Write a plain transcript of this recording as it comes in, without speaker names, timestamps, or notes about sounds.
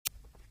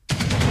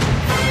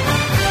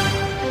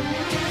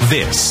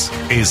This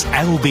is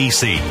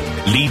LBC,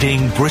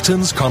 leading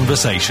Britain's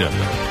conversation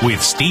with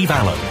Steve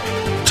Allen.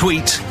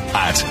 Tweet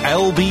at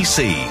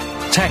LBC.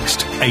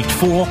 Text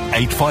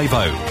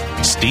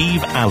 84850.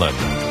 Steve Allen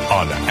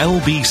on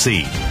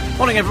LBC.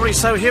 Morning, everybody.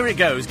 So here it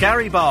goes.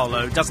 Gary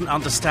Barlow doesn't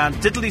understand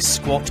diddly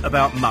squat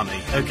about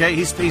money, OK?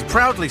 He's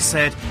proudly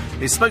said,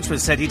 his spokesman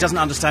said he doesn't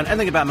understand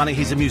anything about money.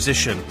 He's a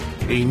musician.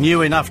 He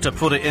knew enough to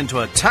put it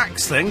into a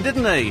tax thing,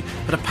 didn't he?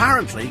 But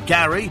apparently,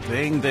 Gary,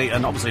 being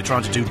and obviously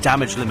trying to do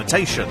damage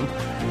limitation,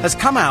 has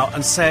come out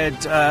and said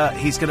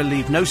he's going to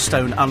leave no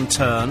stone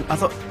unturned. I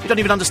thought, you don't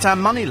even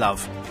understand money,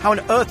 love. How on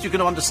earth are you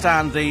going to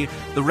understand the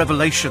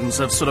revelations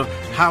of sort of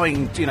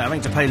having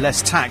to pay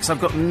less tax?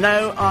 I've got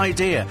no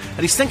idea.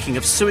 And he's thinking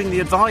of suing the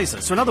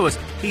advisor. So in other words,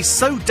 he's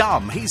so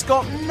dumb, he's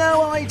got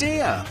no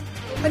idea.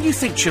 And you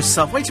think to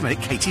yourself, wait a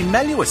minute, Katie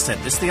Melua said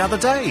this the other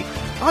day.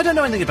 I don't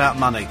know anything about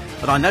money,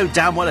 but I know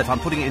damn well if I'm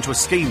putting it into a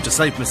scheme to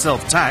save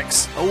myself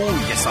tax. Oh,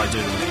 yes, I do.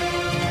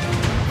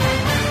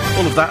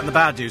 All of that and the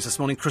bad news this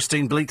morning.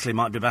 Christine Bleakley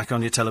might be back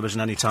on your television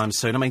any time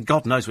soon. I mean,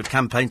 God knows we've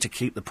campaigned to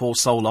keep the poor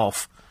soul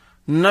off.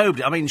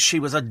 Nobody. I mean, she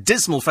was a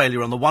dismal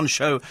failure on the one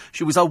show.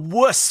 She was a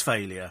worse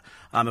failure,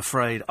 I'm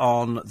afraid,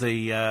 on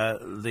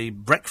the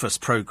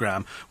breakfast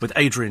programme with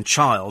Adrian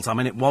Chiles. I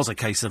mean, it was a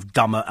case of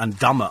dumber and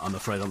dumber, I'm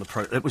afraid, on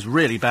the it was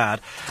really bad.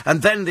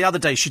 And then the other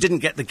day, she didn't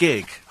get the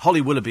gig.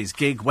 Holly Willoughby's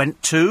gig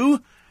went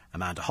to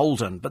Amanda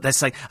Holden. But they're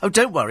saying, oh,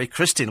 don't worry,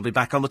 Christine will be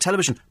back on the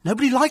television.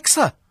 Nobody likes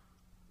her.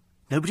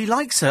 Nobody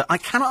likes her. I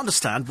cannot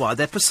understand why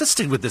they're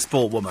persisting with this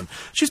poor woman.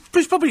 She's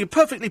probably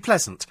perfectly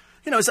pleasant.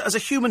 You know, as a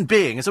human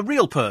being, as a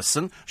real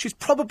person, she's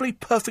probably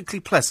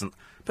perfectly pleasant.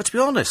 But to be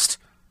honest,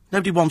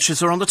 nobody wants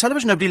her on the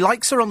television. Nobody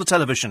likes her on the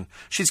television.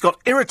 She's got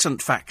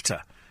irritant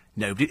factor.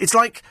 Nobody. It's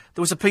like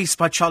there was a piece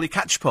by Charlie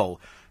Catchpole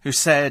who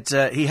said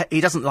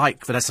he doesn't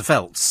like Vanessa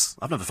Feltz.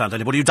 I've never found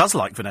anybody who does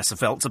like Vanessa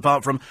Feltz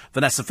apart from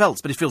Vanessa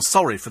Feltz, but he feels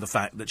sorry for the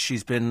fact that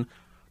she's been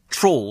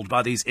trawled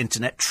by these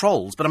internet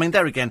trolls. But I mean,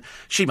 there again,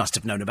 she must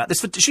have known about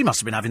this. She must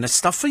have been having this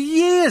stuff for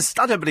years.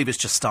 I don't believe it's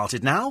just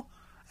started now.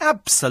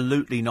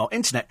 Absolutely not.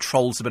 Internet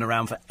trolls have been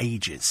around for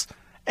ages.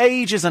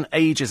 Ages and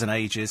ages and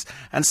ages.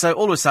 And so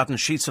all of a sudden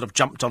she sort of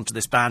jumped onto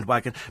this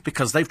bandwagon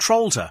because they've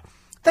trolled her.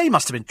 They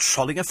must have been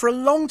trolling her for a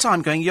long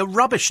time, going, you're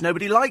rubbish,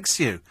 nobody likes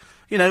you.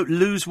 You know,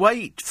 lose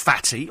weight,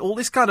 fatty, all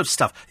this kind of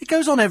stuff. It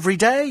goes on every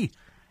day.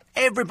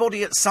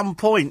 Everybody at some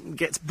point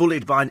gets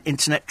bullied by an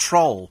internet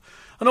troll.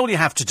 And all you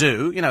have to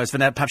do, you know, is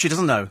perhaps she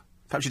doesn't know.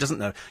 Perhaps she doesn't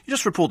know. You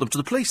just report them to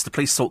the police. The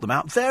police sort them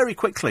out very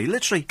quickly,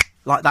 literally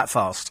like that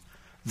fast.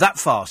 That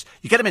fast.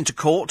 You get them into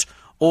court,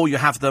 or you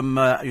have them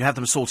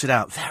sorted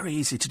out. Very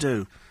easy to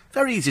do.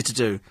 Very easy to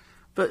do.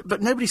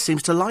 But nobody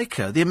seems to like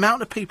her. The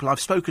amount of people I've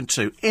spoken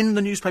to in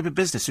the newspaper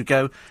business who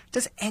go,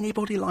 does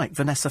anybody like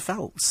Vanessa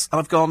Feltz? And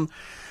I've gone,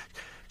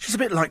 she's a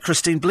bit like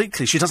Christine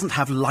Bleakley. She doesn't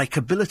have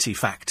likeability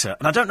factor.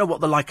 And I don't know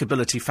what the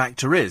likeability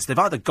factor is. They've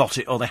either got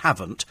it or they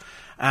haven't.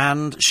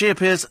 And she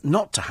appears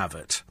not to have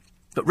it.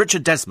 But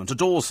Richard Desmond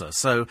adores her,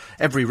 so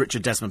every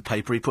Richard Desmond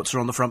paper he puts her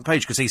on the front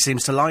page because he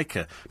seems to like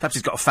her. Perhaps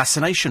he's got a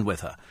fascination with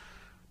her.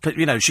 But,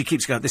 you know, she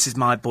keeps going, this is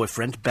my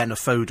boyfriend, Ben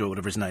Afodo, or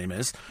whatever his name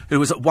is, who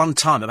was at one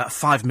time, about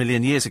 5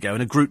 million years ago, in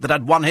a group that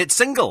had one-hit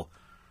single.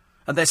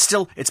 And they're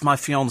still, it's my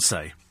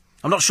fiancé.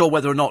 I'm not sure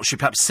whether or not she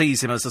perhaps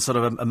sees him as a sort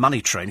of a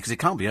money train, because he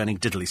can't be earning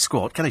diddly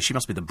squat, can he? She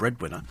must be the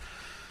breadwinner.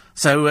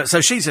 So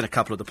she's in a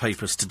couple of the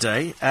papers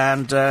today,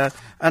 and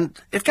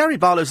if Gary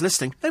Barlow's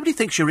listening, nobody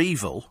thinks you're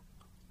evil.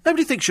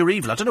 Nobody thinks you're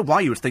evil. I don't know why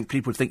you would think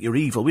people would think you're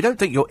evil. We don't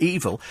think you're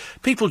evil.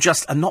 People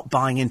just are not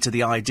buying into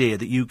the idea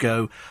that you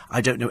go,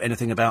 I don't know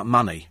anything about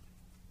money.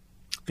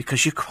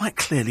 Because you quite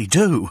clearly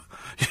do.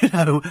 You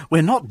know,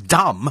 we're not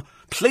dumb.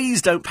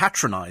 Please don't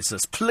patronise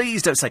us.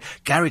 Please don't say,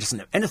 Gary doesn't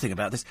know anything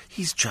about this.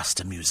 He's just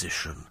a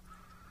musician.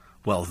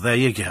 Well, there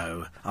you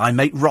go. I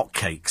make rock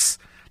cakes.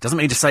 Doesn't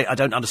mean to say I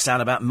don't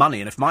understand about money.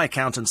 And if my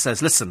accountant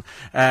says, listen,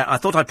 I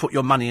thought I'd put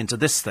your money into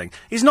this thing,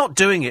 he's not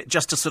doing it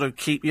just to sort of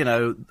keep, you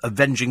know,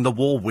 avenging the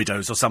war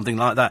widows or something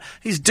like that.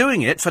 He's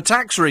doing it for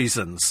tax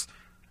reasons.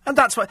 And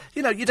that's why,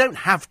 you know, you don't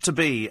have to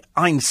be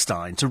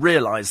Einstein to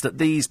realise that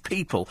these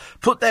people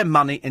put their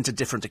money into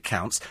different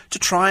accounts to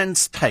try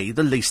and pay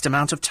the least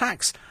amount of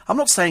tax. I'm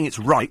not saying it's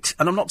right,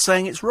 and I'm not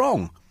saying it's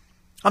wrong.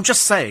 I'm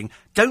just saying,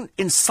 don't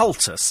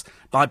insult us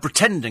by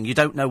pretending you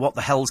don't know what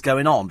the hell's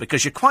going on,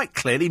 because you quite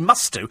clearly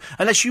must do,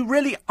 unless you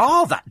really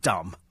are that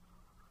dumb.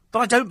 But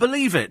I don't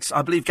believe it.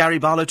 I believe Gary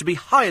Barlow to be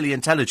highly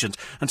intelligent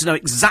and to know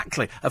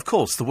exactly. Of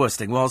course, the worst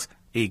thing was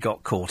he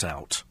got caught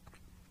out.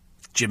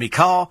 Jimmy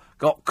Carr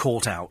got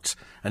caught out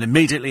and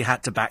immediately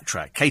had to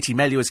backtrack. Katie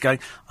Melua was going,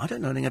 I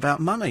don't know anything about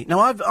money.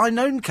 No, I've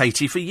known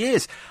Katie for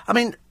years. I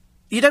mean,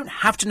 You don't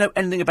have to know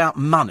anything about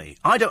money.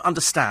 I don't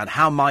understand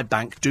how my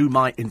bank do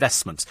my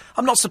investments.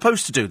 I'm not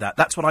supposed to do that.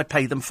 That's what I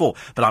pay them for.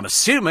 But I'm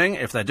assuming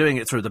if they're doing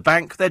it through the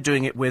bank, they're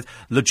doing it with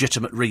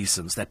legitimate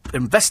reasons. They're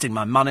investing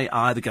my money.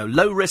 I either go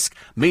low risk,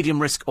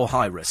 medium risk or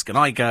high risk. And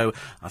I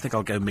think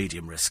I'll go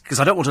medium risk. Because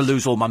I don't want to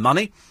lose all my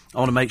money. I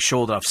want to make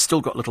sure that I've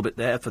still got a little bit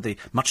there for the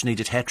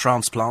much-needed hair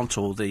transplant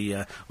or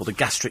the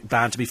gastric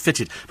band to be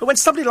fitted. But when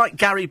somebody like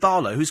Gary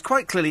Barlow, who's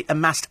quite clearly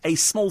amassed a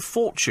small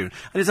fortune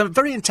and is a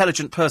very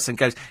intelligent person,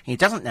 goes, he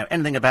doesn't know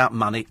anything about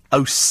money.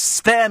 Oh,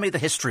 spare me the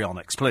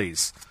histrionics,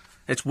 please.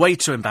 It's way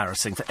too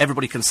embarrassing for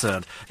everybody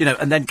concerned. You know,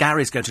 and then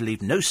Gary's going to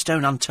leave no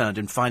stone unturned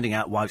in finding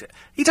out why.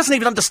 He doesn't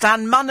even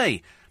understand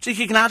money. Do you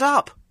think he can add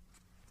up?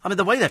 I mean,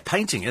 the way they're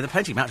painting him out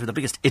to be the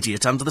biggest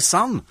idiot under the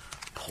sun.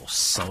 Poor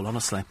soul,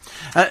 honestly.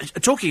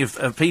 Talking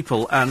of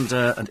people and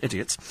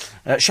idiots,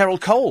 Cheryl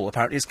Cole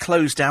apparently has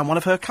closed down one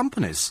of her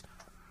companies.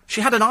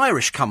 She had an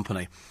Irish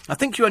company. I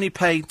think you only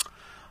pay...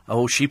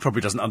 Oh, she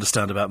probably doesn't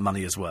understand about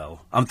money as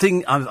well. I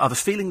have a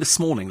feeling this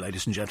morning,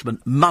 ladies and gentlemen,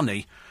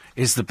 money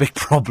is the big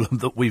problem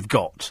that we've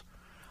got.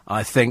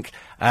 I think,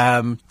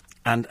 and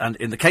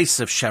in the case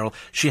of Cheryl,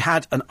 she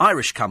had an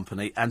Irish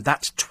company, and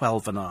that's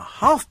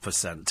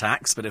 12.5%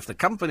 tax. But if the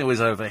company was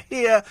over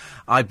here,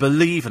 I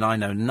believe, and I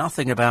know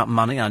nothing about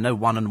money, I know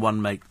 1 and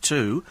 1 make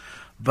 2,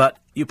 but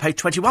you pay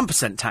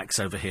 21% tax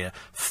over here.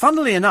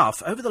 Funnily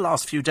enough, over the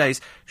last few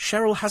days,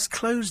 Cheryl has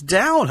closed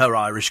down her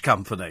Irish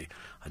company.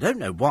 I don't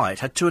know why. It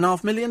had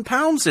 £2.5 million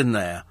in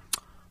there.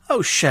 Oh,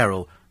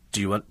 Cheryl,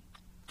 do you want...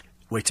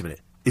 Wait a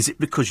minute. Is it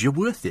because you're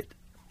worth it?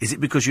 Is it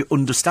because you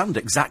understand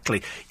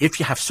exactly if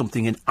you have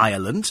something in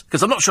Ireland?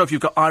 Because I'm not sure if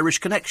you've got Irish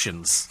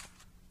connections.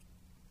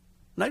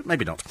 No,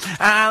 maybe not.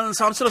 And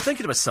so I'm sort of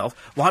thinking to myself,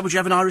 why would you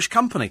have an Irish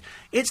company?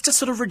 It's to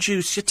sort of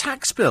reduce your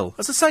tax bill.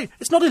 As I say,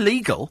 it's not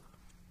illegal.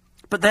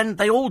 But then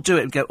they all do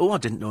it and go, oh, I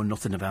didn't know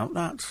nothing about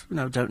that. You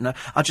know, don't know.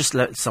 I just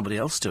let somebody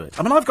else do it.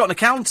 I mean, I've got an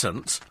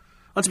accountant...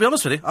 And to be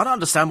honest with you, I don't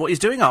understand what he's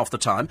doing half the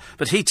time,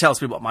 but he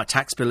tells me what my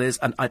tax bill is,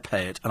 and I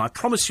pay it. And I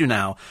promise you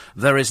now,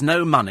 there is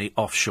no money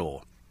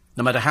offshore.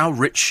 No matter how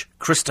rich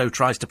Christo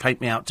tries to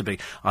paint me out to be,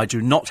 I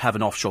do not have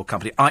an offshore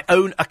company. I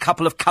own a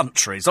couple of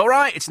countries, all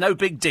right? It's no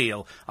big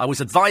deal. I was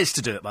advised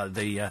to do it by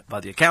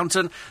the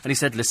accountant, and he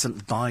said,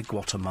 listen, buy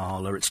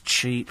Guatemala, it's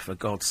cheap, for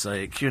God's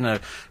sake. You know,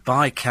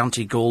 buy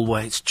County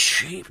Galway, it's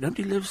cheap.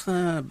 Nobody lives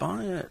there.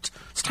 Buy it.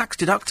 It's tax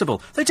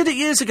deductible. They did it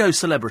years ago,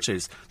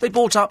 celebrities. They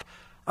bought up...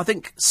 I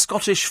think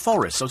Scottish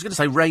forests. I was going to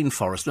say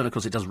rainforest, and of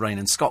course it does rain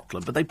in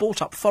Scotland, but they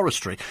bought up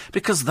forestry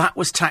because that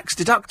was tax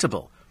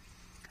deductible.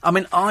 I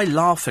mean, I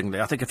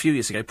laughingly, I think a few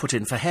years ago, put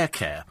in for hair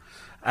care.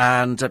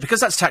 And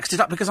because that's tax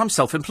deductible, because I'm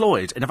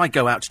self-employed. And if I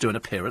go out to do an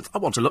appearance, I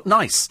want to look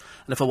nice.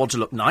 And if I want to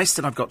look nice,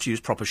 then I've got to use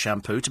proper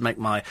shampoo to make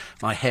my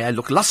hair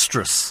look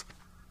lustrous.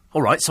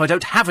 All right, so I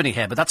don't have any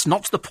hair, but that's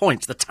not the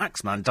point. The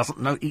taxman doesn't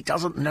know. He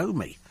doesn't know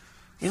me.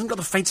 He hasn't got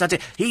the faintest idea.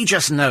 He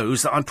just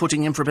knows that I'm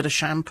putting in for a bit of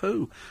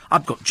shampoo.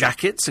 I've got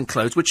jackets and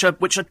clothes which are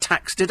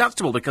tax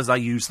deductible because I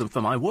use them for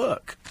my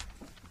work.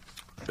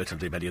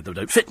 Admittedly, many of them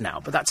don't fit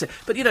now, but that's it.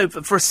 But, you know,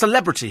 for a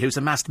celebrity who's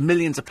amassed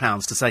millions of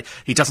pounds to say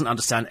he doesn't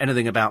understand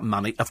anything about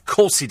money, of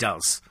course he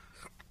does.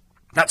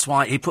 That's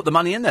why he put the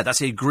money in there.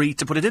 That's why he agreed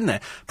to put it in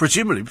there,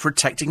 presumably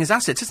protecting his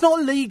assets. It's not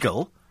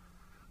illegal,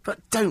 but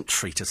don't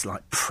treat us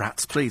like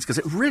prats, please, because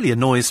it really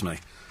annoys me.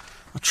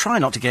 I try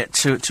not to get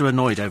too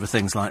annoyed over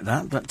things like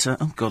that, but,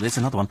 oh, God, here's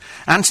another one.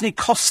 Anthony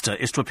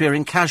Costa is to appear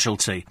in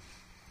Casualty.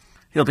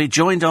 He'll be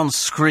joined on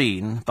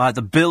screen by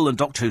the Bill and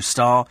Doctor Who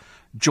star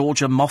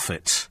Georgia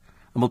Moffat,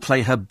 and will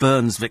play her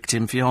Burns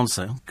victim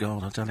fiancé. Oh,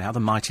 God, I don't know how the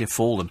mighty have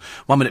fallen.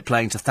 1 minute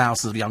playing to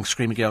thousands of young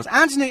screaming girls,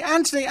 Anthony,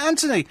 Anthony,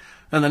 Anthony!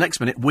 And the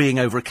next minute weeing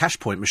over a cash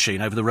point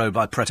machine over the road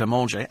by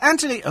Pret-a-Manger.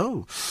 Anthony!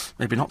 Oh,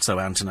 maybe not so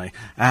Anthony.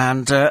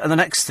 And the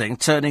next thing,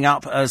 turning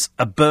up as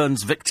a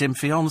Burns victim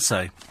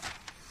fiancé.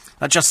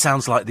 That just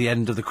sounds like the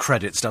end of the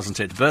credits, doesn't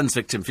it? Burns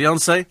victim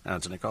fiancé,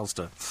 Anthony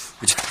Costa.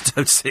 We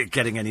don't see it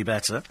getting any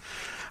better.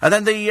 And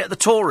then the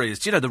Tories,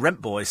 do you know, the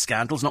rent boy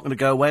scandal's not going to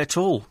go away at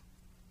all.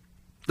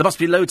 There must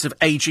be loads of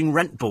ageing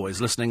rent boys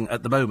listening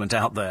at the moment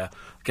out there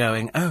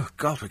going, oh,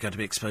 God, we're going to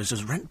be exposed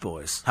as rent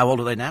boys. How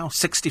old are they now?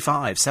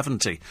 65,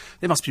 70.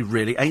 They must be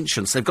really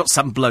ancients. They've got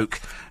some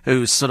bloke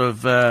who's sort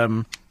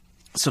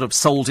of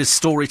sold his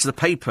story to the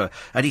paper,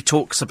 and he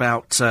talks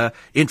about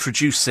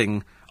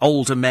introducing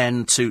older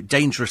men to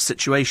dangerous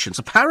situations.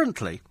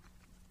 Apparently,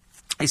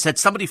 he said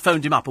somebody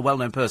phoned him up, a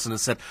well-known person, and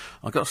said,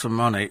 I've got some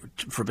money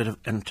for a bit of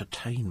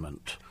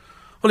entertainment.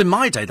 Well, in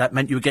my day, that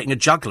meant you were getting a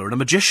juggler and a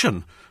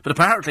magician. But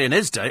apparently in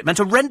his day, it meant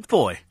a rent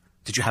boy.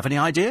 Did you have any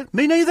idea?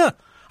 Me neither.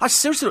 I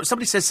seriously thought,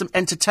 somebody says some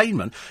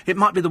entertainment, it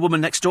might be the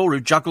woman next door who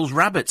juggles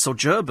rabbits or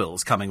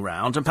gerbils coming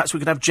round, and perhaps we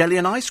could have jelly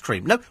and ice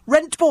cream. No,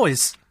 rent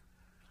boys.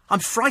 I'm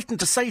frightened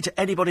to say to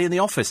anybody in the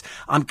office,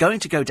 I'm going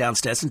to go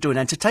downstairs and do an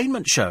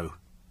entertainment show.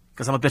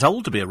 Because I'm a bit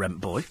old to be a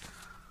rent boy.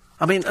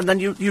 I mean, and then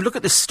you look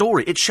at this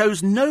story, it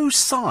shows no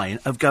sign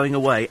of going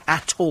away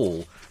at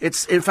all.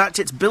 In fact,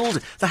 it's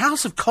building. The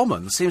House of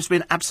Commons seems to be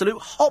an absolute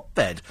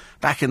hotbed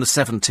back in the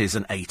 70s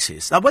and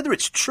 80s. Now, whether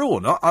it's true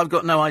or not, I've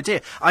got no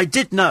idea. I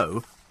did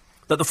know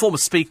that the former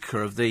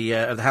Speaker of the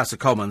House of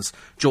Commons,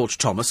 George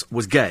Thomas,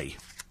 was gay.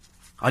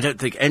 I don't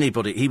think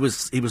anybody... He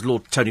was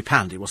Lord Tony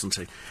Pandy, wasn't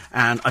he?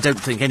 And I don't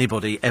think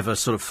anybody ever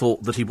sort of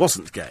thought that he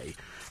wasn't gay.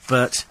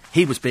 But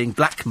he was being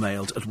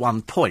blackmailed at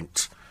one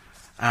point.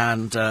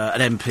 And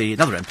another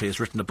MP has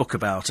written a book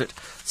about it,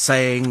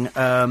 saying,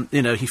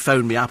 he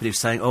phoned me up and he was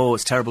saying, oh,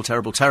 it's terrible,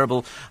 terrible,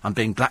 terrible. I'm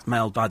being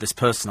blackmailed by this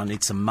person. I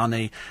need some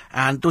money.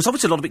 And there was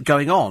obviously a lot of it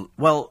going on.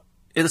 Well,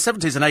 in the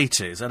 70s and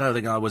 80s, I don't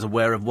think I was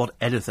aware of what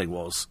anything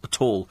was at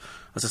all.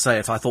 As I say,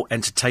 if I thought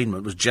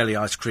entertainment was jelly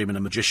ice cream and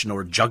a magician or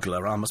a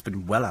juggler, I must have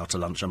been well out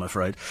of lunch, I'm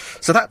afraid.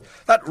 So that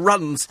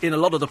runs in a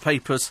lot of the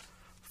papers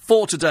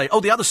for today. Oh,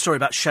 the other story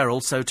about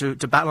Cheryl, so to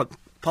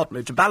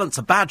balance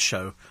a bad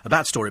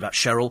story about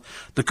Cheryl,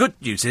 the good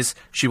news is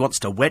she wants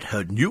to wed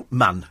her new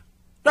man.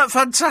 Isn't that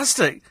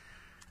fantastic?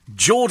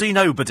 Geordie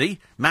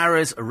Nobody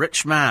marries a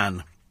rich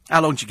man.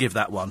 How long do you give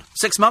that one?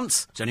 6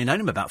 months? She's only known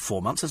him about 4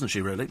 months, hasn't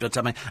she, really? But,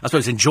 I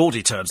suppose in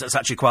Geordie terms, that's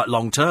actually quite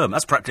long term.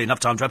 That's practically enough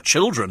time to have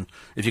children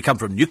if you come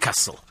from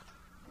Newcastle.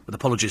 With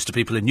apologies to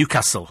people in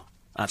Newcastle.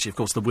 Actually, of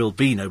course, there will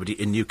be nobody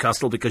in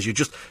Newcastle because you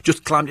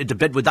just climbed into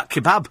bed with that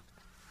kebab.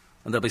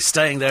 And they'll be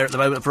staying there at the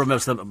moment for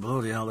most of them.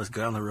 Bloody hell, this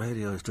guy on the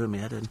radio is doing me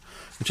head in. You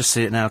can just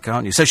see it now,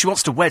 can't you? So she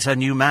wants to wed her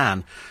new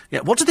man.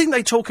 Yeah, what do you think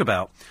they talk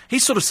about?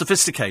 He's sort of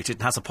sophisticated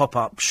and has a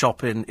pop-up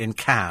shop in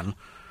Cannes.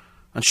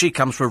 And she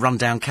comes from a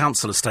run-down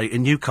council estate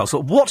in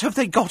Newcastle. What have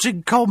they got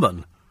in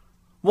common?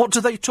 What do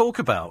they talk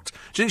about?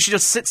 Do you think she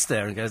just sits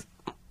there and goes,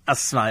 I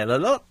smile a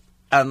lot,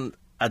 and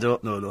I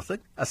don't know nothing,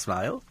 I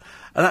smile.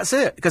 And that's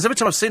it. Because every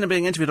time I've seen her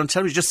being interviewed on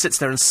television, she just sits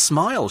there and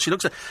smiles. She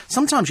looks at...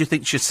 Sometimes you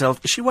think to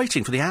yourself, is she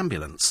waiting for the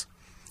ambulance?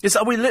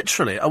 Are we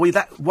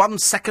that 1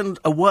 second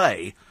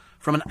away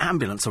from an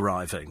ambulance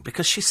arriving?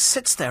 Because she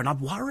sits there and I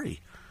worry.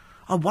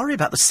 I worry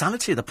about the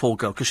sanity of the poor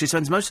girl, because she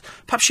spends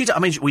perhaps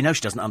we know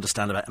she doesn't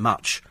understand about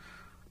much.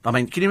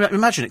 Can you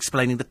imagine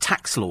explaining the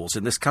tax laws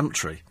in this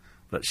country?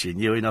 But she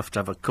knew enough to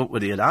have a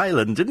company in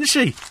Ireland, didn't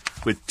she?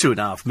 With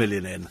 2.5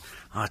 million in.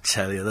 I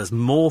tell you, there's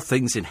more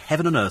things in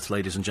heaven and earth,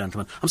 ladies and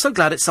gentlemen. I'm so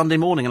glad it's Sunday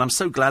morning, and I'm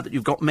so glad that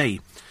you've got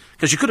me.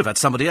 Because you could have had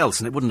somebody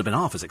else, and it wouldn't have been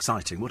half as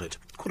exciting, would it?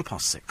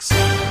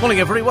 6:15. Morning,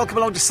 everybody. Welcome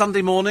along to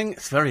Sunday morning.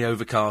 It's very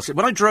overcast.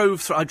 When I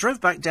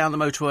drove back down the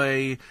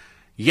motorway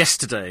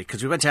yesterday,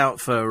 because we went out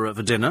for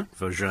dinner,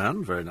 for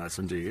Jeanne, very nice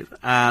indeed,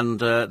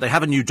 and they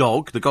have a new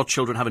dog, the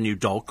godchildren have a new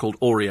dog called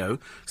Oreo,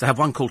 so they have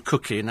one called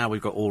Cookie, and now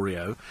we've got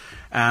Oreo,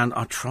 and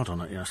I trod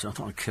on it yesterday, I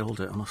thought I killed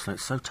it, honestly,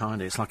 it's so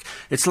tiny, it's like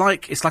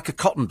a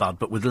cotton bud,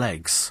 but with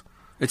legs.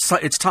 It's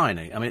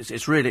tiny,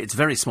 it's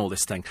very small,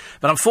 this thing,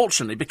 but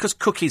unfortunately, because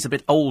Cookie's a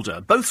bit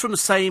older, both from the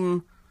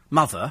same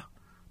mother,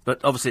 but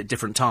obviously at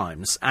different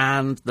times,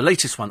 and the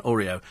latest one,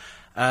 Oreo,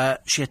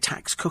 she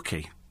attacks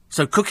Cookie.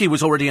 So Cookie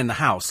was already in the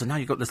house, and now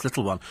you've got this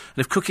little one.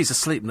 And if Cookie's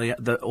asleep and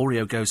the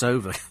Oreo goes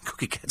over,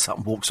 Cookie gets up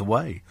and walks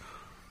away.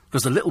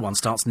 Because the little one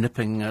starts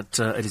nipping at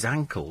his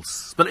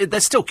ankles. But they're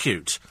still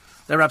cute.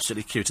 They're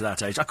absolutely cute at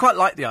that age. I quite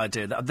like the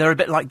idea that they're a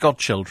bit like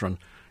godchildren.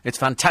 It's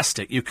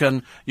fantastic. You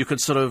can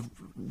sort of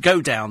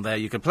go down there,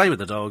 you can play with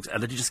the dogs,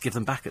 and then you just give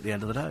them back at the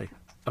end of the day.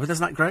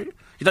 Isn't that great?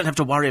 You don't have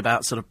to worry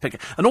about sort of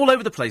picking... And all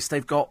over the place,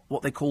 they've got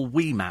what they call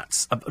wee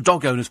mats.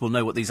 Dog owners will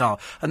know what these are.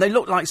 And they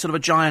look like sort of a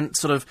giant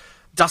sort of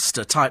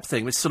duster type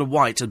thing. It's sort of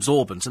white,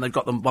 absorbent. And they've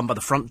got them one by the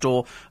front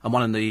door and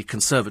one in the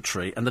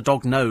conservatory. And the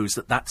dog knows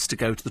that that's to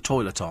go to the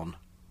toilet on.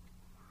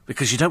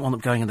 Because you don't want them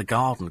going in the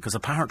garden, because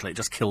apparently it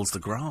just kills the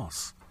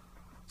grass.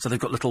 So they've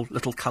got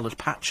little coloured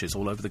patches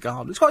all over the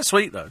garden. It's quite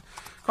sweet, though.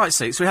 Quite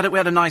sweet. So we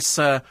had a nice...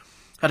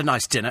 Had a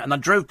nice dinner, and I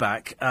drove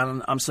back,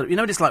 and I'm sort of... You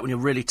know what it's like when you're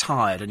really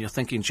tired and you're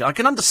thinking... I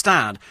can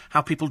understand how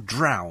people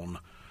drown.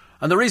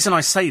 And the reason I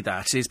say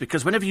that is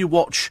because whenever you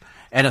watch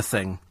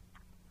anything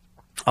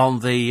on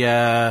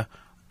the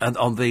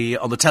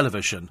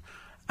television,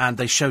 and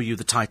they show you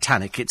the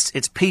Titanic,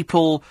 it's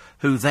people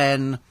who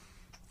then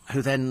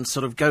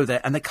sort of go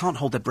there, and they can't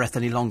hold their breath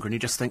any longer, and you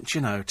just think,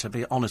 to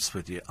be honest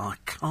with you, I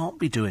can't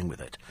be doing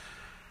with it.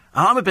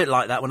 I'm a bit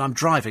like that when I'm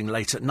driving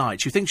late at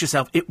night. You think to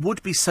yourself, it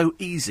would be so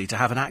easy to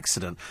have an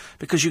accident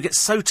because you get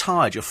so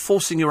tired, you're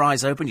forcing your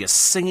eyes open, you're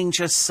singing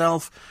to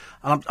yourself.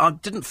 And I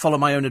didn't follow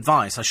my own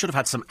advice. I should have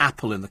had some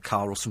apple in the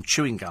car or some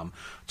chewing gum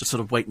to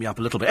sort of wake me up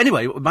a little bit.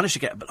 Anyway, we managed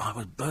to but I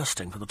was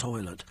bursting for the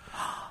toilet.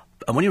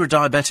 And when you're a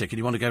diabetic and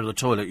you want to go to the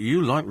toilet,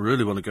 you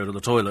really want to go to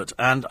the toilet.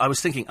 And I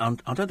was thinking, I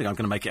don't think I'm going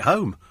to make it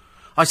home.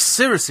 I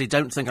seriously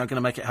don't think I'm going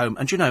to make it home.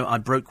 And, I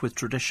broke with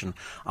tradition.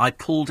 I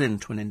pulled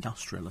into an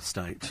industrial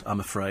estate,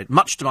 I'm afraid,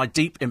 much to my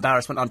deep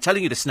embarrassment. I'm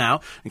telling you this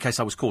now, in case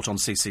I was caught on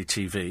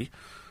CCTV.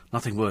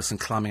 Nothing worse than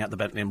climbing out the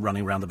Bentley and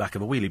running around the back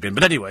of a wheelie bin.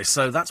 But anyway,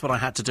 so that's what I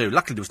had to do.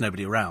 Luckily, there was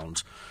nobody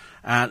around.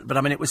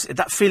 But, it was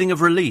that feeling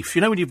of relief.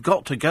 When you've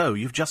got to go,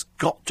 you've just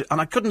got to...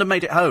 And I couldn't have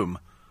made it home.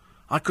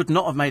 I could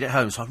not have made it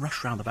home, so I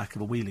rushed round the back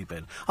of a wheelie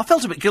bin. I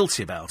felt a bit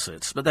guilty about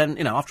it, but then,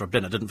 after I'd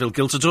been, I didn't feel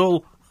guilt at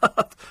all.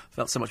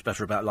 Felt so much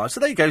better about life.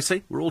 So there you go,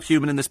 see? We're all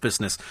human in this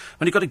business.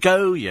 When you've got to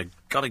go, you've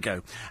got to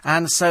go.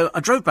 And so I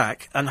drove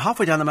back, and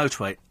halfway down the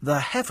motorway, the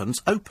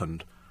heavens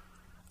opened.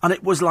 And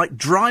it was like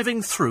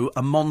driving through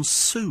a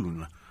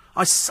monsoon.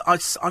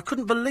 I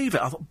couldn't believe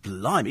it. I thought,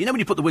 blimey. You know when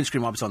you put the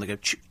windscreen wipers on, they go,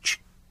 ch-ch.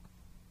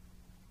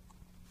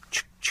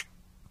 Ch-ch.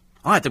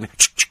 I had them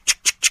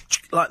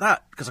like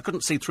that, because I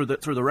couldn't see through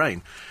the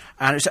rain.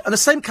 And the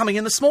same coming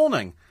in this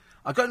morning.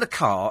 I got in the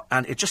car,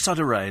 and it just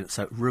started to rain,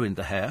 so it ruined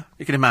the hair.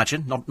 You can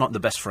imagine, not the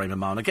best frame of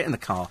mind. I get in the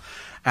car,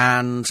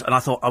 and I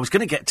thought I was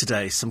going to get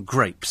today some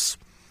grapes.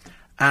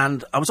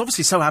 And I was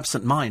obviously so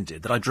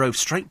absent-minded that I drove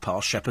straight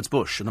past Shepherd's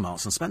Bush and the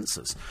Marks and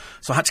Spencers.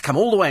 So I had to come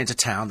all the way into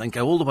town, then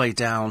go all the way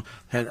down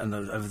and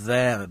over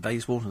there,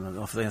 Bayswater, and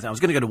off there. I was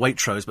going to go to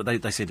Waitrose, but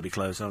they seem to be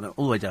closed, so I went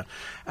all the way down.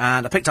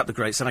 And I picked up the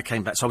grapes, and I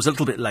came back, so I was a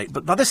little bit late.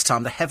 But by this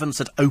time, the heavens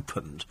had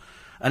opened,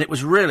 and it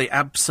was really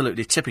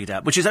absolutely tipping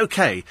down, which is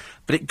okay,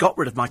 but it got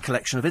rid of my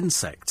collection of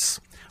insects,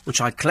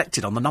 which I'd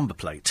collected on the number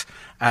plate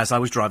as I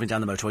was driving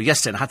down the motorway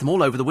yesterday, and I had them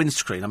all over the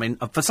windscreen. I mean,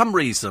 for some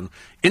reason,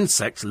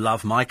 insects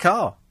love my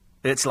car.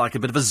 It's like a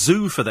bit of a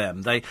zoo for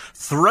them. They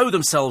throw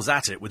themselves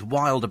at it with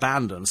wild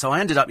abandon. So I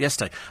ended up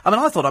yesterday. I mean,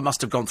 I thought I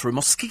must have gone through a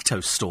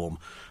mosquito storm,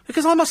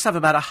 because I must have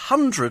about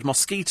 100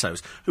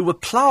 mosquitoes who were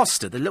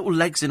plastered, their little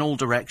legs in all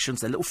directions,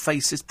 their little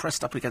faces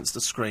pressed up against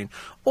the screen,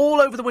 all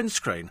over the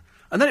windscreen.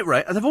 And then it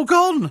rained, and they've all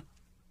gone.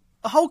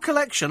 A whole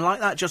collection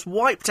like that just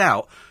wiped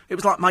out. It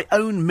was like my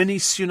own mini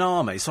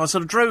tsunami. So I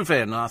sort of drove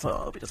in, and I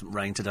thought, I hope it doesn't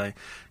rain today,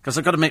 because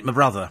I've got to meet my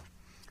brother.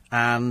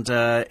 And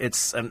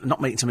it's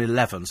not meeting till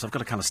 11, so I've got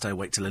to kind of stay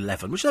awake till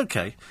 11, which is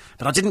okay.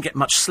 But I didn't get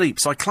much sleep,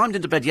 so I climbed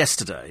into bed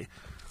yesterday.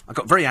 I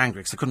got very angry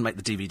because I couldn't make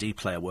the DVD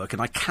player work,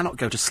 and I cannot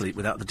go to sleep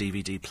without the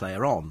DVD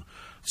player on.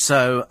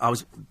 So I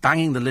was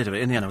banging the lid of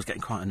it. In the end, I was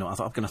getting quite annoyed. I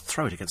thought, I'm going to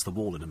throw it against the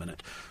wall in a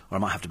minute, or I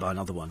might have to buy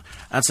another one.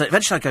 And so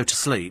eventually I go to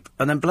sleep,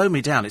 and then blow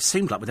me down. It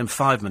seemed like within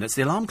 5 minutes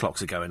the alarm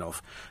clocks are going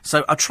off.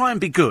 So I try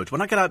and be good.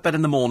 When I get out of bed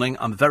in the morning,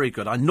 I'm very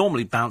good. I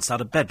normally bounce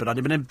out of bed, but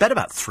I'd been in bed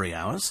about 3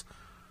 hours.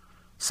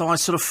 So I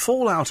sort of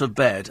fall out of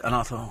bed, and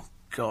I thought, oh,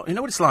 God, you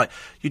know what it's like?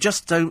 You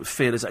just don't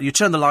feel as... You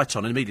turn the light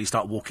on and immediately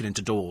start walking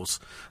into doors.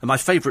 And my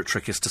favourite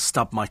trick is to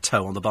stub my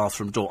toe on the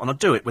bathroom door, and I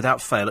do it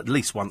without fail at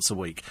least once a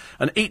week.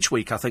 And each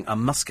week I think I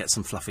must get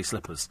some fluffy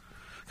slippers,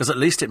 because at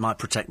least it might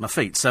protect my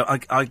feet. So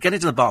I get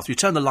into the bath, you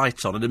turn the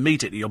light on, and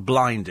immediately you're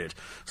blinded.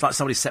 It's like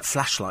somebody set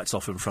flashlights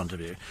off in front of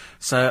you.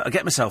 So I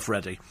get myself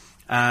ready.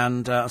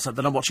 And so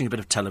then I'm watching a bit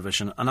of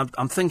television, and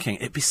I'm thinking,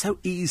 it'd be so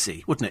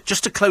easy, wouldn't it,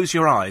 just to close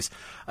your eyes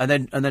and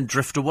then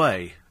drift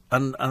away.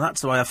 And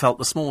that's the way I felt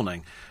this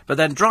morning. But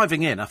then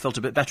driving in, I felt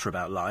a bit better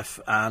about life,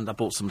 and I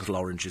bought some little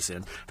oranges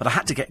in. But I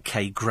had to get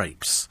Kay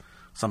grapes.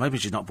 So I'm hoping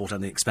she's not bought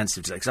anything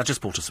expensive today, because I just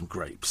bought her some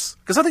grapes.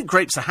 Because I think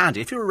grapes are handy.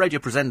 If you're a radio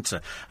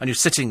presenter and you're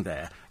sitting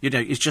there, you know,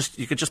 you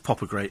could just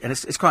pop a grape, and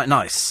it's quite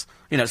nice.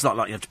 You know, it's not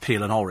like you have to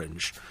peel an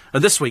orange.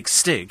 And this week,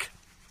 Stig,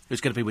 who's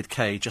going to be with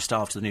Kay just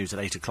after the news at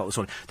 8 o'clock this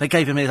morning, they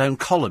gave him his own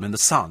column in The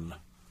Sun.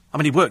 I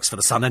mean, he works for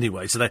The Sun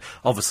anyway, so they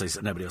obviously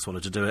nobody else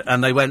wanted to do it.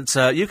 And they went,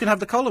 you can have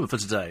the column for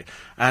today.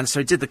 And so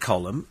he did the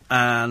column,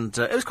 and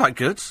it was quite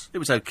good. It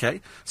was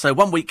okay. So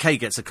 1 week Kay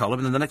gets a column,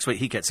 and then the next week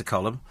he gets a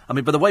column. I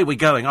mean, by the way we're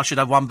going, I should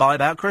have one by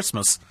about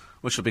Christmas,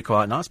 which will be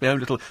quite nice. My own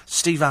little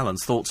Steve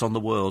Allen's Thoughts on the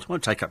World.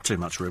 Won't take up too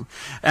much room.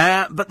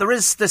 But there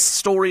is this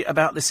story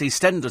about this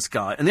Eastenders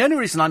guy, and the only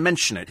reason I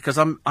mention it, because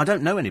I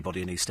don't know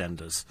anybody in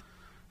Eastenders.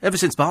 Ever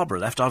since Barbara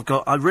left,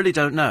 I really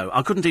don't know.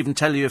 I couldn't even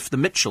tell you if the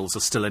Mitchells are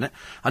still in it.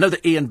 I know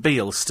that Ian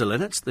Beale's still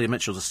in it. The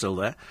Mitchells are still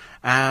there.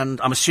 And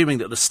I'm assuming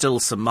that there's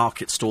still some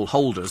market stall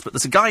holders. But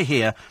there's a guy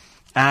here,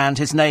 and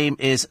his name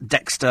is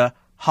Dexter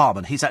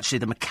Harmon. He's actually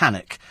the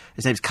mechanic.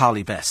 His name's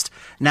Carly Best.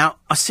 Now,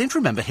 I seem to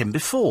remember him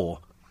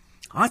before.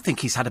 I think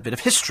he's had a bit of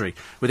history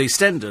with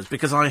EastEnders,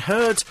 because I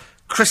heard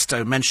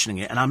Christo mentioning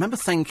it, and I remember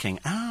thinking,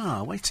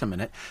 wait a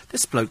minute,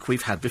 this bloke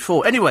we've had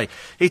before. Anyway,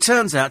 he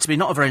turns out to be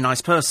not a very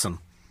nice person,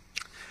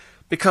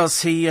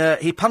 because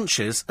he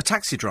punches a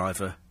taxi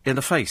driver in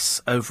the face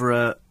over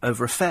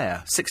a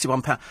fare,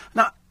 £61.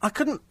 Now,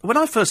 when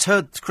I first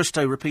heard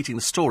Christo repeating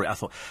the story, I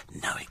thought,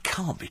 no, it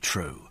can't be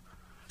true.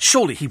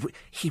 Surely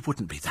he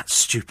wouldn't be that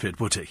stupid,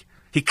 would he?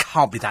 He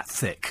can't be that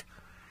thick.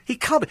 He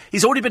can't be.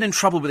 He's already been in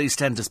trouble with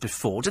EastEnders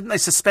before. Didn't they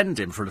suspend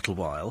him for a little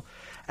while?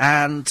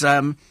 And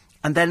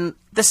then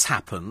this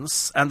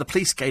happens, and the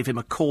police gave him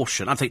a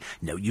caution. I think,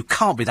 no, you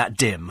can't be that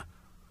dim.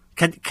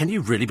 Can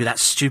you really be that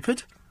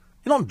stupid?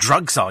 You're not on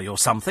drugs, are you, or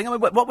something? I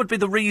mean, what would be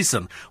the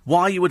reason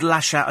why you would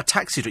lash out a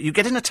taxi driver? You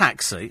get in a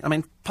taxi. I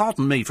mean,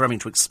 pardon me for having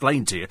to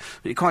explain to you,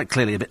 but you're quite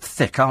clearly a bit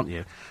thick, aren't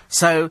you?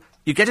 So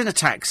you get in a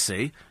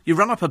taxi, you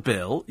run up a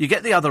bill, you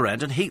get the other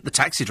end, and the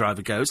taxi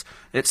driver goes,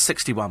 it's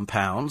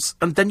 £61,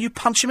 and then you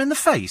punch him in the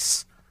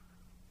face.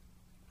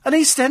 And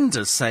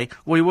EastEnders say,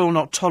 we will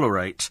not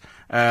tolerate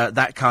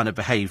that kind of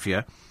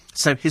behaviour,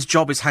 so his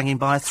job is hanging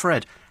by a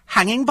thread.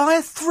 Hanging by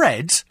a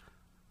thread?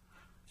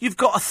 You've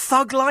got a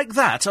thug like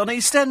that on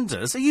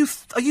EastEnders?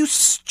 Are you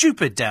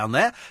stupid down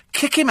there?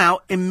 Kick him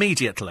out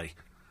immediately.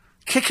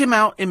 Kick him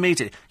out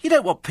immediately. I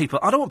don't want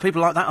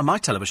people like that on my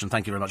television,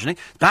 thank you very much, Nick.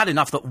 Bad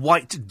enough that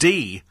White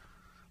D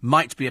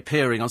might be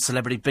appearing on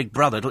Celebrity Big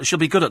Brother. She'll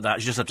be good at that.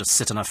 She just have to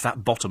sit on her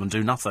fat bottom and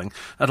do nothing.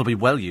 That'll be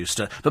well used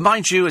to. But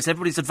mind you, as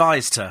everybody's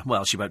advised her,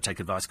 well, she won't take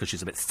advice because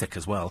she's a bit thick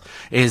as well,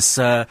 this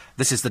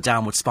is the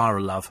downward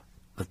spiral, love.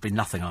 There's been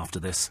nothing after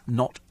this.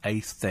 Not a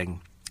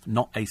thing.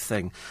 Not a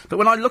thing. But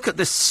when I look at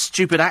this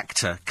stupid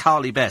actor,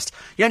 Carly Best,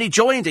 he only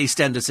joined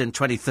EastEnders in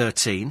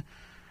 2013,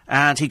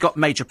 and he got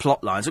major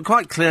plot lines. And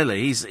quite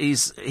clearly,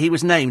 he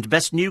was named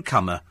Best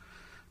Newcomer.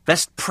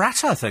 Best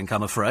Prat, I think,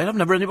 I'm afraid. I've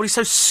never heard anybody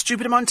so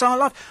stupid in my entire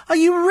life. Are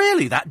you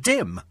really that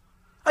dim?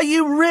 Are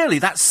you really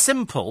that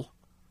simple?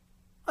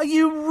 Are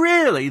you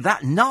really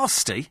that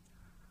nasty?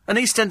 And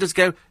EastEnders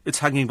go, it's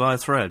hanging by a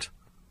thread.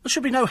 There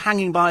should be no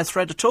hanging by a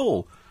thread at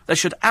all. They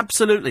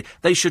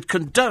should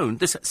condone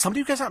this.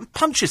 Somebody who goes out and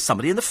punches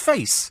somebody in the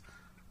face.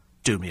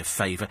 Do me a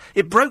favour.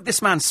 It broke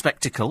this man's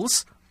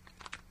spectacles.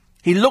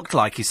 He looked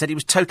like he said he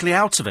was totally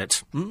out of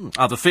it.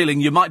 I have a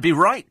feeling you might be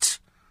right.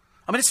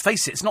 I mean, let's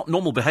face it, it's not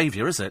normal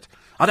behaviour, is it?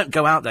 I don't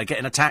go out there, get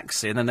in a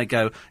taxi, and then they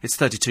go, it's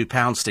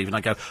 £32, Steve, and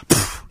I go,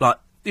 like,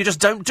 you just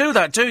don't do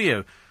that, do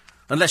you?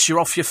 Unless you're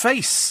off your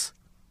face.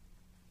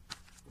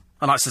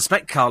 And I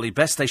suspect, Carly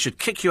Best, they should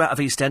kick you out of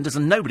EastEnders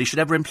and nobody should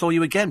ever employ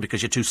you again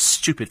because you're too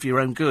stupid for your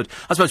own good.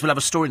 I suppose we'll have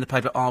a story in the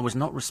paper, I was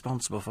not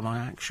responsible for my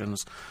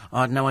actions.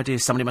 I had no idea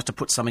somebody must have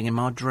put something in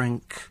my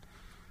drink.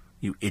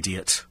 You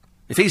idiot.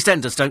 If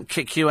EastEnders don't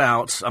kick you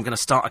out, I'm going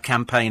to start a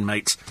campaign,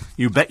 mate.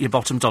 You bet your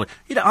bottom dollar.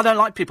 You know, I don't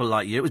like people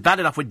like you. It was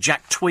bad enough with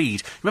Jack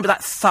Tweed. Remember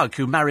that thug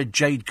who married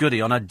Jade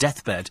Goody on her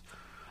deathbed?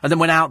 And then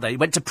went out there, he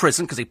went to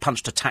prison because he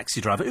punched a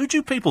taxi driver. Who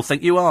do people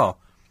think you are?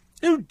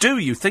 Who do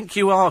you think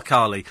you are,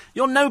 Carly?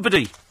 You're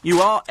nobody.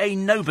 You are a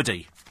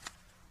nobody.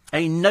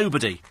 A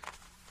nobody.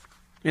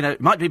 You know,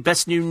 it might be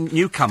best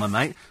newcomer,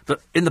 mate,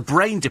 but in the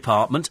brain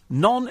department,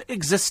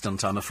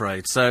 non-existent, I'm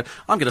afraid. So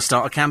I'm going to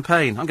start a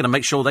campaign. I'm going to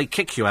make sure they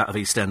kick you out of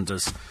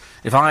EastEnders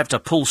if I have to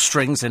pull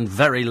strings in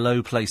very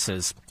low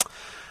places.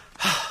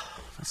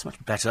 That's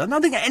much better. I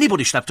don't think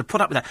anybody should have to put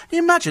up with that. Can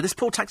you imagine this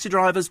poor taxi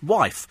driver's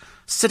wife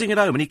sitting at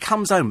home and he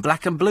comes home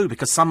black and blue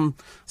because some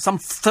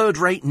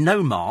third-rate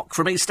no-mark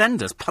from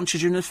EastEnders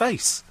punches you in the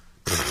face?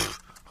 Oh,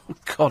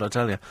 God, I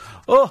tell you.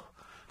 Oh,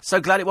 so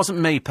glad it wasn't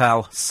me,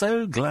 pal.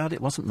 So glad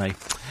it wasn't me.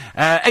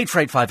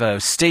 84850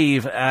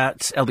 steve at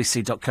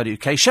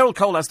lbc.co.uk. Cheryl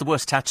Cole has the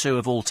worst tattoo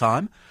of all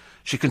time.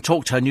 She can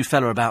talk to her new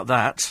fella about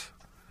that.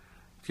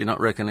 Do you not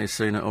reckon he's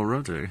seen it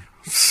already?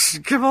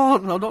 Come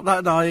on, I'm not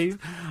that naive.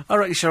 I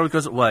reckon Cheryl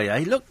goes away,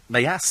 eh? Look,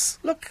 my ass.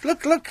 Look.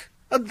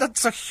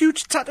 That's a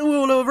huge tattoo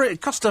all over it.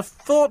 It cost a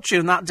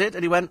fortune, that did.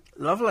 And he went,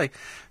 lovely.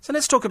 So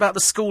let's talk about the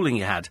schooling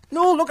you had.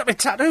 No, look at my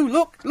tattoo.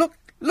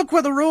 Look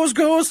where the rose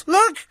goes.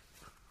 Look.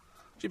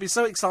 She'd be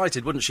so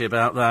excited, wouldn't she,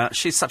 about that?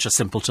 She's such a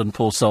simpleton,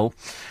 poor soul.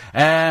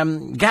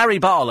 Gary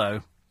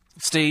Barlow.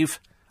 Steve,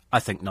 I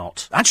think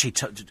not. Actually,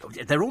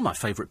 they're all my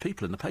favourite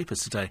people in the papers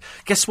today.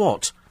 Guess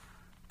what?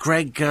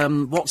 Greg,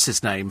 what's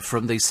his name,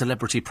 from the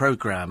celebrity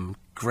programme?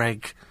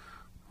 Greg,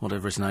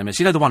 whatever his name is.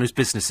 You know, the one whose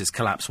businesses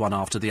collapse one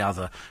after the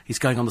other. He's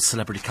going on the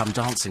Celebrity Come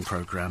Dancing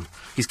programme.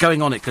 He's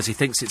going on it because he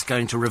thinks it's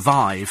going to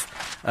revive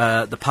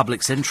the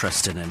public's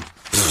interest in him.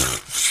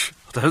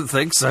 I don't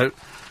think so.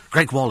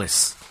 Greg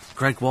Wallace.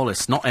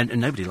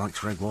 Nobody likes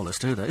Greg Wallace,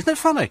 do they? Isn't it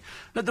funny?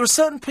 There are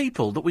certain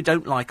people that we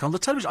don't like on the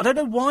television. I don't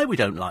know why we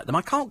don't like them.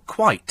 I can't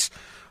quite.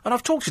 And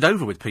I've talked it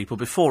over with people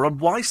before on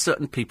why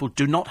certain people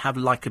do not have a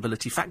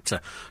likeability factor.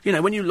 You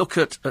know, when you look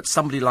at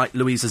somebody like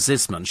Louisa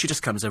Zisman, she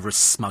just comes over as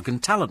smug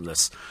and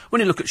talentless. When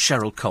you look at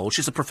Cheryl Cole,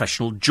 she's a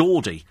professional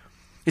Geordie.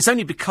 It's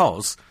only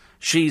because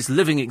she's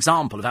living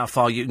example of how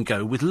far you can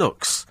go with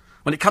looks.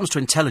 When it comes to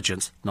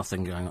intelligence,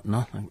 nothing going on,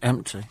 nothing,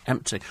 empty.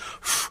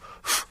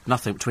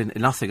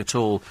 Nothing at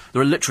all.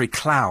 There are literally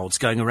clouds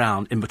going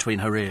around in between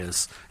her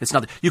ears. It's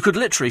nothing. You could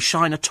literally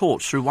shine a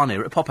torch through one ear,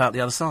 it'd pop out the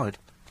other side.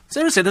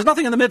 Seriously, there's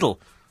nothing in the middle.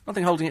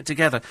 Nothing holding it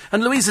together.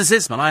 And Louisa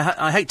Zisman,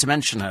 I hate to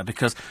mention her,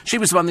 because she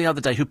was the one the other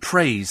day who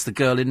praised the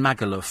girl in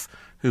Magaluf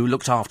who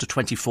looked after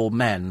 24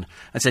 men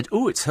and said,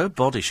 oh, it's her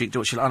body, she can do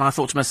what she likes. And I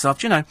thought to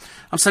myself, you know,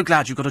 I'm so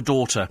glad you've got a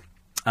daughter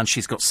and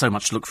she's got so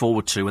much to look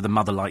forward to with a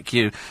mother like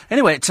you.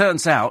 Anyway, it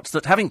turns out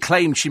that having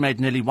claimed she made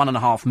nearly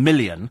 $1.5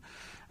 million,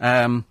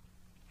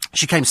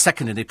 she came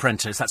second in The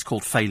Apprentice. That's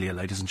called failure,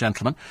 ladies and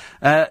gentlemen.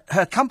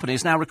 Her company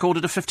has now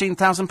recorded a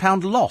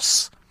 £15,000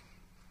 loss.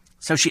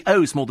 So she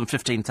owes more than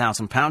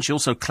 £15,000. She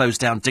also closed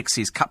down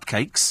Dixie's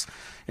Cupcakes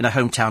in her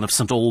hometown of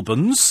St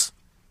Albans.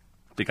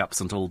 Big up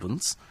St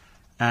Albans.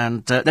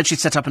 And then she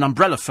set up an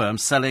umbrella firm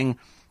selling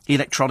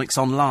electronics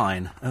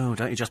online. Oh,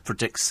 don't you just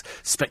predict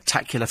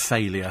spectacular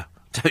failure?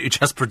 Don't you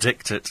just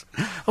predict it?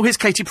 Oh, here's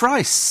Katie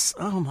Price.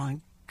 Oh, my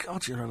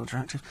God, you're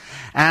unattractive.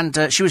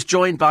 And she was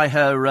joined by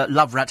her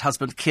love rat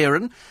husband,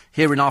 Kieran,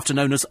 hereinafter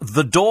known as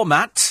the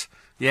Doormat.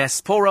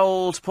 Yes, poor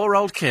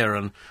old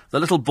Kieran, the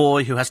little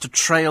boy who has to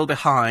trail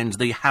behind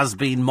the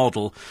has-been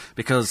model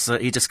because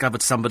he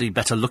discovered somebody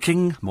better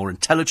looking, more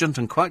intelligent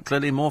and quite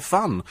clearly more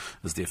fun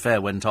as the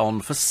affair went on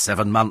for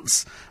 7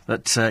 months.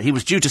 But he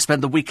was due to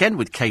spend the weekend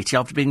with Katie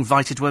after being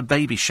invited to her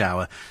baby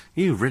shower.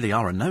 You really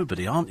are a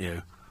nobody, aren't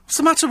you? What's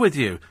the matter with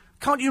you?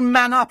 Can't you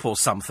man up or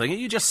something? Are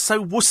you just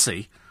so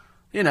wussy?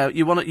 You know,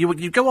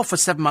 you go off for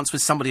 7 months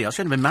with somebody else.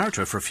 You hadn't been married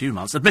to her for a few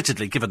months.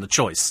 Admittedly, given the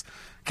choice,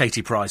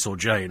 Katie Price or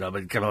Jane. I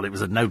mean, come on, it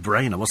was a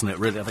no-brainer, wasn't it,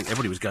 really? I think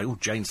everybody was going, oh,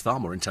 Jane's far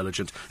more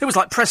intelligent. It was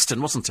like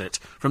Preston, wasn't it,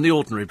 from The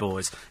Ordinary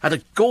Boys. Had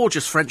a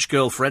gorgeous French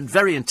girlfriend,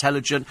 very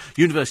intelligent,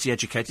 university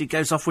educated. He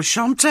goes off with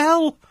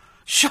Chantal.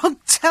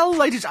 Chantal,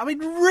 ladies, I mean,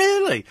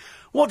 really?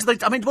 What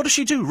does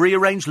she do?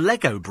 Rearrange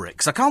Lego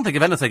bricks? I can't think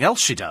of anything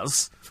else she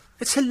does.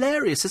 It's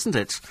hilarious, isn't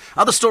it?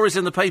 Other stories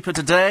in the paper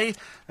today.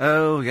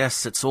 Oh,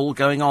 yes, it's all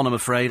going on, I'm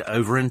afraid,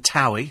 over in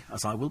Towie,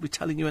 as I will be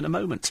telling you in a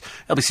moment.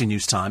 LBC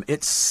News Time.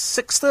 It's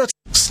 6:30.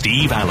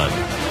 Steve Allen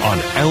on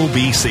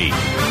LBC.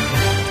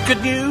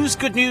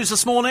 Good news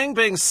this morning,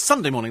 being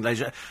Sunday morning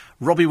leisure.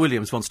 Robbie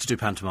Williams wants to do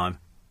pantomime.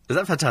 Is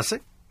that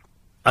fantastic?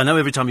 I know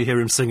every time you hear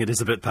him sing it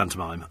is a bit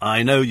pantomime.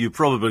 I know you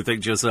probably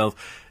think to yourself,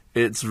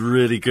 it's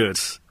really good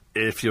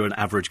if you're an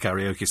average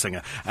karaoke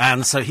singer.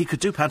 And so he could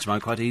do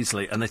pantomime quite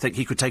easily, and they think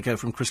he could take over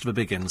from Christopher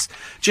Biggins.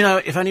 Do you know,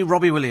 if only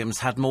Robbie Williams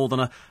had more than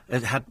a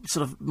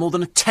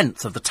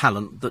tenth of the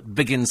talent that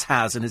Biggins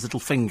has in his little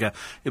finger,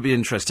 it'd be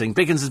interesting.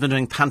 Biggins has been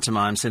doing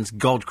pantomime since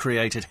God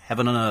created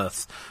heaven and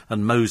earth,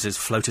 and Moses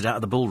floated out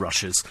of the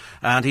bulrushes.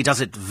 And he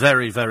does it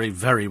very, very,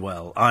 very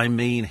well. I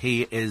mean,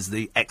 he is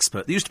the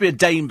expert. There used to be a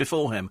dame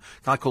before him,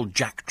 a guy called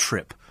Jack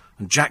Tripp.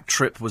 And Jack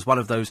Tripp was one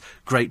of those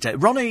great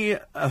dames. Ronnie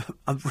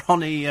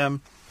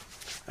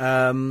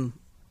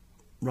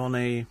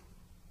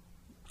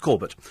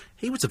Corbett.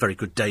 He was a very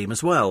good dame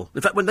as well.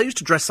 In fact, when they used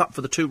to dress up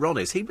for the two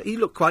Ronnies, he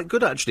looked quite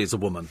good, actually, as a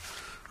woman.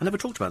 I never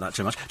talked about that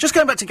too much. Just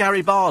going back to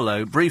Gary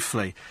Barlow,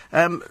 briefly.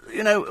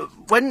 You know,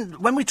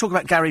 when we talk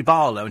about Gary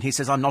Barlow and he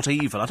says, I'm not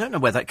evil, I don't know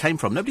where that came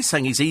from. Nobody's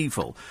saying he's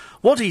evil.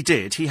 What he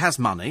did, he has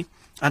money,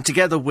 and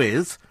together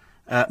with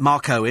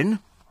Mark Owen,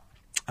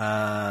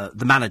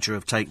 the manager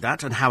of Take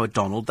That, and Howard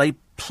Donald, they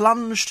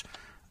plunged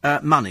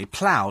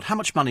ploughed. How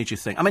much money do you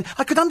think? I mean,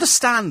 I could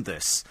understand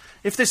this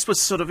if this was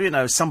sort of, you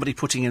know, somebody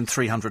putting in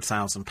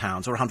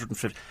 £300,000 or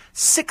 150.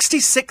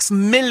 £66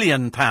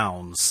 million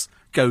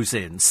goes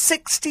in.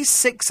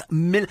 66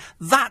 million.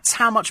 That's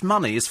how much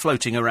money is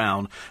floating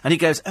around. And he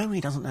goes, oh, he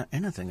doesn't know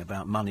anything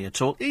about money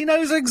at all. He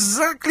knows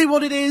exactly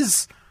what it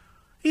is.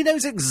 He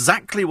knows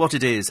exactly what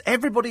it is.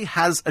 Everybody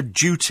has a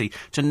duty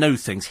to know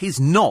things.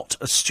 He's not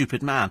a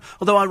stupid man.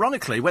 Although,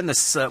 ironically, when this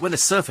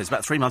surfaced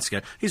about 3 months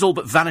ago, he's all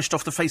but vanished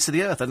off the face of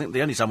the earth. I think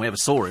the only time we ever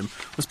saw him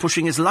was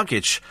pushing his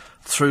luggage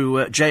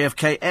through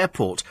JFK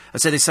Airport.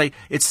 And so they say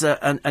it's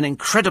an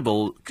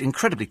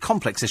incredibly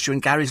complex issue,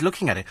 and Gary's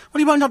looking at it. Well,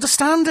 he won't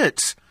understand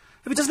it.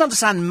 If he doesn't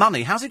understand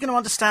money, how's he going to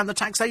understand the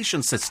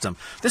taxation system?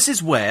 This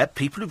is where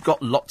people who've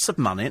got lots of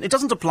money, and it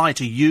doesn't apply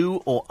to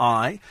you or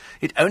I,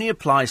 it only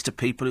applies to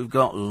people who've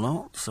got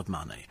lots of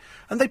money.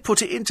 And they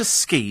put it into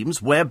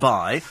schemes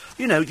whereby,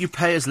 you know, you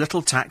pay as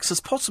little tax as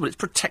possible. It's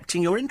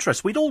protecting your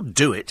interests. We'd all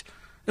do it.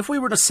 If we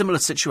were in a similar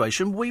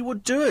situation, we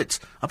would do it.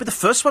 I'd be the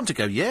first one to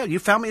go, yeah, you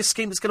found me a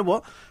scheme that's going to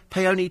what?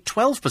 Pay only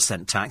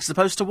 12% tax as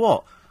opposed to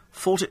what?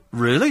 40?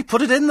 Really?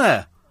 Put it in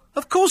there.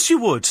 Of course you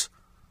would.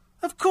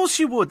 Of course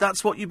you would.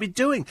 That's what you'd be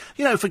doing.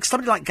 You know, for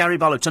somebody like Gary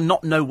Barlow to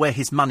not know where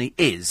his money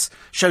is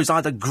shows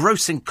either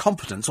gross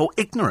incompetence or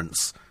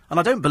ignorance. And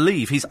I don't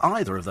believe he's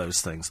either of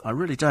those things. I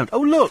really don't. Oh,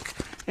 look!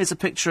 Here's a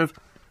picture of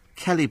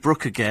Kelly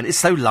Brook again. It's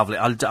so lovely.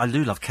 I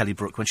do love Kelly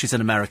Brook when she's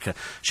in America.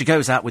 She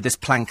goes out with this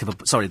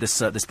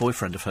this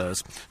boyfriend of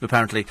hers, who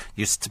apparently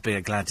used to be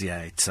a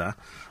gladiator.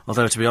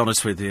 Although, to be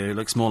honest with you,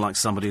 looks more like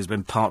somebody who's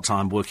been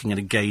part-time working in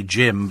a gay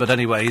gym. But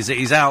anyway,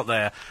 he's out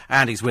there,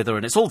 and he's with her,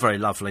 and it's all very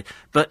lovely.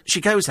 But she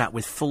goes out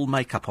with full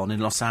makeup on in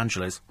Los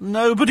Angeles.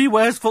 Nobody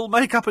wears full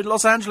makeup in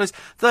Los Angeles.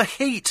 The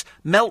heat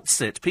melts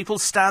it. People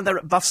stand there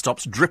at bus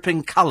stops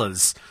dripping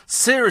colours.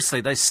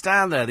 Seriously, they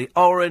stand there. The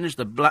orange,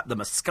 the black, the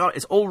mascara,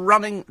 it's all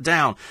running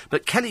down.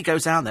 But Kelly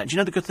goes out there. Do you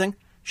know the good thing?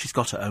 She's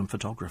got her own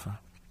photographer.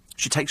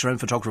 She takes her own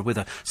photographer with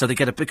her. So they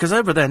get a... Because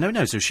over there, no one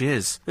knows who she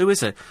is. Who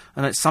is it?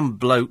 And it's some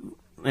bloke...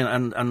 You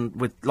know, and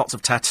with lots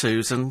of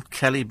tattoos, and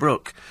Kelly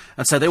Brook.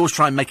 And so they always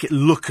try and make it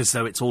look as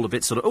though it's all a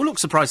bit sort of, oh, look,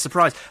 surprise,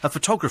 surprise. A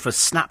photographer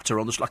snapped her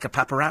on the like a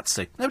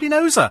paparazzi. Nobody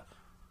knows her.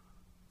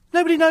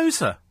 Nobody knows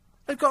her.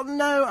 They've got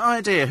no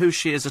idea who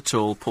she is at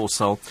all, poor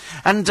soul.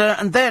 And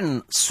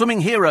then,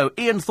 swimming hero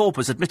Ian Thorpe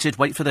has admitted,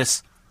 wait for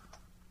this,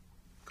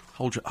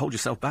 hold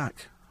yourself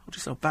back. Hold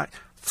yourself back.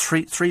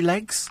 Three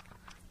legs,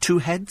 2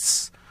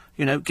 heads,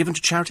 you know, given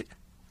to charity.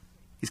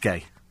 He's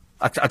gay.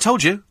 I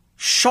told you.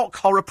 Shock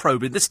horror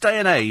probe. In this day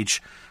and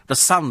age, the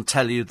Sun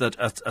tell you that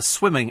a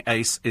swimming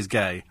ace is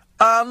gay.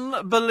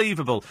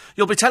 Unbelievable.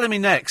 You'll be telling me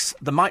next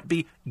there might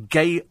be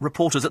gay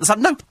reporters at the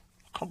Sun. No!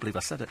 Can't believe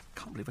I said it.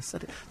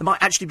 There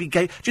might actually be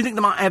gay... Do you think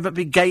there might ever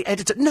be gay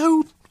editors?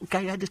 No!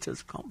 Gay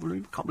editors. Can't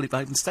believe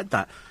I even said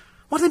that.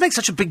 Why do they make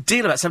such a big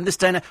deal about something this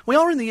day and age? We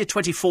are in the year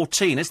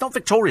 2014. It's not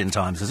Victorian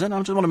times, is it? I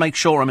just want to make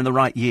sure I'm in the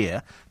right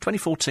year.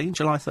 2014,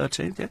 July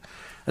 13th, yeah.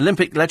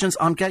 Olympic legends,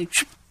 I'm gay.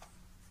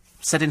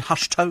 Said in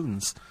hushed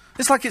tones.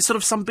 It's like it's sort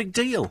of some big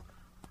deal.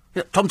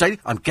 Yeah, Tom Daley,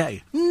 I'm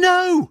gay.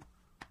 No!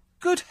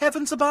 Good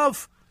heavens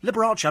above.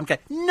 Liberace, I'm gay.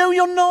 No,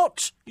 you're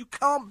not. You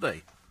can't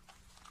be.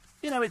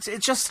 You know, it's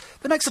just...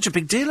 They make such a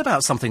big deal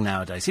about something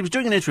nowadays. He was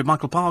doing an interview with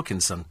Michael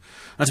Parkinson.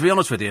 And to be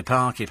honest with you,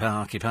 Parky.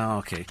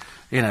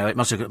 You know, it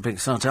must have been...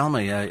 So tell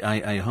me,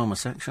 a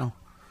homosexual?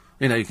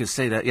 You know, you can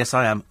see that. Yes,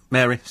 I am.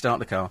 Mary, start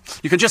the car.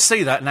 You can just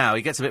see that now.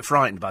 He gets a bit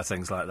frightened by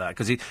things like that,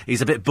 because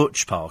he's a bit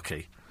butch,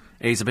 Parky.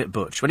 He's a bit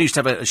butch. When he used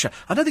to have a show...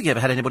 I don't think he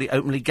ever had anybody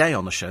openly gay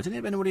on the show. Did he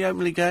have anybody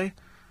openly gay?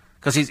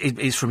 Because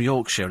he's from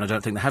Yorkshire, and I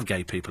don't think they have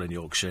gay people in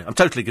Yorkshire. I'm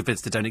totally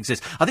convinced they don't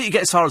exist. I think you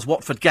get as far as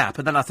Watford Gap,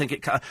 and then I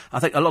think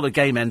a lot of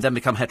gay men then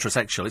become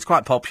heterosexual. It's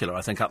quite popular,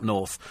 I think, up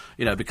north,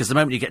 you know, because the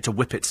moment you get to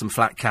whippets and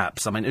flat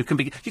caps, I mean, you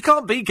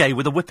can't be gay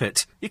with a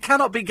whippet. You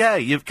cannot be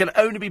gay. You can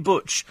only be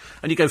butch,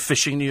 and you go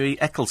fishing and you eat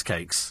Eccles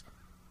cakes.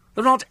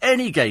 There aren't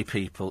any gay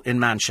people in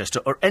Manchester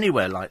or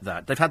anywhere like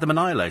that. They've had them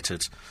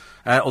annihilated,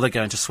 or they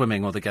go into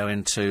swimming, or they go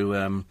into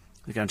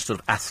sort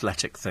of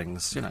athletic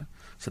things, you know.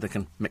 So they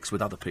can mix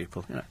with other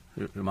people, you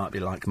know, who might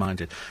be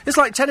like-minded. It's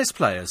like tennis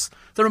players.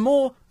 There are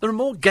more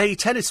gay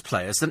tennis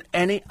players than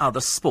any other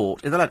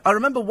sport in the land. I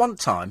remember one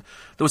time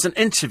there was an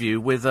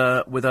interview with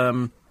a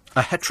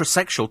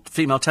heterosexual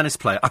female tennis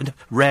player.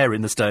 Rare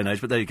in this day and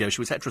age, but there you go. She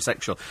was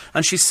heterosexual,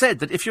 and she said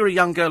that if you're a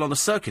young girl on the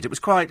circuit, it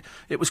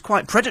was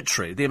quite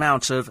predatory, the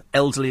amount of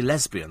elderly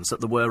lesbians that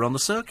there were on the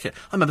circuit.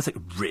 I remember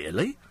thinking,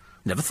 really?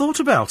 Never thought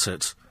about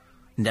it.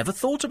 Never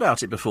thought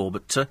about it before,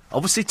 but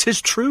obviously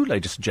 'tis true,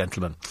 ladies and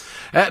gentlemen.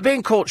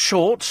 Being caught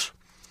short,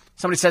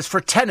 somebody says, for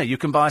a tenner you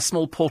can buy a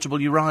small portable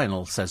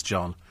urinal, says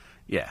John.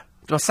 Yeah.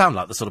 Do I sound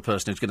like the sort of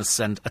person who's going to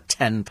send a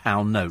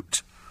 £10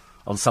 note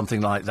on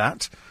something like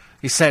that?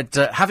 He said,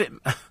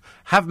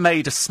 have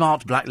made a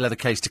smart black leather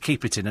case to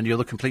keep it in, and you're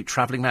the complete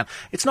travelling man.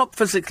 It's not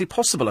physically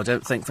possible, I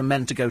don't think, for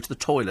men to go to the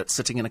toilet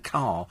sitting in a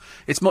car.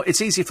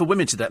 It's easier for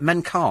women to do that.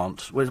 Men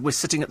can't. We're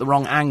sitting at the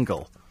wrong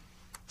angle.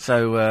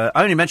 So,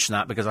 I only mention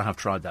that because I have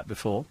tried that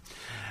before.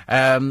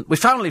 We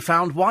finally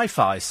found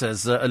Wi-Fi,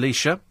 says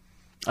Alicia.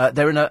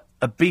 They're in a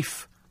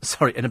beach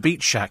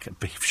shack. A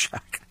beef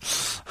shack.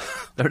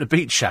 They're in a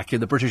beach shack in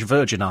the British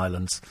Virgin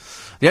Islands.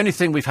 The only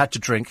thing we've had to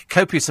drink,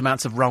 copious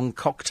amounts of wrong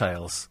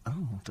cocktails.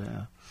 Oh,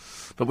 dear.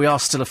 But we are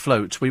still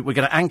afloat. We're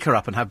going to anchor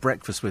up and have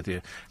breakfast with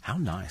you. How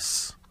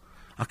nice.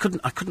 I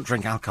couldn't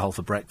drink alcohol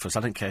for breakfast. I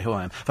don't care who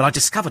I am. But I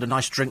discovered a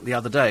nice drink the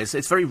other day.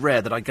 It's very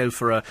rare that I go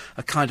for a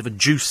kind of a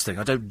juice thing.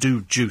 I don't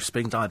do juice.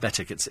 Being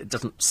diabetic, it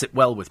doesn't sit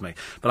well with me.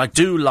 But I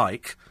do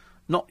like,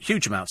 not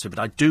huge amounts of it,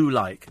 but I do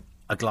like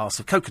a glass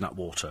of coconut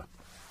water.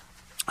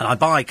 And I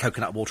buy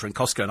coconut water in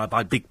Costco, and I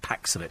buy big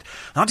packs of it.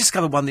 And I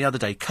discovered one the other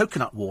day,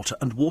 coconut water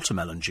and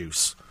watermelon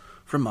juice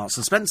from Marks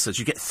and Spencer's.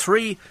 You get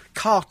 3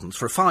 cartons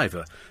for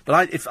 £5. But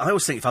I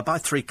always think if I buy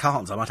 3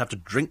 cartons, I might have to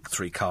drink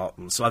 3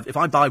 cartons. So if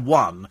I buy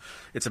one,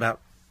 it's about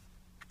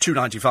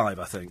 £2.95,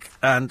 I think.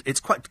 And it's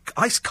quite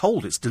ice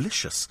cold. It's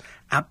delicious.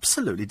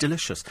 Absolutely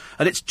delicious.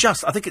 And it's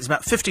just, I think it's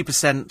about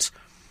 50%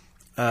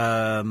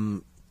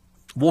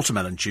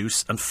 watermelon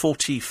juice and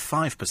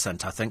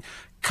 45%, I think,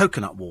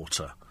 coconut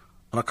water.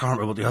 And I can't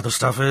remember what the other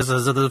stuff is.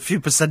 There's a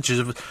few percentages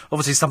of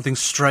obviously something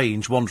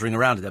strange wandering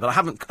around in there, but I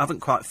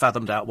haven't quite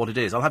fathomed out what it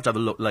is. I'll have to have a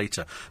look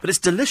later. But it's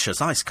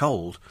delicious, ice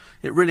cold.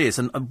 It really is.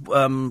 And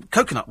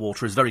coconut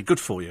water is very good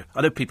for you.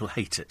 I know people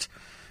hate it.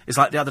 It's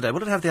like the other day. What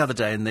did I have the other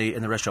day in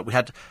the restaurant? We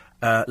had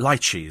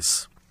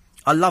lychees.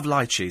 I love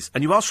lychees.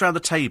 And you asked around the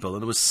table,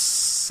 and there was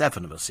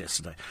 7 of us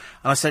yesterday.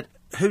 And I said,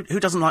 who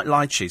doesn't like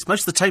lychees?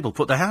 Most of the table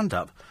put their hand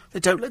up. They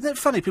don't. They're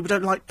funny. People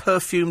don't like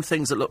perfumed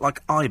things that look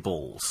like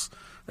eyeballs.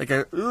 They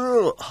go,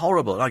 ugh,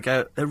 horrible. And I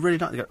go, they're really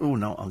not. They go, oh,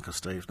 no, Uncle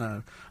Steve,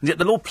 no. And yet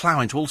they'll all plough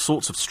into all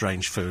sorts of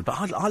strange food.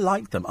 But I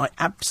like them. I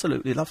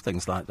absolutely love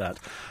things like that.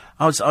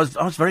 I was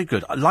very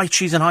good.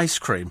 Lychees and ice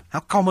cream.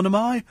 How common am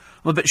I?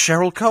 I'm a bit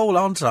Cheryl Cole,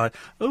 aren't I?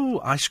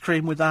 Oh, ice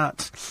cream with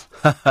that.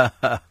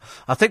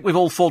 I think we've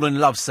all fallen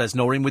in love, says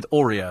Noreen, with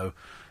Oreo.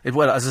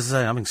 Well, as I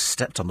say, having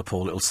stepped on the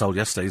poor little soul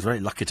yesterday, he's very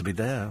lucky to be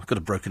there. I could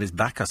have broken his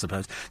back, I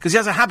suppose. Because he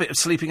has a habit of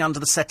sleeping under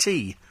the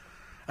settee.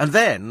 And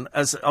then,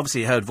 as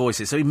obviously he heard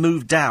voices, so he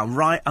moved down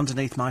right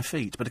underneath my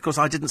feet. But of course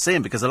I didn't see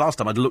him because the last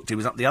time I'd looked he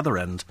was up the other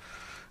end.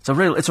 It's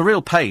a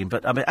real pain,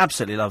 but I mean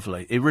absolutely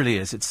lovely. It really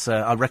is. It's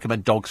I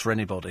recommend dogs for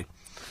anybody.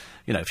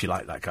 You know, if you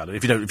like that kind of.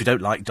 If you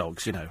don't like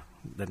dogs, you know,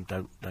 then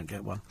don't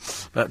get one.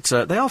 But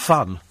they are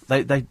fun.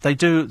 They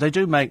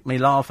do make me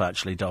laugh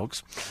actually.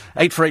 Dogs.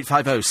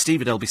 84850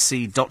 steve at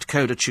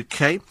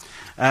lbc.co.uk.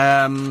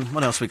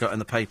 What else we got in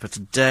the paper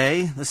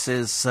today? This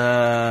is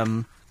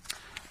oh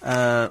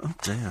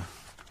dear.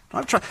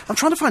 I'm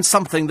trying to find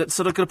something that's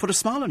sort of going to put a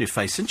smile on your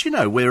face. And you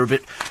know, we're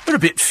a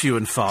bit few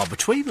and far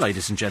between,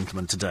 ladies and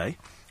gentlemen. Today,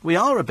 we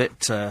are a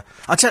bit.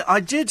 I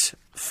did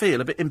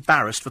feel a bit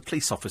embarrassed for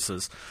police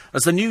officers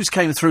as the news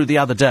came through the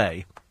other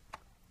day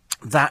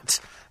that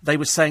they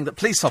were saying that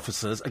police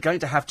officers are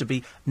going to have to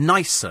be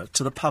nicer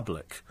to the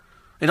public.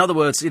 In other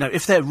words, you know,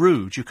 if they're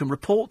rude, you can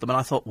report them. And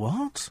I thought,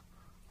 what?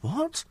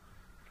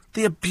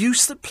 The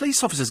abuse that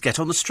police officers get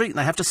on the street, and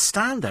they have to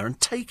stand there and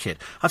take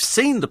it. I've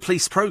seen the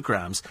police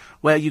programmes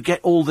where you get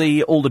all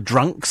the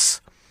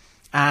drunks,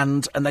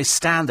 and they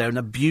stand there and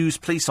abuse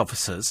police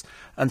officers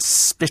and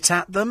spit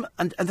at them,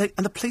 and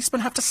the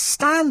policemen have to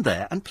stand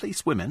there, and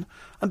police women,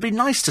 and be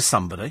nice to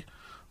somebody.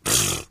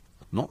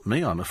 Not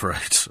me, I'm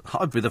afraid.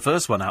 I'd be the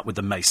first one out with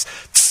the mace.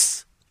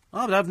 Tss!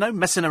 I would have no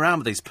messing around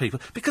with these people,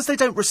 because they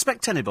don't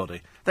respect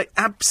anybody. They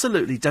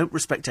absolutely don't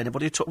respect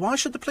anybody at all. Why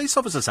should the police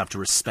officers have to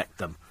respect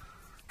them?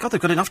 God, they've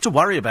got enough to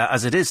worry about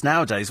as it is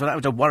nowadays without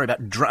having to worry about...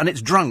 and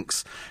it's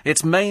drunks.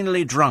 It's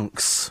mainly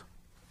drunks.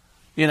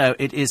 You know,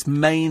 it is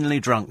mainly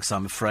drunks,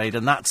 I'm afraid,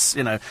 and that's,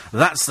 you know,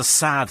 that's the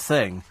sad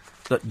thing,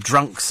 that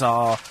drunks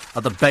are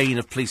the bane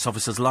of police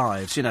officers'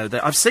 lives. You know,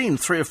 I've seen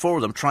 3 or 4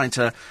 of them trying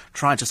to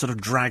sort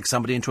of drag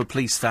somebody into a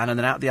police van, and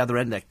then out the other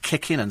end they're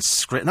kicking and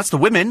screaming. That's the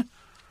women.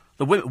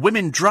 The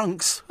women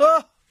drunks.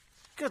 Oh,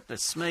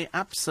 goodness me,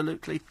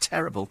 absolutely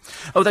terrible.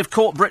 Oh, they've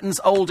caught Britain's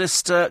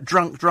oldest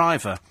drunk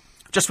driver.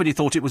 Just when you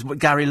thought it was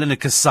Gary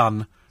Lineker's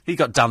son. He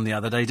got done the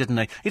other day, didn't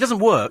he? He doesn't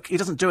work. He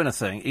doesn't do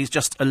anything. He's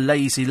just a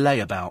lazy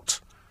layabout.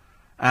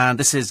 And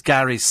this is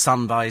Gary's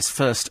son by his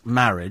first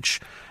marriage.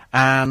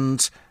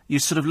 And you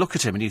sort of look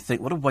at him and you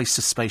think, what a waste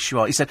of space you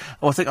are. He said,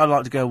 oh, I think I'd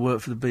like to go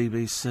work for the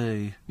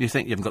BBC. You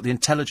think you haven't got the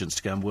intelligence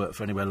to go and work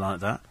for anywhere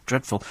like that.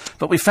 Dreadful.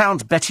 But we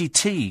found Betty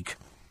Teague.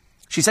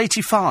 She's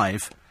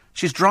 85.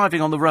 She's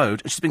driving on the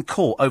road and she's been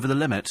caught over the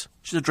limit.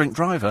 She's a drink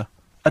driver.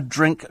 A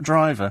drink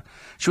driver.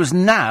 She was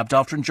nabbed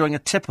after enjoying a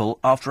tipple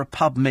after a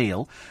pub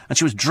meal, and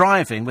she was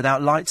driving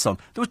without lights on.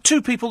 There were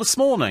 2 people this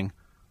morning.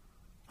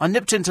 I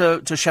nipped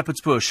into Shepherd's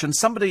Bush, and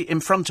somebody in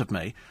front of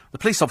me, the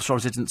police officer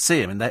obviously didn't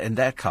see him in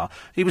their car.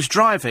 He was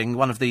driving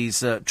one of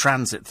these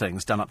transit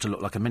things done up to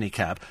look like a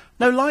minicab.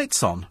 No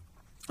lights on.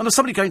 And there was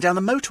somebody going down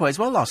the motorway as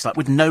well last night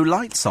with no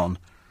lights on.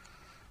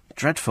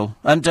 Dreadful.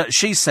 And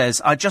she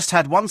says, I just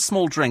had 1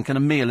 small drink and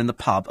a meal in the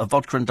pub, a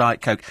vodka and Diet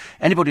Coke.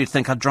 Anybody would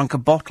think I'd drunk a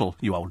bottle.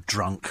 You old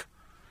drunk.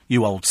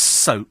 You old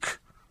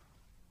soak.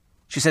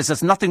 She says,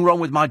 there's nothing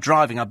wrong with my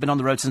driving. I've been on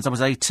the road since I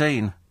was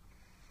 18.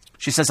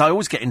 She says, I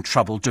always get in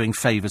trouble doing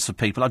favours for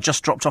people. I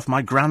just dropped off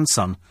my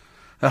grandson.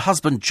 Her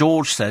husband,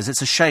 George, says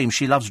it's a shame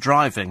she loves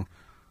driving.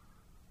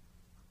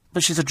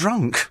 But she's a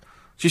drunk.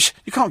 You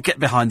can't get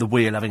behind the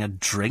wheel having a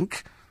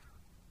drink.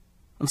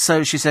 And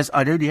so she says,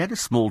 I'd only had a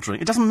small drink.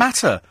 It doesn't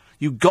matter.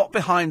 You got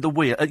behind the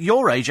wheel. At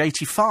your age,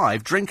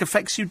 85, drink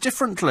affects you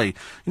differently.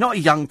 You're not a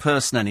young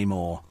person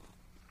anymore.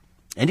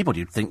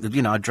 Anybody would think that,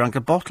 you know, I drank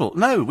a bottle.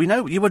 No, we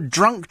know you were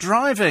drunk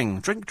driving.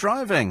 Drink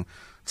driving.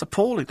 It's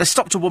appalling. They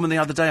stopped a woman the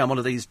other day on one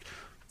of these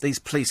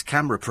police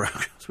camera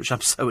programmes, which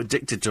I'm so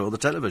addicted to on the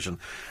television.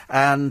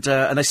 And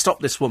they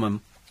stopped this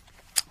woman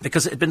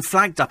because it had been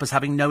flagged up as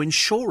having no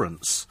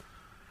insurance.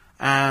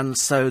 And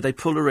so they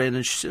pull her in,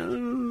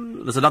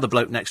 and there's another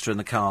bloke next to her in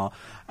the car,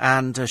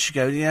 and she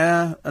goes,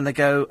 yeah, and they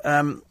go,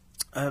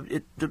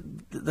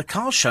 the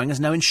car's showing us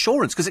no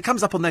insurance, because it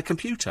comes up on their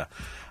computer.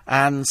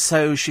 And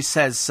so she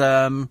says,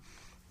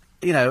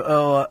 you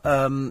know,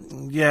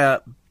 yeah,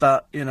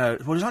 but, you know,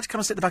 would you like to come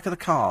and sit at the back of the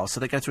car? So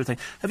they go through a thing.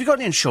 Have you got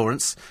any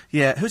insurance?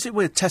 Yeah. Who's it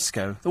with?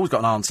 Tesco. They've always got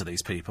an answer,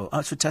 these people. Oh,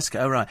 it's with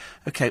Tesco. Oh, right.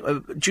 OK.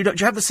 Do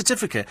you have the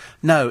certificate?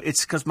 No,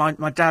 it's because my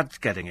dad's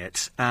getting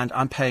it, and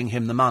I'm paying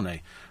him the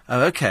money.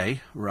 Oh,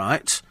 OK.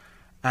 Right.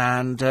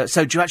 And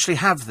so do you actually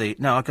have the...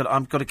 No, I've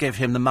got to give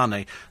him the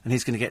money, and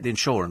he's going to get the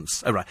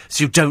insurance. Oh, right.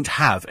 So you don't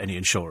have any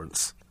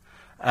insurance?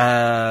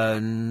 No.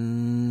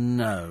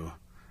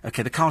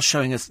 OK, the car's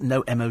showing us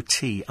no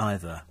MOT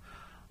either.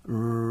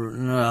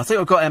 No, I think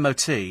I've got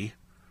MOT.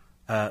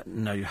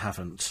 No, you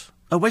haven't.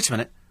 Oh, wait a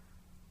minute.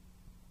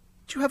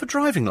 Do you have a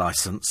driving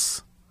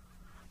licence?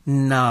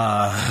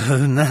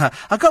 No, no.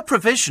 I've got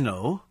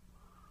provisional,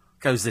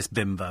 goes this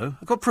bimbo.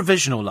 I've got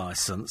provisional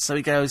licence. So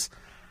he goes,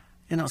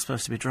 you're not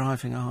supposed to be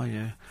driving, are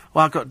you?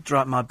 Well, I've got to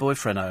drive my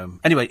boyfriend home.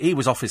 Anyway, he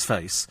was off his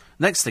face.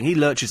 Next thing, he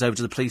lurches over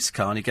to the police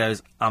car and he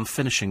goes, I'm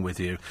finishing with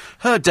you.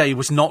 Her day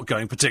was not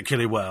going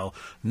particularly well.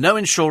 No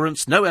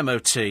insurance, no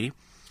MOT.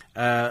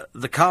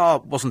 The car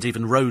wasn't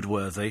even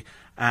roadworthy,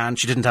 and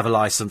she didn't have a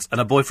licence, and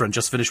her boyfriend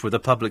just finished with her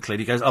publicly. And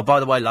he goes, oh, by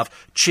the way, love,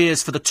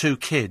 cheers for the 2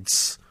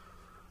 kids.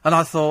 And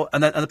I thought,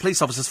 and the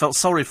police officers felt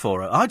sorry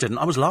for her. I didn't.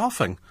 I was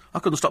laughing. I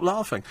couldn't stop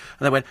laughing.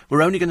 And they went,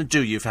 we're only going to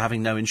do you for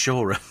having no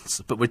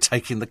insurance, but we're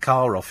taking the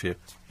car off you.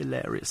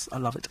 Hilarious. I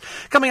love it.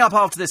 Coming up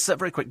after this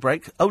very quick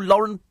break, oh,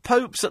 Lauren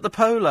Pope's at the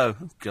Polo.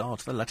 Oh,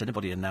 God, they'll let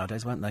anybody in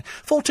nowadays, won't they?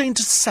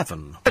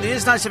 14-7. It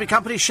is nice to be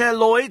company. Cher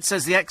Lloyd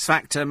says the X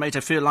Factor made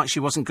her feel like she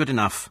wasn't good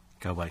enough.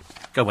 Go away.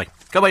 Go away.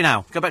 Go away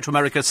now. Go back to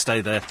America. Stay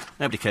there.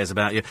 Nobody cares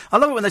about you. I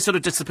love it when they sort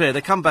of disappear.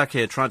 They come back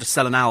here trying to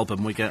sell an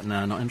album. We go,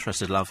 no, not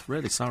interested, love.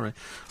 Really sorry.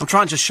 I'm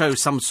trying to show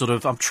some sort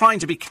of... I'm trying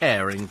to be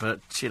caring,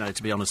 but, you know,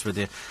 to be honest with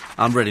you,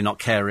 I'm really not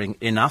caring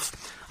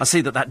enough. I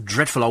see that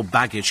dreadful old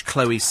baggage,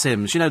 Chloe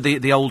Sims, you know,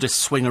 the oldest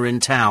swinger in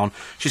town,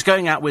 she's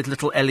going out with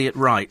little Elliot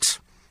Wright,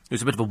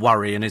 who's a bit of a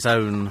worry in his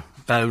own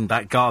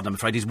back garden, I'm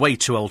afraid. He's way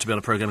too old to be on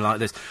a programme like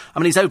this. I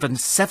mean, he's over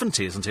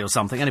 70, isn't he, or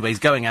something? Anyway, he's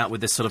going out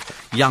with this sort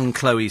of young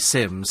Chloe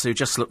Sims, who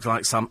just looks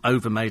like some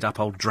over-made-up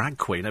old drag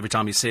queen every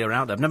time you see her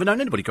out there. I've never known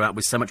anybody go out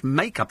with so much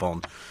makeup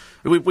on.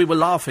 We were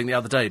laughing the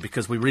other day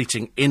because we were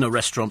eating in a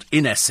restaurant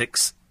in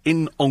Essex,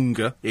 in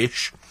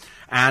Ongar-ish,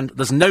 and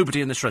there's nobody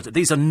in this restaurant.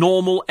 These are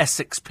normal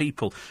Essex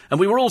people.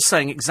 And we were all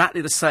saying exactly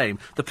the same.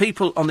 The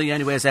people on the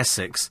Anywhere's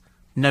Essex,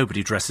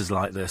 Nobody dresses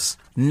like this.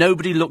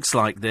 Nobody looks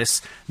like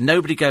this.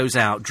 Nobody goes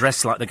out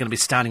dressed like they're going to be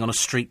standing on a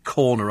street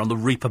corner on the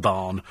Reaper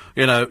barn.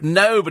 You know,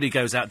 nobody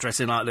goes out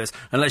dressing like this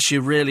unless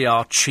you really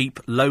are cheap,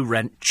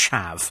 low-rent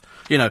chav.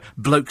 You know,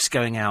 blokes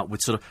going out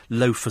with sort of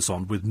loafers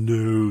on with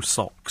no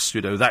socks,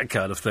 you know, that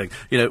kind of thing.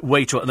 You know,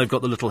 and they've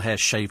got the little hair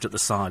shaved at the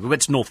side. We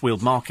went to North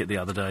Weald Market the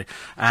other day,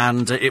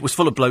 and it was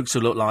full of blokes who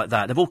looked like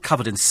that. They're all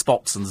covered in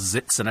spots and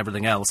zits and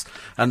everything else,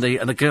 and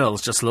the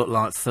girls just look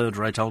like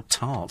third-rate old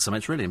tarts. I mean,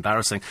 it's really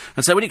embarrassing.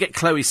 And so when you get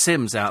Chloe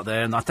Sims out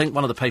there, and I think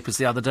one of the papers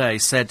the other day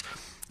said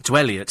to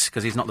Elliot,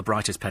 because he's not the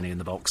brightest penny in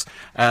the box,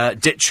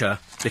 ditch her,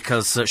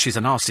 because she's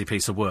a nasty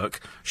piece of work.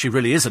 She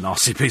really is a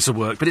nasty piece of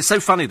work. But it's so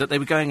funny that they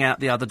were going out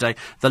the other day,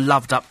 the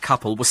loved-up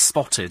couple was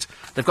spotted.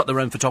 They've got their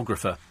own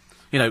photographer,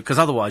 you know, because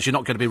otherwise you're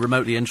not going to be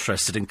remotely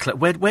interested in...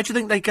 Where do you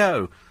think they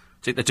go? Do you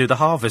think they do the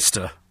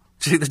Harvester?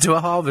 Do you think they do a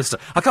Harvester?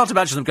 I can't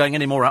imagine them going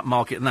any more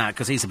upmarket than that,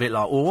 because he's a bit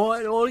like,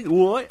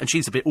 oi, and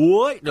she's a bit,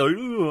 oi,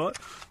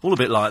 all a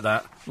bit like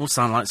that. All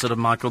sound like sort of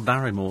Michael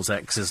Barrymore's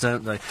exes,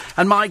 don't they?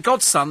 And my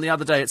godson, the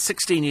other day, at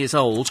 16 years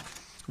old,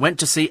 went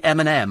to see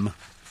Eminem.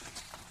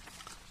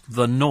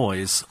 The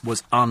noise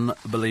was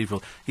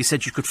unbelievable. He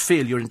said you could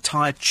feel your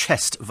entire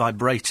chest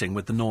vibrating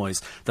with the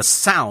noise. The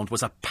sound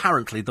was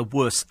apparently the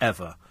worst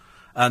ever.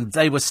 And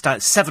they were...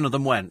 7 of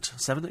them went.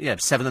 7? Yeah,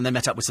 7, and they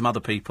met up with some other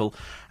people.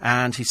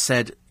 And he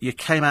said, you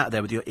came out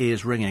there with your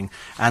ears ringing.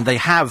 And they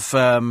have...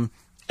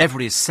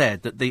 everybody has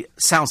said that the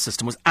sound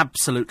system was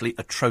absolutely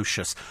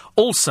atrocious.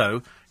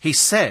 Also, he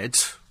said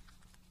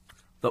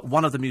that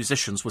one of the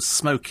musicians was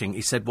smoking,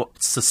 he said, what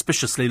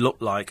suspiciously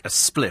looked like a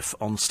spliff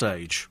on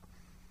stage.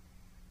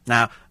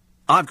 Now...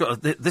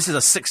 this is a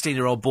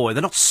 16-year-old boy.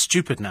 They're not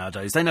stupid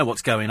nowadays. They know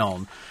what's going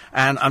on.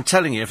 And I'm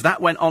telling you, if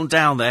that went on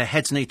down there,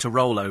 heads need to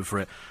roll over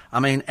it.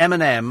 I mean,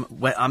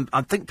 Eminem,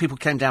 I think people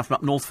came down from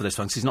up north for this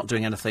one, because he's not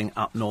doing anything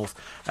up north.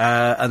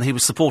 And he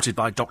was supported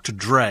by Dr.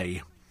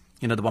 Dre,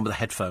 you know, the one with the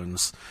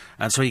headphones.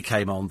 And so he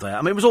came on there.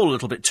 I mean, it was all a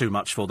little bit too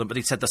much for them, but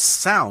he said the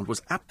sound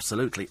was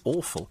absolutely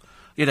awful.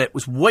 You know, it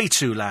was way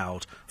too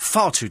loud,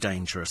 far too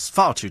dangerous.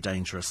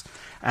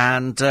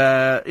 And,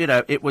 you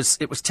know, it was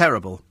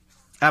terrible.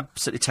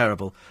 Absolutely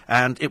terrible.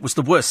 And it was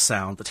the worst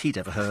sound that he'd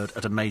ever heard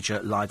at a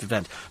major live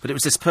event. But it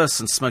was this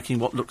person smoking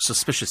what looked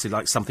suspiciously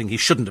like something he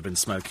shouldn't have been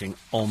smoking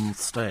on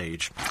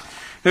stage.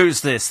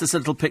 Who's this? This is a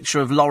little picture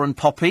of Lauren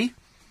Poppy.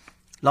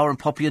 Lauren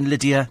Poppy and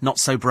Lydia Not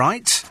So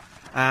Bright.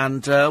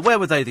 And where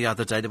were they the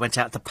other day? They went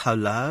out to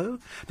polo.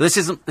 But this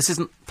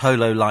isn't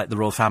polo like the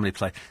royal family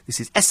play.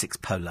 This is Essex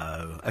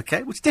polo,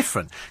 OK? Which is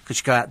different. Because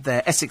you go out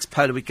there, Essex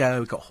polo, we've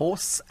got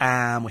horse,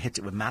 and we hit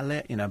it with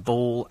mallet, you know,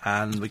 ball,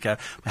 and we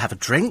have a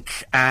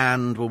drink,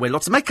 and we'll wear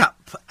lots of makeup,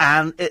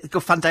 and it's a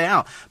fun day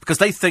out. Because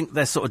they think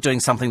they're sort of doing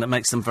something that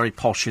makes them very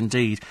posh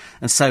indeed.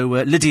 And so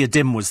Lydia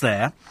Dim was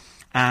there.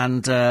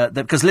 And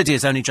because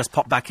Lydia's only just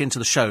popped back into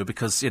the show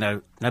because, you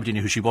know, nobody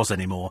knew who she was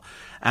anymore.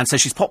 And so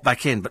she's popped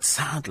back in, but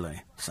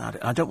sadly,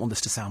 I don't want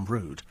this to sound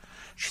rude,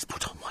 she's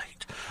put on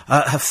weight.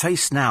 Her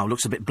face now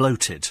looks a bit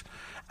bloated.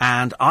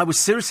 And I was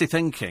seriously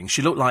thinking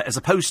she looked like, as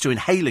opposed to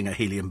inhaling a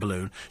helium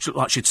balloon, she looked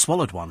like she'd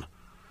swallowed one.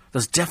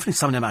 There's definitely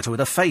something the matter with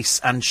her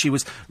face, and she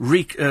was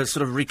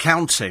sort of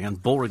recounting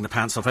and boring the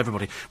pants off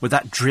everybody with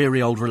that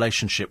dreary old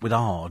relationship with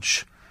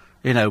Arge.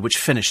 You know, which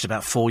finished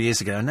about 4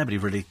 years ago, and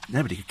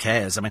nobody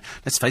cares. I mean,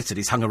 let's face it,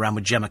 he's hung around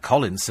with Gemma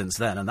Collins since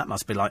then, and that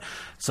must be like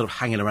sort of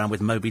hanging around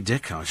with Moby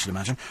Dick, I should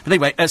imagine. But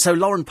anyway, so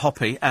Lauren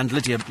Poppy and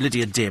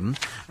Lydia Dim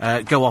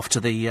go off to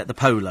the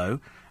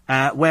polo,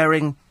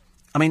 wearing...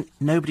 I mean,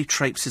 nobody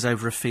traipses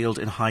over a field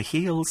in high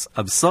heels.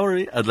 I'm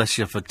sorry, unless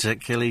you're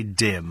particularly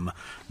dim.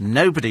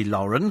 Nobody,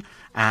 Lauren.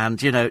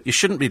 And, you know, you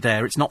shouldn't be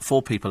there. It's not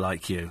for people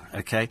like you,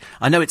 OK?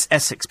 I know it's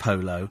Essex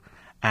polo,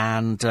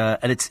 and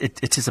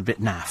it is a bit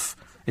naff.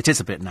 It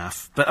is a bit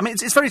naff. But, I mean,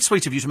 it's very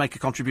sweet of you to make a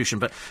contribution,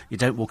 but you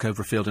don't walk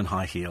over a field in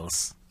high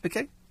heels.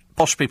 OK?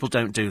 Posh people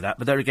don't do that.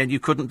 But there again, you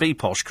couldn't be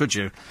posh, could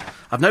you?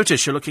 I've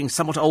noticed you're looking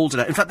somewhat older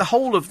now. In fact, the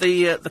whole of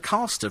the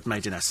cast of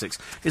Made in Essex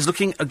is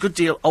looking a good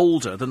deal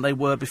older than they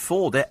were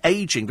before. They're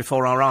ageing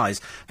before our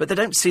eyes, but they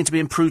don't seem to be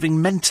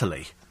improving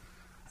mentally.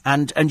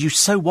 And you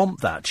so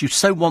want that. You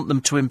so want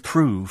them to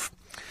improve.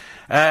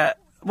 It's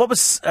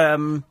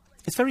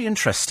very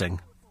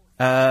interesting.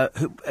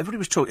 Everybody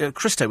was talking...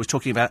 Christo was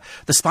talking about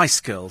the Spice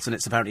Girls, and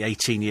it's apparently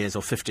 18 years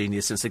or 15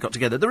 years since they got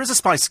together. There is a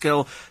Spice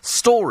Girl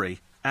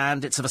story,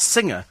 and it's of a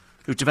singer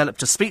who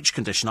developed a speech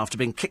condition after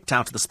being kicked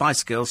out of the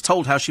Spice Girls,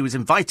 told how she was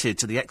invited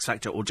to the X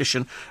Factor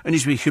audition, only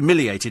to be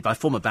humiliated by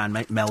former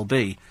bandmate Mel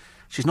B.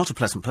 She's not a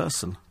pleasant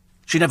person.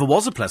 She never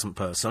was a pleasant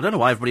person. I don't know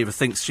why everybody ever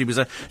thinks she was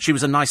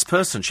a nice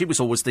person. She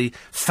was always the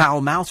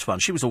foul-mouthed one.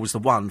 She was always the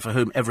one for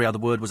whom every other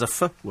word was a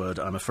f word,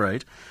 I'm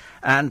afraid.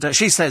 And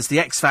she says the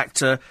X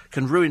Factor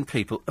can ruin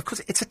people. Of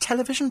course, it's a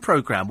television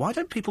programme. Why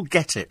don't people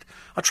get it?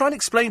 I try and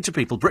explain to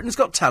people, Britain's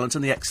Got Talent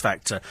and the X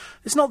Factor.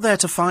 It's not there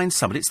to find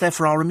somebody. It's there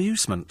for our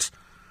amusement.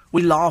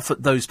 We laugh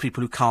at those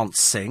people who can't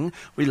sing.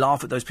 We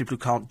laugh at those people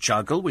who can't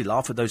juggle. We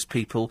laugh at those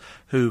people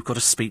who've got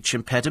a speech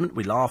impediment.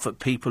 We laugh at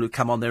people who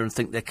come on there and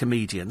think they're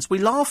comedians. We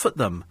laugh at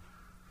them.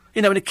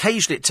 You know, and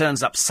occasionally it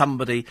turns up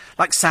somebody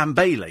like Sam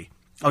Bailey.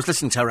 I was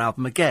listening to her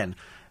album again.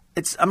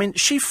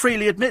 She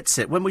freely admits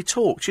it when we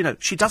talked. You know,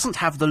 she doesn't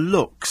have the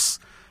looks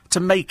to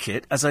make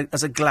it as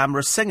a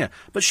glamorous singer,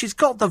 but she's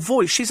got the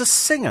voice. She's a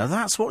singer.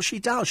 That's what she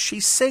does. She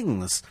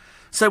sings.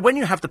 So when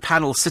you have the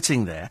panel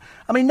sitting there,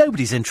 I mean,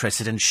 nobody's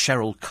interested in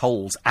Cheryl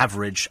Cole's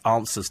average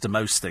answers to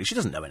most things. She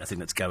doesn't know anything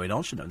that's going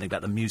on. She doesn't know anything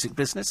about the music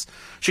business.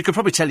 She could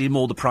probably tell you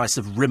more the price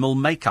of Rimmel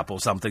makeup or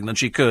something than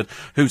she could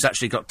who's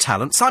actually got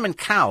talent. Simon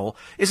Cowell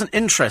isn't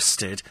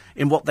interested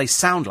in what they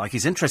sound like.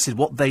 He's interested in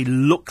what they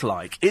look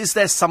like. Is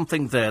there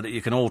something there that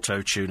you can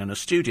auto-tune in a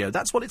studio?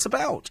 That's what it's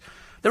about.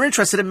 They're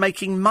interested in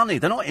making money.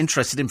 They're not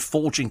interested in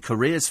forging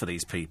careers for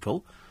these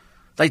people.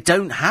 They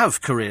don't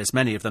have careers,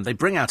 many of them. They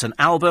bring out an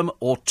album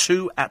or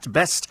two at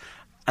best,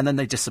 and then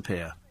they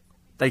disappear.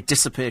 They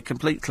disappear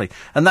completely.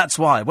 And that's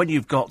why, when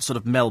you've got sort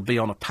of Mel B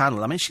on a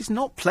panel, I mean, she's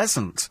not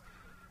pleasant.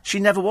 She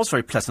never was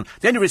very pleasant.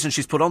 The only reason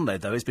she's put on there,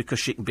 though, is because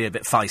she can be a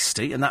bit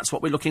feisty, and that's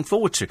what we're looking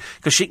forward to.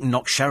 Because she can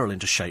knock Cheryl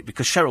into shape,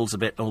 because Cheryl's a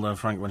bit, although,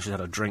 Frank, when she's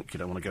had a drink, you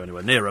don't want to go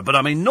anywhere near her. But,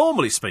 I mean,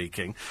 normally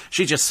speaking,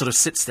 she just sort of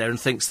sits there and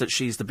thinks that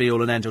she's the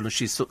be-all and end-all, and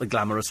she's sort of the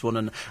glamorous one,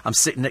 and I'm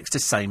sitting next to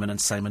Simon,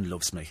 and Simon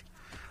loves me.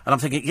 And I'm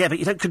thinking, yeah, but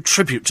you don't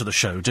contribute to the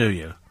show, do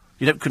you?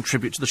 You don't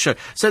contribute to the show.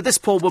 So this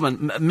poor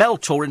woman, Mel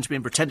tore into me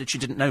and pretended she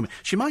didn't know me.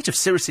 She might have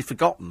seriously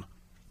forgotten.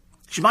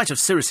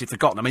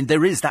 I mean,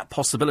 there is that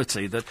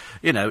possibility that,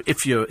 you know,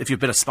 if you've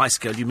been a Spice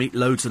Girl, you meet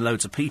loads and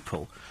loads of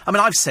people. I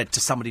mean, I've said to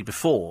somebody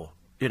before,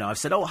 you know, I've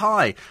said, oh,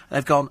 hi. And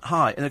they've gone,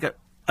 hi. And they go,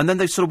 and then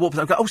they sort of walk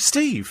up and go, oh,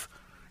 Steve.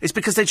 It's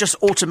because they just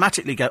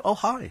automatically go, oh,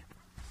 hi.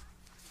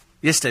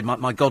 Yesterday,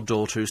 my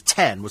goddaughter, who's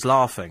 10, was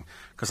laughing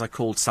because I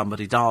called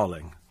somebody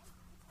darling.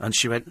 And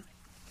she went,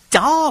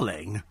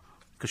 darling?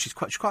 Because she's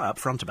quite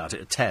upfront about it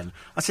at 10.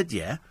 I said,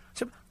 yeah. She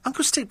said,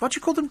 Uncle Steve, why do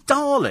you call them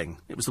darling?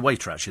 It was the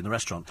waiter, actually, in the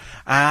restaurant.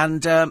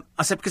 And I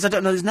said, because I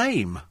don't know his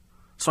name.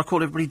 So I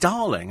called everybody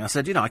darling. I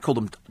said, you know, I call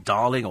them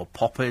darling or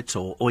poppet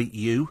or eat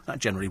you. That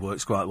generally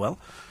works quite well.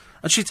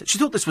 And she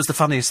thought this was the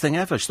funniest thing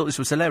ever. She thought this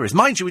was hilarious.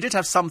 Mind you, we did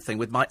have something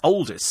with my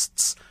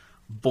oldest's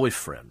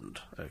boyfriend.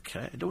 OK,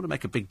 I don't want to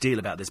make a big deal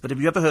about this, but have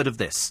you ever heard of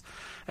this?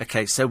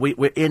 OK, so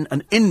we're in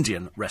an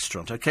Indian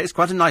restaurant. OK, it's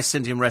quite a nice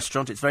Indian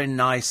restaurant. It's very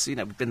nice. You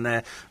know, we've been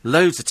there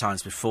loads of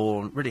times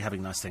before, really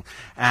having a nice thing.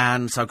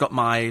 And so I've got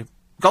my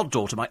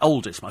goddaughter, my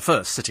oldest, my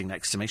first, sitting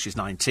next to me. She's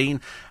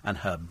 19, and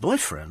her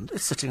boyfriend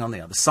is sitting on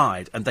the other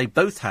side, and they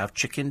both have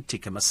chicken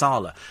tikka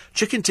masala.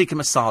 Chicken tikka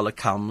masala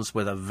comes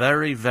with a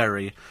very,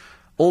 very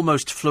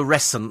almost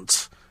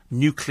fluorescent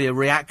nuclear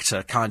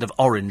reactor kind of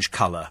orange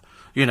colour.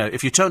 You know,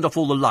 if you turned off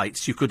all the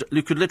lights, you could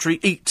literally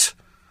eat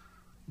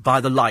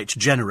by the light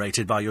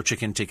generated by your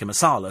chicken tikka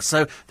masala.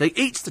 So they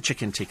eat the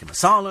chicken tikka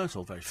masala, it's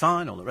all very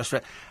fine, all the rest of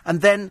it.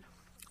 And then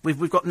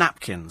we've got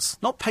napkins.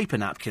 Not paper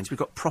napkins, we've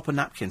got proper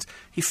napkins.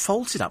 He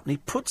folds it up and he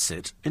puts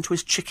it into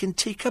his chicken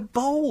tikka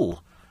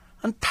bowl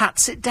and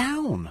pats it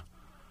down.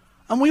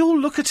 And we all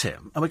look at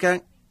him and we're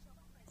going,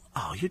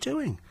 oh, what are you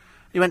doing?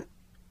 He went,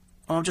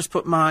 oh, I've just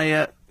put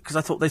my... because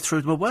I thought they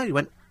threw them away. He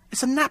went,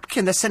 it's a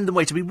napkin. They're sending them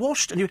away to be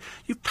washed. And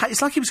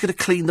it's like he was going to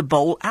clean the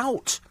bowl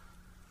out.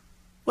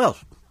 Well,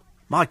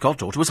 my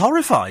goddaughter was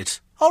horrified.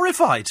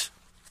 Horrified.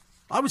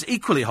 I was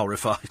equally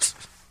horrified.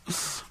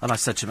 And I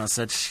said to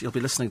him, you'll be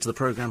listening to the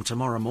programme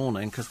tomorrow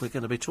morning because we're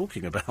going to be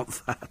talking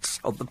about that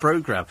on the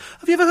programme.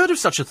 Have you ever heard of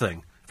such a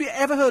thing? Have you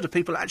ever heard of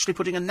people actually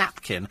putting a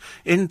napkin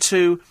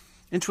into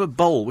a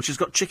bowl which has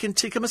got chicken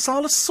tikka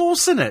masala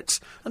sauce in it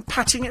and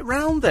patting it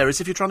round there as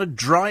if you're trying to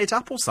dry it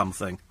up or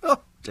something? Oh,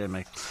 dear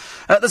me.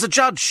 There's a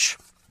judge.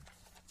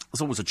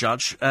 There's always a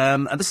judge.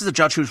 And this is a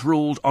judge who's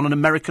ruled on an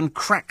American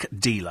crack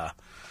dealer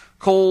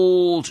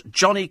called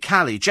Johnny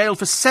Calley, jailed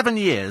for 7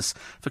 years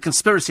for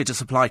conspiracy to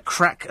supply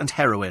crack and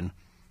heroin.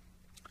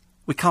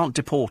 We can't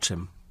deport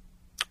him.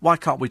 Why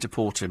can't we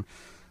deport him?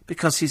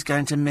 Because he's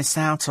going to miss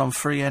out on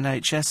free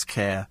NHS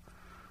care.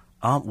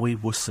 Aren't we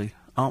wussy?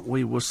 Aren't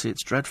we wussy?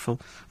 It's dreadful.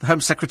 The Home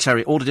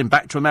Secretary ordered him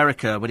back to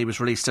America when he was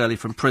released early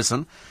from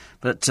prison,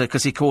 but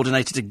because he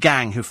coordinated a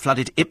gang who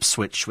flooded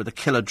Ipswich with a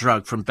killer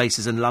drug from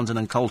bases in London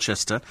and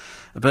Colchester.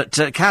 But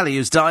Calley,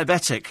 who's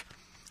diabetic,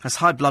 has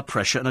high blood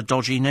pressure and a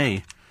dodgy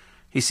knee.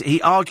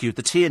 He argued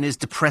that he and his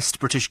depressed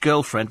British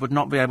girlfriend would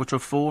not be able to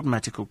afford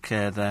medical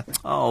care there.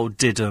 Oh,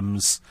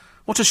 diddums.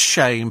 What a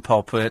shame,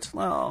 Poppet.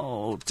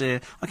 Oh, dear.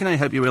 I can only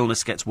hope your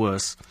illness gets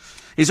worse.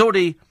 He's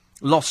already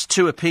lost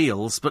 2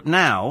 appeals, but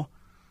now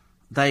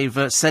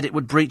they've said it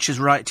would breach his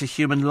right to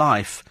human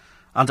life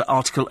under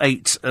Article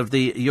 8 of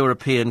the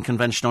European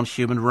Convention on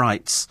Human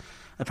Rights.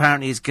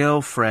 Apparently his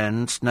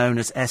girlfriend, known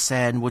as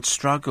SN, would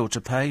struggle to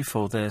pay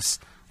for this.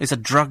 He's a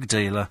drug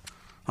dealer.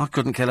 I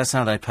couldn't care less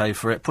how they pay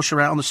for it. Push her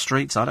out on the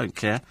streets, I don't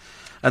care.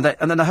 And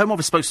then the Home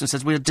Office spokesman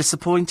says, we're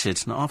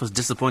disappointed. Not half as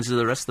disappointed as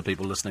the rest of the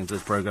people listening to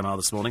this programme are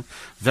this morning.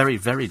 Very,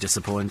 very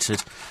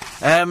disappointed.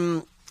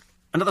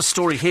 Another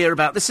story here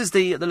about... This is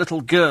the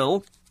little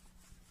girl.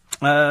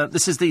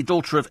 This is the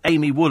daughter of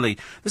Amy Woolley.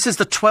 This is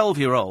the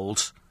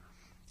 12-year-old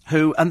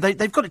and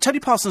they've got it. Tony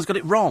Parsons got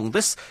it wrong.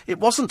 It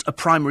wasn't a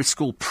primary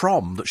school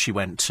prom that she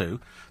went to.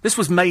 This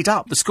was made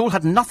up. The school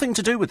had nothing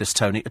to do with this,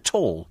 Tony, at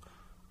all.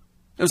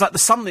 It was like the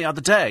Sun the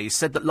other day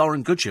said that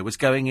Lauren Goodyear was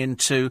going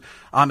into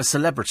I'm a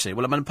Celebrity.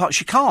 Well,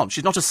 she can't.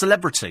 She's not a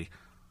celebrity.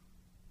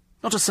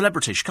 Not a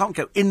celebrity. She can't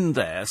go in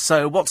there.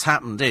 So what's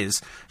happened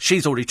is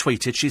she's already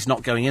tweeted she's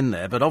not going in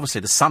there, but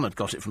obviously the Sun had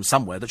got it from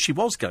somewhere that she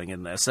was going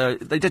in there, so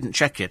they didn't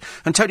check it.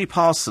 And Tony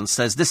Parsons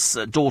says this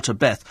daughter,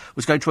 Beth,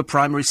 was going to a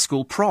primary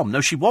school prom.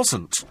 No, she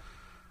wasn't.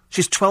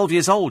 She's 12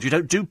 years old. You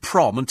don't do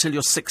prom until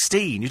you're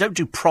 16. You don't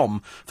do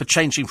prom for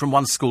changing from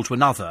one school to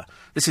another.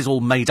 This is all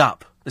made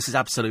up. This is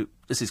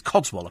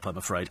codswallop, I'm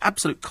afraid.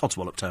 Absolute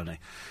codswallop, Tony.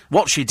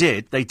 What she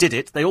did,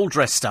 they all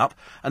dressed up,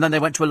 and then they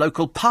went to a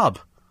local pub.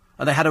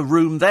 And they had a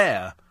room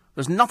there.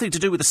 There's nothing to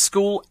do with the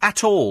school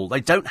at all.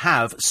 They don't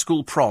have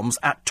school proms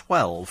at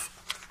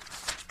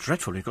 12. It's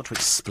dreadful. You've got to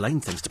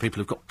explain things to people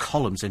who've got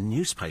columns in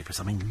newspapers.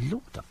 I mean,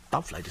 Lord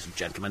above, ladies and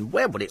gentlemen,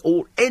 where will it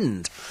all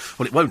end?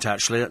 Well, it won't,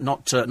 actually.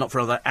 Not for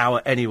another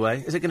hour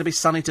anyway. Is it going to be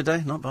sunny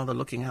today? Not bother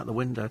looking out the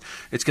window.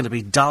 It's going to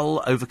be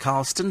dull,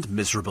 overcast and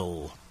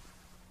miserable.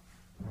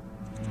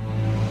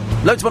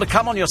 Loads more to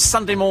come on your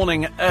Sunday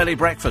morning early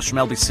breakfast from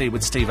LBC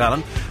with Steve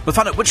Allen. We'll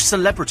find out which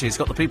celebrities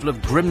got the people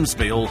of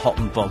Grimsby all hot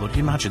and bothered. Can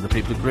you imagine the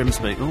people of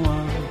Grimsby?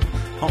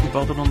 Hot and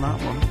bothered on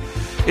that one.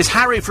 Is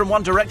Harry from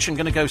One Direction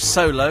going to go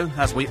solo,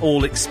 as we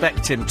all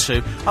expect him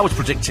to? I was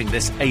predicting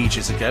this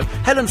ages ago.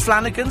 Helen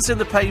Flanagan's in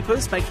the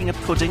papers, making a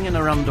pudding in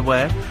her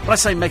underwear. When I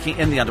say making it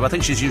in the underwear, I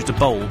think she's used a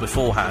bowl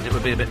beforehand. It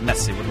would be a bit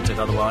messy, wouldn't it,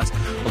 otherwise?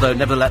 Although,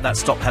 never let that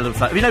stop Helen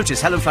Flanagan. Have you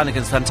noticed, Helen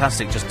Flanagan's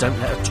fantastic, just don't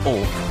let her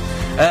talk.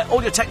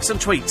 All your texts and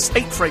tweets,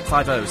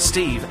 84850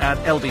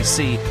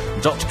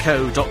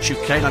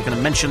 steve@lbc.co.uk. And I'm going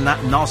to mention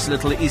that nasty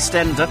little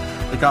Eastender,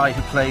 the guy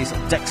who plays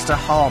Dexter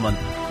Harmon.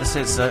 This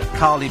is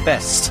Carly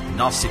Best.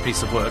 Nasty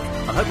piece of work.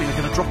 I'm hoping they're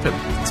going to drop him.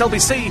 It's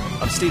LBC.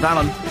 I'm Steve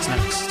Allen. It's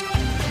next.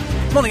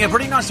 Morning,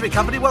 everybody. Nice to be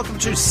company. Welcome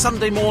to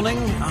Sunday morning.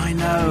 I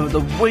know,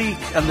 the week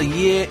and the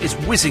year is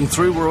whizzing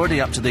through. We're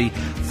already up to the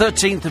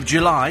 13th of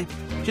July.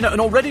 You know,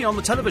 and already on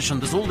the television,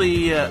 there's all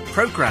the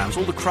programmes,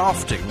 all the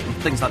crafting and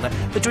things like that.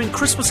 They're doing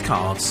Christmas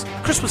cards.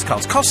 Christmas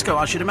cards. Costco,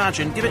 I should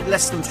imagine, give it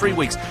less than 3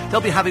 weeks.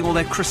 They'll be having all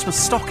their Christmas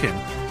stock in.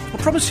 I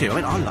promise you, I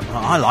mean,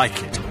 I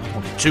like it.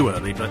 Not too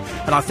early,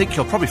 and I think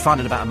you'll probably find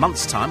in about a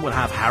month's time we'll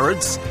have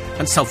Harrods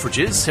and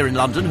Selfridges here in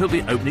London who'll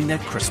be opening their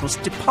Christmas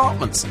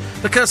departments.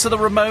 The curse of the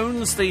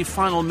Ramones, the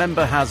final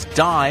member has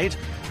died.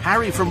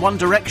 Harry from One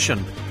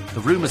Direction. The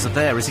rumours are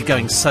there. Is he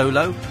going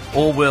solo,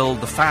 or will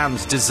the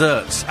fans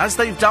desert, as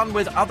they've done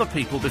with other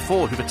people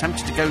before who've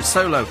attempted to go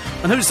solo?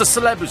 And who's the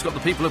celeb who's got the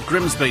people of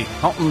Grimsby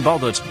hot and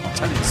bothered? I'll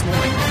tell you this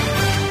morning.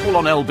 All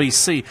on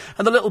LBC.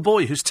 And the little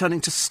boy who's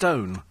turning to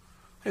stone.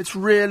 It's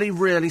really,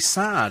 really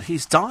sad.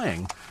 He's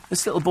dying.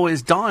 This little boy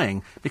is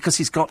dying because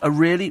he's got a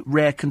really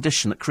rare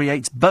condition that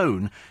creates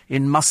bone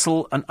in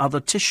muscle and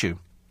other tissue.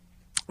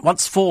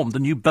 Once formed, the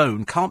new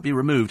bone can't be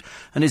removed,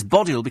 and his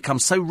body will become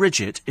so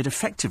rigid it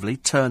effectively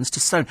turns to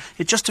stone.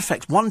 It just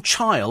affects one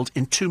child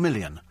in 2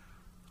 million.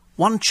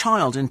 One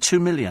child in 2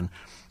 million.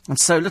 And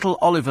so little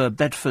Oliver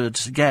Bedford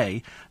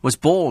Gay was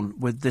born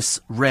with this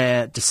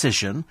rare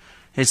decision.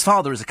 His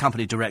father is a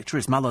company director.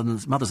 His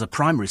mother's a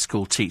primary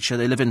school teacher.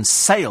 They live in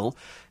Sale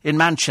in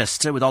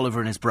Manchester with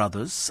Oliver and his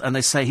brothers. And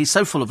they say he's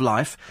so full of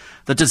life,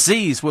 the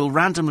disease will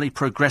randomly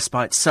progress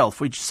by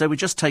itself. So we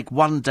just take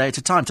one day at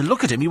a time. To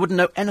look at him, you wouldn't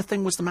know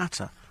anything was the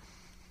matter.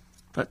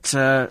 But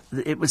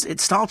it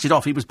started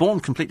off, he was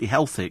born completely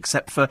healthy,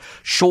 except for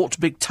short,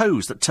 big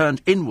toes that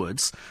turned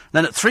inwards.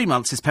 Then at 3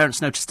 months, his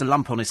parents noticed a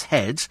lump on his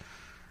head.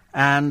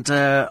 And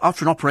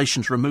after an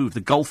operation to remove the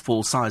golf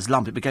ball-sized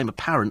lump, it became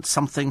apparent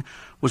something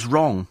was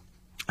wrong.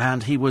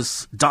 And he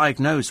was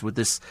diagnosed with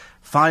this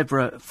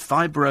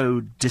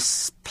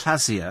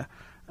fibrodysplasia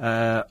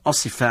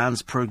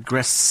ossifans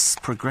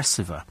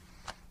progressiva.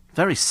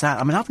 Very sad.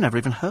 I mean, I've never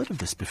even heard of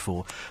this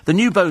before. The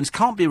new bones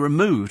can't be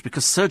removed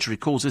because surgery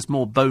causes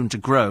more bone to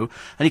grow,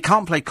 and he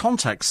can't play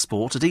contact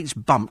sport, and each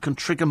bump can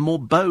trigger more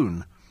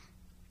bone.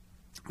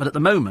 But at the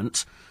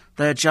moment,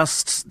 they're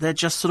just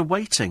sort of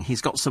waiting.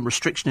 He's got some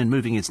restriction in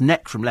moving his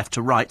neck from left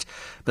to right,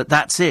 but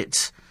that's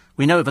it.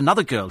 We know of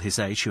another girl his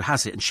age who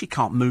has it, and she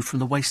can't move from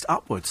the waist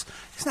upwards.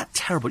 Isn't that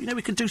terrible? You know,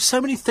 we can do so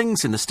many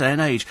things in this day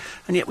and age,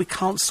 and yet we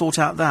can't sort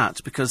out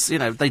that because, you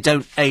know, they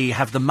don't,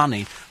 have the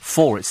money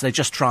for it, so they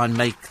just try and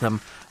make them,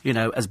 you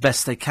know, as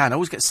best they can. I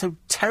always get so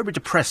terribly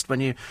depressed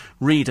when you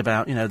read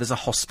about, you know, there's a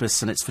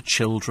hospice and it's for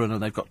children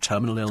and they've got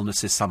terminal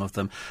illnesses, some of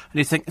them. And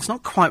you think, it's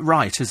not quite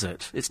right, is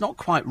it? It's not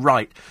quite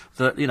right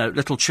that, you know,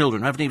 little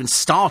children who haven't even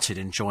started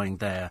enjoying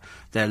their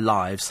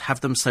lives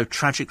have them so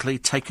tragically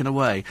taken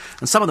away.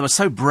 And some of them are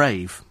so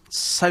brave,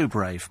 so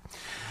brave.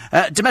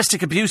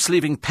 Domestic abuse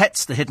leaving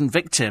pets the hidden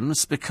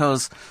victims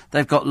because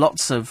they've got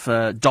lots of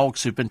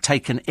dogs who've been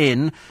taken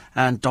in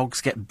and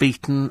dogs get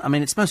beaten. I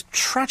mean, it's the most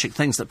tragic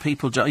things that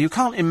people do. You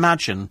can't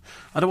imagine.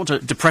 I don't want to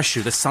depress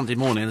you this Sunday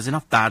morning. There's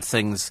enough bad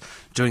things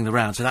doing the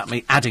rounds without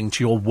me adding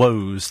to your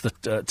woes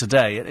that,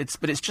 today.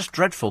 But it's just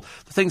dreadful,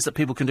 the things that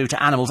people can do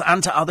to animals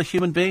and to other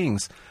human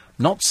beings.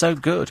 not so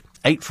good.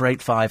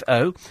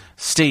 84850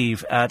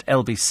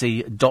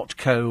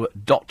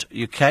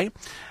 steve@lbc.co.uk.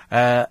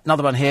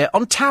 Another one here.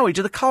 On Towie,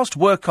 do the cast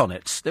work on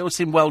it? They all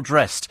seem well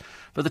dressed.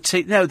 But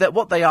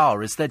what they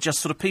are is they're just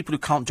sort of people who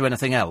can't do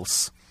anything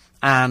else.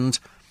 And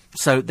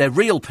so they're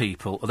real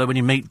people, although when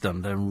you meet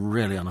them, they're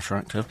really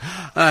unattractive.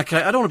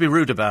 Okay, I don't want to be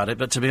rude about it,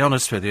 but to be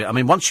honest with you, I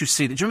mean, once you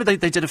see... Do you remember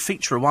they did a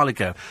feature a while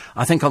ago,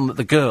 I think on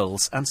the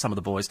girls, and some of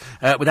the boys,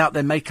 without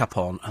their makeup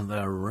on, and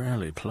they're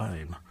really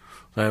plain.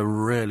 They're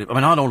really... I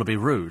mean, I don't want to be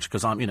rude,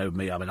 because I'm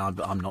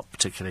not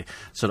particularly...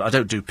 I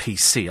don't do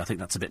PC. I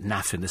think that's a bit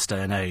naff in this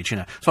day and age,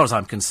 As far as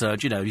I'm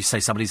concerned, you say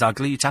somebody's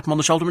ugly, you tap them on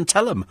the shoulder and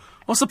tell them.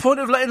 What's the point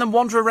of letting them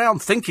wander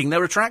around thinking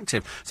they're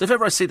attractive? So if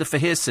ever I see the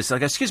Fahir sisters, I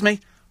go, excuse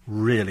me,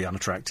 really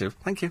unattractive.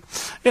 Thank you.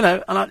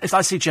 And if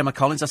I see Gemma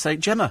Collins, I say,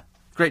 Gemma,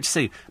 great to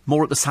see you.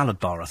 More at the salad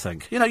bar, I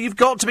think. You've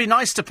got to be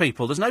nice to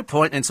people. There's no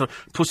point in sort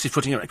of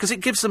pussyfooting around, because it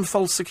gives them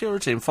false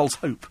security and false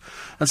hope.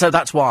 And so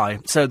that's why.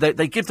 So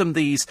they give them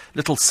these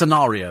little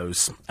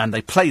scenarios, and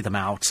they play them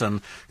out,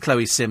 and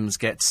Chloe Sims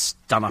gets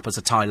done up as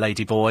a Thai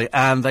ladyboy,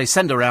 and they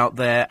send her out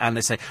there, and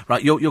they say,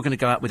 right, you're going to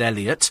go out with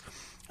Elliot.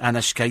 And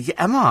then she goes, yeah,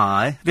 am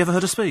I? Have you ever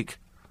heard her speak?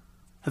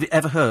 Have you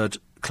ever heard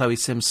Chloe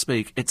Sims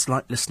speak? It's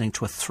like listening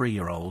to a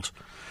 3-year-old.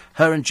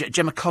 Her and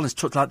Gemma Collins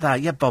talked like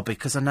that. Yeah, Bobby,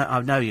 because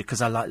I know you,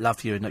 because I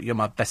love you, and you're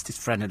my bestest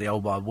friend in the whole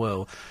wide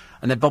world.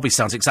 And then Bobby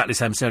sounds exactly the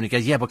same, so he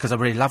goes, yeah, because I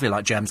really love you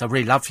like Gems. I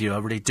really love you, I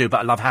really do, but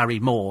I love Harry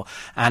more.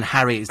 And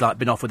Harry has,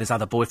 been off with his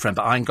other boyfriend,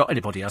 but I ain't got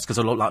anybody else, because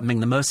I look like Ming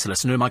the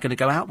Merciless, and who am I going to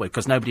go out with?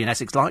 Because nobody in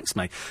Essex likes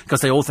me,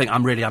 because they all think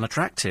I'm really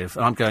unattractive.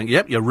 And I'm going,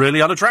 yep, you're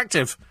really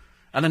unattractive.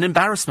 And an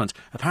embarrassment.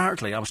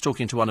 Apparently, I was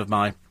talking to one of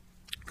my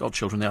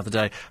godchildren the other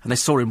day, and they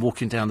saw him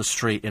walking down the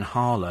street in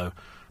Harlow,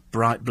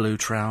 bright blue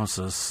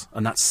trousers,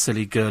 and that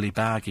silly girly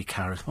bag he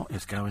carries. What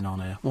is going on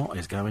here? What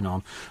is going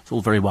on? It's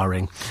all very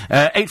worrying.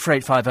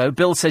 84850.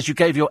 Bill says you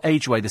gave your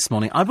age away this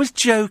morning. I was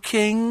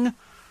joking.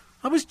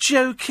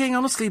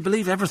 Honestly,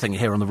 believe everything you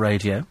hear on the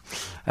radio.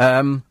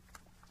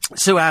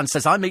 Sue Ann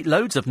says, I meet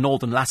loads of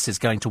northern lasses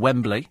going to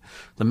Wembley.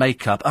 The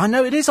makeup. I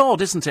know, it is odd,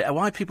 isn't it?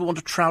 Why people want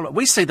to trowel.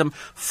 We see them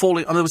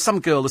falling. There was some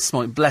girl this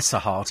morning, bless her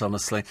heart,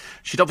 honestly.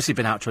 She'd obviously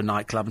been out to a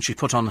nightclub and she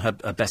put on her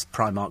best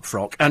Primark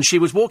frock. And she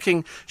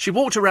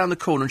walked around the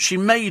corner and she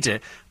made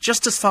it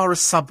just as far as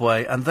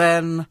Subway, and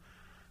then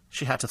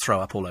she had to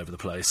throw up all over the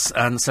place.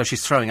 And so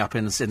she's throwing up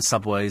in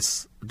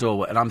Subway's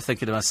doorway. And I'm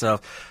thinking to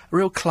myself, a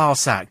real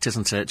class act,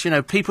 isn't it?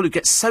 People who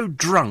get so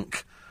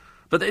drunk.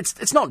 But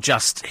it's not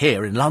just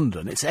here in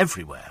London, it's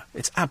everywhere.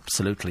 It's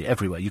absolutely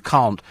everywhere. You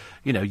can't,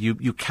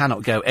 you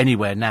cannot go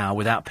anywhere now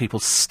without people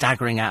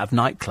staggering out of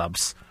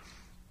nightclubs.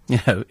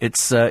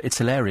 It's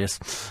hilarious.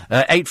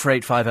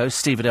 84850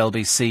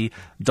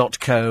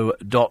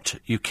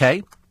 steve@lbc.co.uk.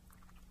 A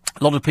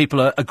lot of people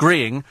are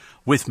agreeing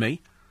with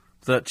me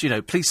that,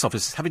 police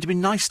officers having to be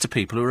nice to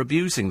people who are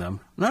abusing them.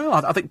 No,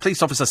 I think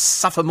police officers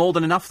suffer more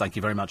than enough, thank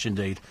you very much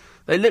indeed.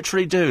 They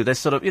literally do. They're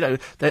sort of,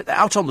 they're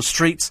out on the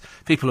streets,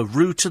 people are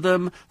rude to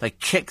them, they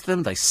kick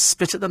them, they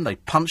spit at them, they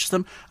punch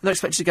them, and they're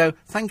expected to go,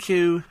 thank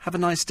you, have a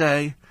nice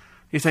day.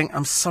 You think,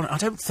 I'm sorry, I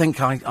don't think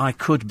I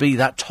could be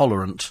that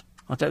tolerant.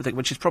 I don't think,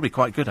 which is probably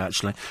quite good,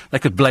 actually. They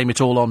could blame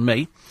it all on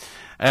me.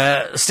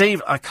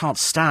 Steve, I can't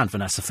stand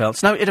Vanessa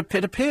Feltz. No, it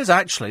appears,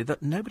 actually,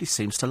 that nobody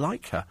seems to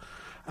like her.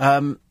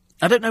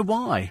 I don't know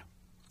why.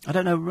 I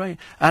don't know, Ray.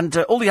 And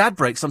all the ad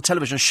breaks on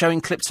television are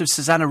showing clips of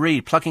Susanna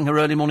Reid plugging her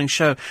early morning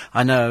show.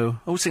 I know.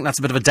 I always think that's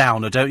a bit of a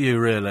downer, don't you,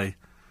 really?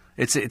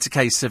 It's a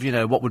case of,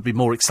 what would be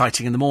more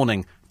exciting in the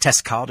morning?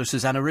 Test card or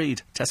Susanna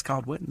Reid? Test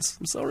card wins.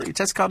 I'm sorry.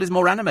 Test card is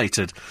more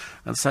animated.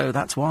 And so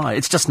that's why.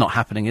 It's just not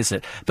happening, is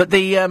it? But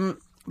the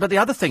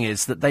other thing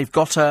is that they've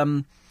got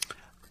a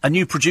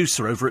new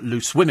producer over at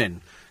Loose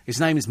Women. His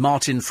name is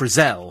Martin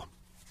Frizzell.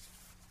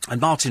 And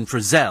Martin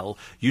Frizzell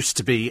used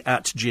to be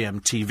at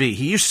GMTV.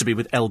 He used to be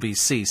with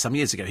LBC some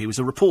years ago. He was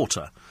a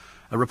reporter.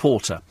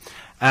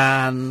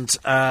 And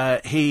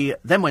he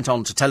then went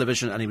on to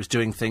television and he was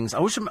doing things. I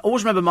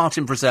always remember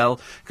Martin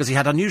Frizzell because he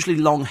had unusually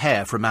long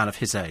hair for a man of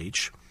his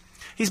age.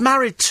 He's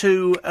married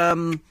to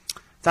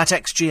that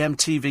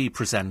ex-GMTV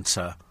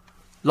presenter.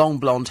 Long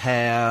blonde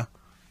hair,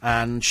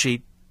 and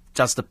she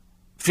does the...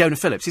 Fiona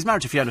Phillips. He's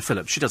married to Fiona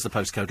Phillips. She does the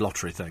postcode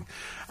lottery thing.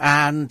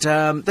 And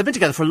they've been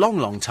together for a long,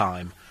 long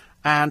time.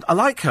 And I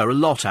like her a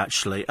lot,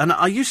 actually. And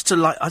I used to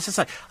like... I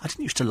didn't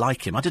used to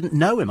like him. I didn't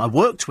know him. I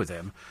worked with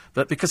him.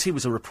 But because he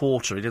was a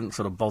reporter, he didn't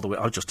sort of bother with...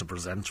 I was just a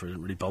presenter. He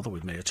didn't really bother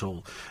with me at all.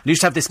 And he used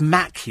to have this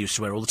Mac he used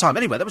to wear all the time.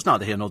 Anyway, that was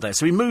neither here nor there.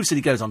 So he moves and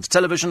he goes on to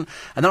television.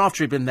 And then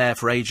after he'd been there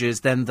for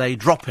ages, then they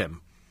drop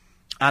him.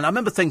 And I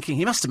remember thinking,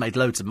 he must have made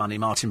loads of money,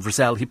 Martin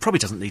Frizzell. He probably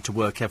doesn't need to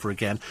work ever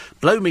again.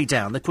 Blow me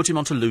down. They put him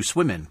onto Loose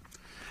Women.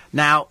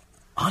 Now,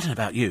 I don't know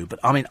about you, but,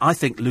 I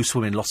think Loose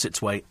Women lost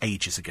its way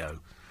ages ago.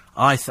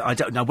 I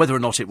don't know whether or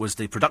not it was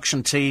the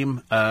production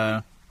team.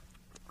 I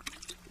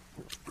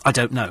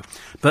don't know.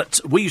 But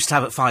we used to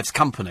have at Fives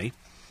Company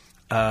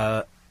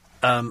a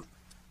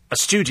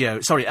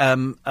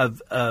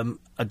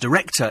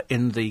director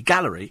in the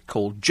gallery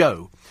called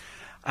Joe.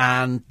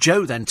 And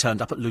Jo then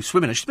turned up at Loose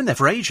Women, and she's been there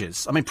for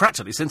ages. I mean,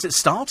 practically since it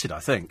started, I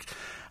think.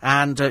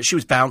 And she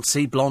was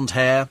bouncy, blonde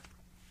hair,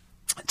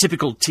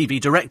 typical TV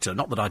director.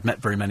 Not that I'd met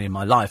very many in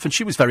my life. And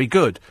she was very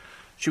good.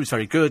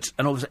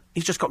 And all of a sudden,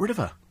 he just got rid of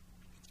her.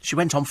 She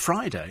went on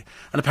Friday.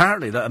 And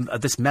apparently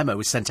this memo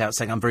was sent out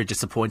saying, I'm very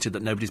disappointed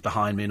that nobody's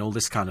behind me and all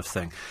this kind of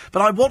thing.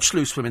 But I watched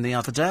Loose Women the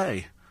other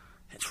day.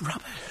 It's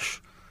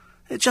rubbish.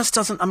 It just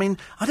doesn't... I mean,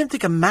 I don't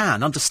think a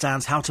man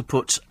understands how to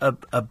put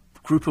a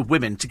group of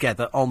women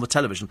together on the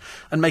television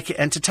and make it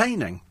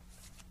entertaining.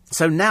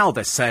 So now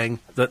they're saying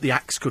that the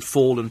axe could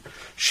fall and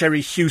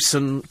Sherry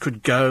Hewson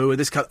could go and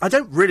this kind of... I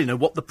don't really know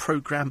what the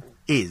programme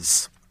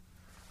is.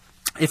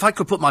 If I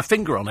could put my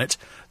finger on it,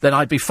 then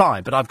I'd be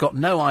fine, but I've got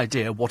no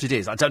idea what it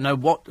is. I don't know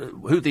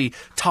who the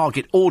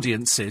target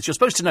audience is. You're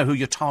supposed to know who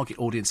your target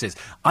audience is.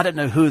 I don't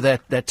know who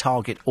their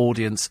target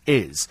audience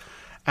is.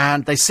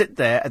 And they sit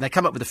there and they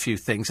come up with a few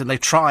things and they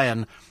try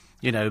and,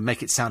 you know,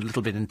 make it sound a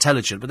little bit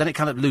intelligent, but then it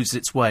kind of loses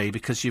its way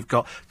because you've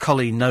got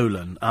Colleen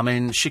Nolan. I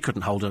mean, she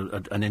couldn't hold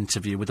an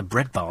interview with a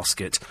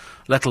breadbasket,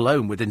 let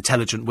alone with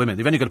intelligent women.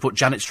 They've only got to put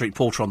Janet Street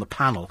Porter on the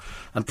panel,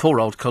 and poor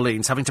old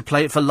Colleen's having to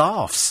play it for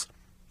laughs.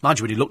 Mind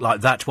you, when you look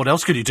like that, what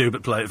else could you do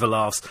but play it for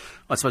laughs?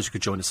 I suppose you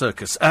could join a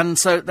circus. And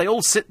so they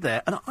all sit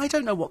there, and I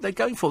don't know what they're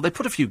going for. They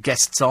put a few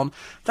guests on.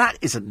 That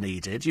isn't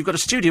needed. You've got a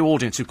studio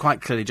audience who quite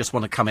clearly just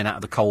want to come in out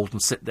of the cold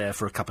and sit there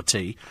for a cup of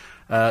tea.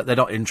 They're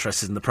not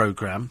interested in the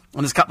programme.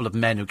 And there's a couple of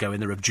men who go in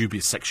there of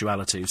dubious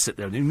sexuality who sit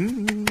there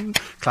and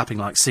clapping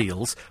like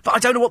seals. But I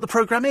don't know what the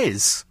programme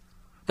is.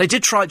 They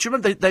did try... Do you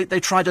remember they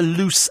tried a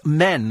Loose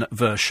Men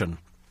version?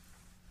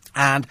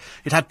 And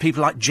it had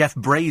people like Jeff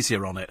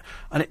Brazier on it,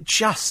 and it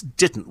just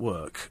didn't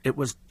work. It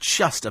was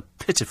just a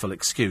pitiful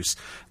excuse,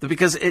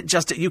 because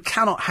you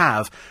cannot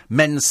have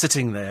men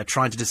sitting there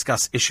trying to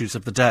discuss issues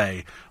of the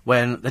day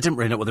when they didn't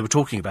really know what they were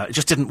talking about. It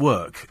just didn't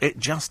work. It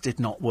just did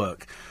not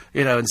work.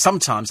 You know, and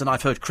sometimes, and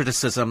I've heard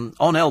criticism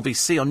on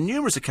LBC on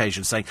numerous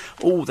occasions saying,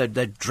 oh,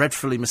 they're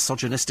dreadfully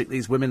misogynistic,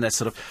 these women,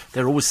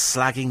 they're always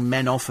slagging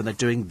men off and they're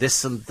doing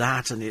this and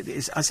that, and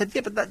I said,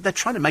 yeah, but they're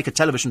trying to make a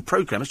television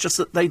programme. It's just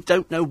that they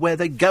don't know where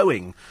they're going.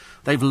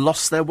 They've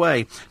lost their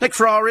way. Nick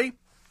Ferrari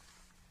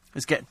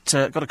has got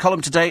a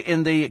column today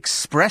in the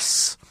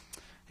Express.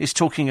 He's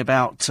talking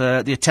about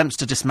the attempts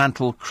to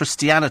dismantle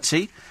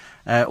Christianity,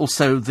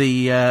 also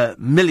the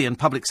million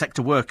public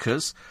sector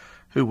workers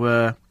who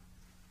were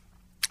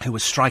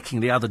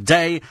striking the other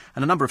day,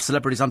 and a number of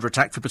celebrities under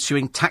attack for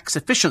pursuing tax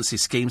efficiency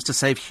schemes to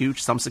save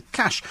huge sums of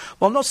cash,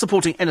 while not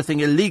supporting anything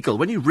illegal.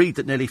 When you read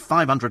that nearly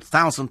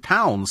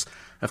 £500,000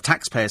 of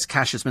taxpayers'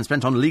 cash has been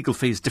spent on legal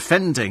fees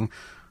defending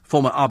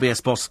former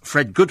RBS boss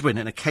Fred Goodwin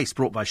in a case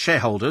brought by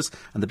shareholders,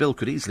 and the bill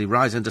could easily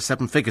rise into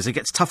seven figures, it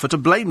gets tougher to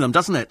blame them,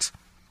 doesn't it?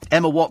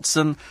 Emma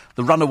Watson,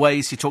 the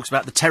Runaways, he talks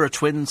about the Terror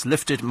Twins,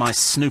 lifted my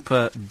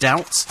snooper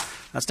doubts.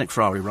 That's Nick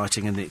Ferrari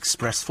writing in the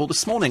Express for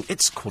this morning.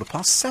 It's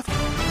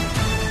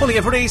 7:15. Morning,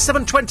 everybody.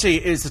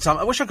 7:20 is the time.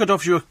 I wish I could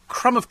offer you a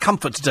crumb of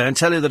comfort today and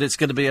tell you that it's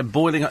going to be a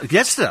boiling...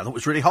 Yesterday, I thought it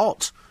was really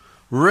hot.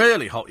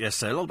 Really hot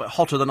yesterday. A little bit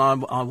hotter than I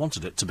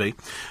wanted it to be.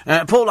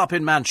 Paul up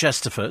in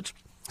Manchesterford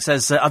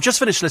says, I've just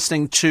finished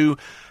listening to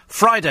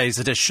Friday's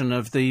edition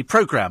of the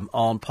programme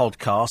on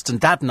podcast, and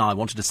Dad and I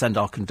wanted to send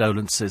our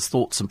condolences,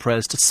 thoughts and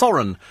prayers to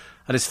Soren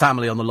and his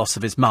family on the loss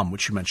of his mum,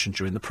 which you mentioned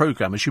during the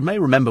programme. As you may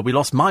remember, we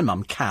lost my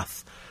mum,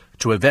 Kath,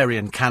 to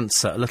ovarian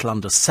cancer a little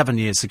under 7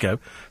 years ago.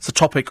 It's a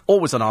topic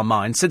always on our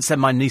mind. Since then,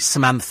 my niece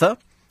Samantha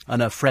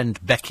and her friend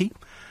Becky,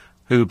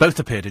 who both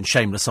appeared in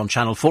Shameless on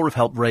Channel 4, have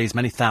helped raise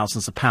many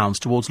thousands of pounds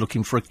towards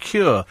looking for a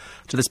cure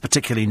to this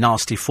particularly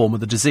nasty form of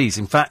the disease.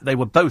 In fact, they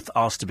were both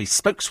asked to be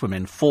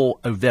spokeswomen for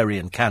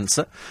ovarian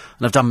cancer,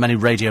 and have done many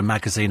radio,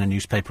 magazine and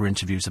newspaper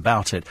interviews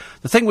about it.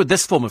 The thing with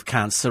this form of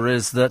cancer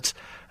is that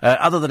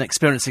other than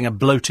experiencing a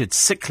bloated,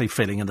 sickly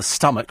feeling in the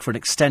stomach for an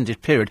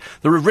extended period,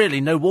 there are really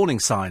no warning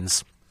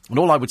signs. And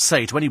all I would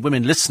say to any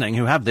women listening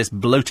who have this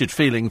bloated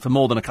feeling for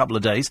more than a couple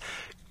of days,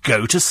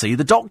 go to see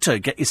the doctor.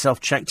 Get yourself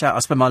checked out. I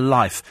spend my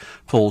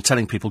life, Paul,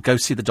 telling people, go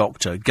see the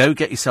doctor. Go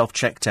get yourself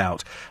checked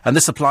out. And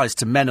this applies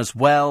to men as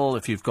well.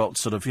 If you've got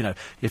sort of, you know,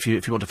 if you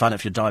want to find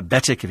out if you're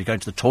diabetic, if you're going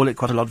to the toilet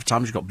quite a lot of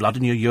times, you've got blood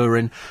in your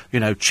urine, you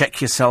know, check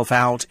yourself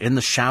out in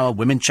the shower.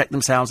 Women check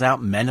themselves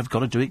out. Men have got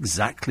to do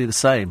exactly the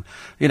same.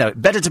 You know,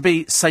 better to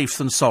be safe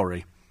than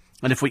sorry.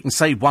 And if we can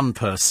save one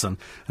person,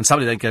 and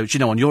somebody then goes, you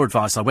know, on your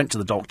advice, I went to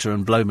the doctor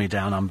and blow me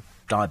down, I'm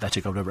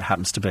diabetic or whatever it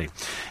happens to be.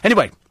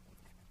 Anyway,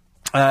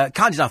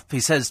 kind enough, he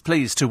says,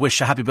 please, to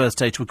wish a happy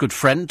birthday to a good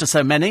friend, to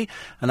so many,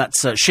 and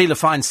that's Sheila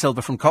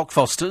Finesilver from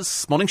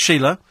Cockfosters. Morning,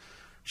 Sheila.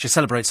 She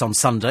celebrates on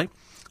Sunday.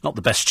 Not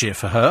the best year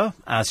for her,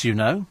 as you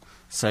know,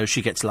 so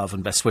she gets love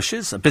and best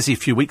wishes. A busy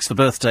few weeks for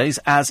birthdays,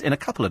 as in a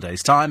couple of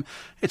days' time,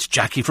 it's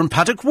Jackie from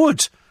Paddock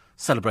Wood.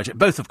 Celebrate it.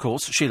 Both, of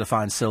course, Sheila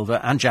Finesilver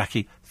and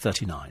Jackie,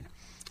 39.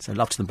 So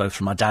love to them both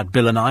from my dad,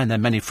 Bill, and I, and their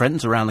many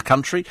friends around the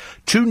country.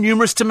 Too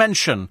numerous to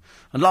mention.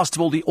 And last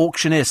of all, the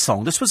Auctioneer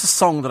song. This was a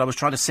song that I was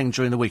trying to sing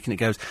during the week, and it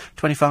goes,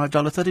 $25,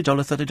 $30, $30,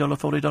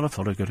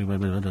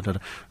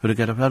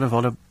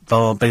 $40,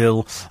 $40,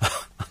 Bill.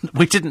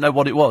 We didn't know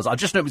what it was. I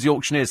just know it was the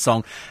Auctioneer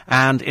song,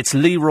 and it's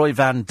Leroy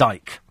Van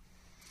Dyke.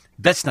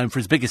 Best known for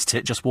his biggest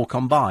hit, Just Walk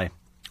On By.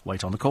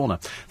 Wait on the corner.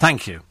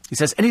 Thank you. He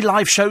says, any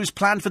live shows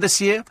planned for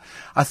this year?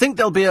 I think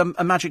there'll be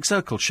a Magic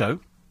Circle show.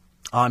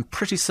 I'm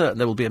pretty certain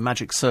there will be a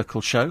Magic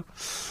Circle show.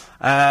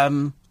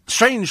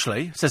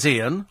 Strangely, says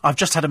Ian, I've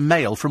just had a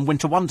mail from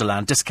Winter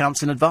Wonderland,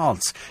 discounts in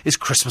advance. Is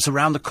Christmas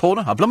around the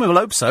corner? I blooming well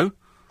hope so.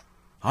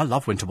 I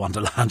love Winter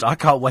Wonderland. I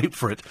can't wait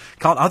for it.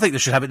 I think they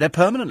should have it there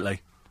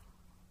permanently.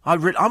 I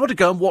want to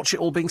go and watch it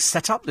all being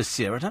set up this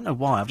year. I don't know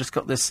why. I've just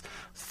got this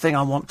thing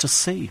I want to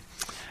see.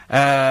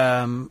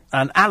 And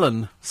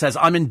Alan says,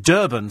 I'm in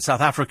Durban,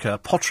 South Africa,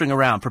 pottering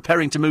around,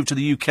 preparing to move to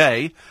the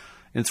UK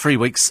in 3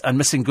 weeks and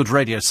missing good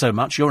radio so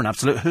much. You're an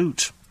absolute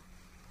hoot.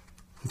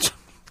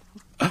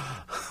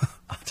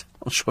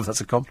 I'm not sure if that's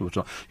a compliment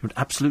or not. You're an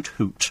absolute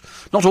hoot.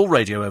 Not all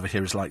radio over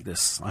here is like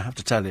this, I have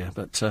to tell you.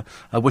 But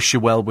I wish you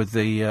well with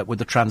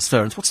the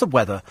transference. What's the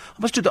weather?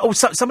 I must do that. Oh,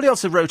 somebody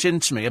else wrote in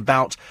to me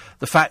about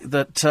the fact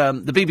that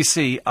the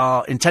BBC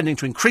are intending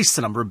to increase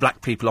the number of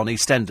black people on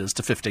EastEnders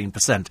to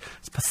 15%.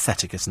 It's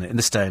pathetic, isn't it, in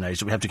this day and age,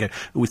 that we have to go,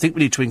 we think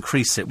we need to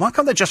increase it. Why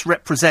can't they just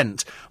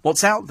represent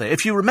what's out there?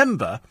 If you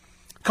remember,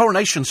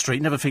 Coronation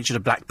Street never featured a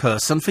black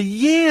person for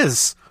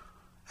years.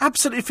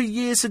 Absolutely, for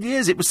years and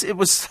years. It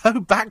was so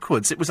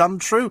backwards. It was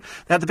untrue.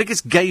 They had the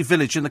biggest gay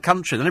village in the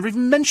country. They never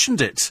even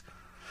mentioned it.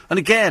 And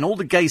again, all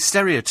the gay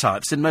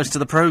stereotypes in most of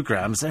the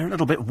programmes, they're a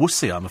little bit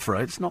wussy, I'm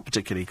afraid. It's not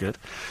particularly good.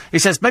 He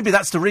says, maybe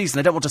that's the reason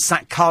they don't want to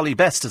sack Carly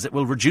Best, as it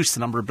will reduce the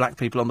number of black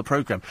people on the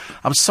programme.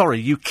 I'm sorry,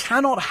 you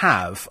cannot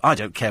have... I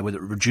don't care whether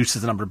it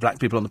reduces the number of black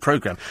people on the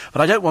programme, but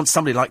I don't want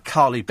somebody like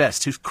Carly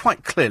Best, who's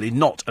quite clearly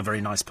not a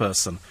very nice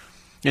person.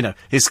 You know,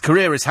 his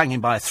career is hanging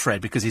by a thread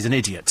because he's an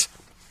idiot.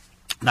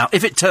 Now,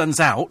 if it turns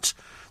out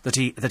that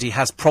he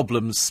has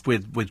problems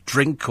with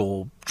drink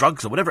or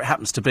drugs or whatever it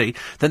happens to be,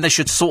 then they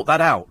should sort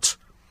that out.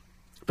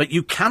 But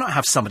you cannot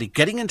have somebody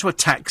getting into a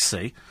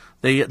taxi.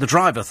 The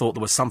driver thought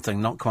there was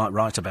something not quite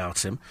right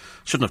about him.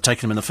 Shouldn't have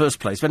taken him in the first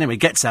place. But anyway, he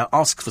gets out,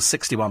 asks for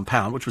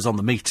 £61, which was on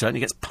the meter, and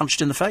he gets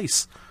punched in the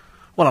face.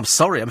 Well, I'm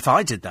sorry. If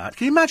I did that...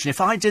 Can you imagine if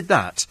I did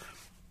that?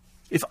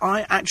 If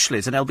I actually,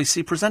 as an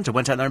LBC presenter,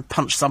 went out there and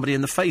punched somebody in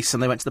the face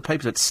and they went to the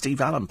paper and said,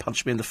 Steve Allen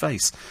punched me in the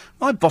face,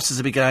 my bosses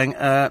would be going,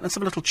 let's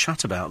have a little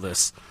chat about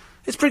this.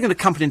 It's bringing the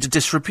company into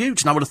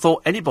disrepute, and I would have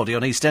thought anybody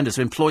on EastEnders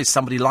who employs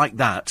somebody like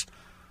that,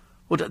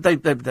 well,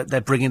 they're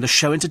bringing the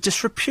show into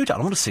disrepute. I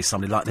don't want to see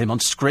somebody like him on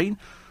screen.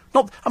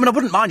 I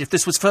wouldn't mind if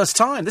this was first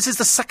time. This is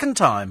the second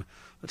time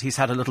that he's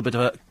had a little bit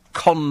of a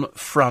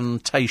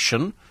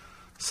confrontation.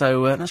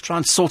 So let's try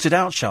and sort it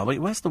out, shall we?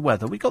 Where's the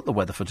weather? We got the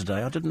weather for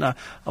today. I didn't know.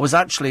 I was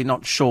actually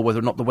not sure whether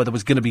or not the weather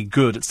was going to be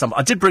good at some...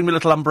 I did bring my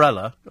little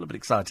umbrella. A little bit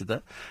excited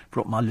there.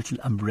 Brought my little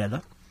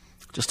umbrella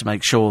just to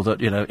make sure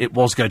that, it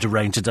was going to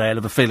rain today. I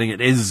have a feeling it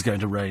is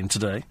going to rain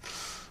today,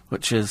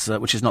 which is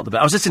not the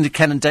best. I was listening to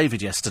Ken and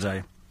David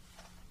yesterday.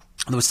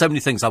 And there were so many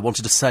things I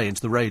wanted to say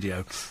into the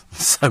radio.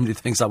 So many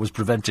things I was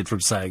prevented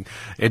from saying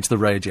into the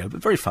radio.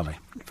 But very funny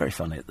at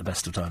the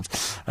best of times.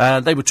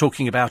 They were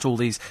talking about all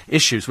these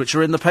issues which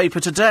are in the paper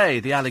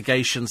today. The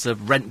allegations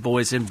of rent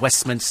boys in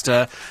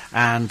Westminster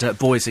and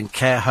boys in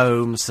care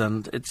homes.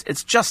 And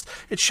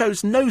it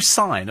shows no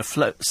sign of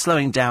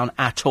slowing down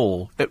at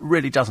all. It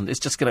really doesn't.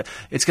 It's going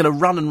to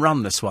run and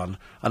run, this one.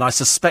 And I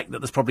suspect that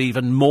there's probably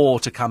even more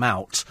to come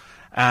out.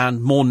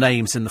 And more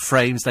names in the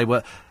frames. They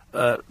were...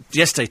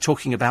 yesterday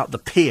talking about the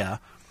peer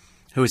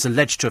who is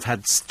alleged to have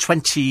had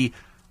 20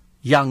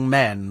 young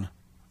men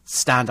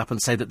stand up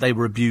and say that they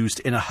were abused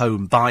in a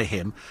home by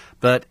him.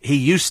 But he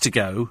used to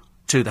go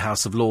to the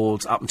House of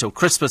Lords up until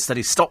Christmas, then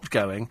he stopped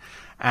going,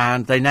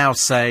 and they now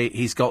say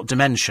he's got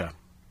dementia.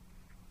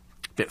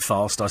 Bit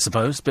fast, I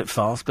suppose, but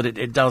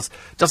it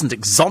doesn't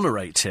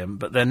exonerate him,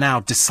 but they're now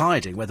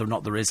deciding whether or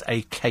not there is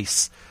a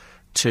case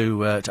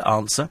to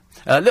answer.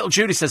 Little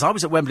Judy says, I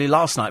was at Wembley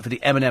last night for the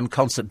Eminem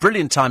concert.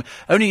 Brilliant time.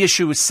 Only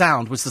issue with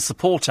sound was the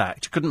support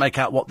act. Couldn't make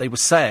out what they were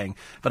saying,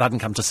 but I hadn't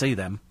come to see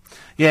them.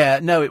 Yeah,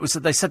 no, it was.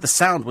 They said the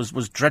sound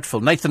was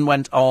dreadful. Nathan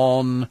went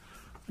on... Where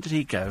did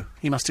he go?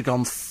 He must have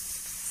gone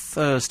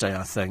Thursday,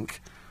 I think.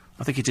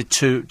 I think he did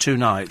two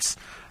nights.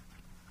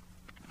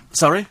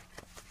 Sorry?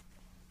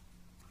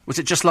 Was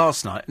it just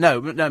last night?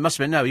 No, it must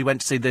have been... No, he went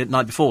to see the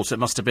night before, so it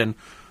must have been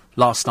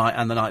last night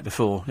and the night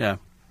before, yeah.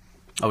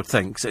 I would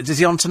think. So, is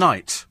he on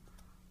tonight?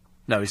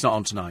 No, he's not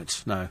on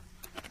tonight. No,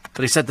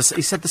 but he said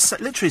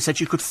literally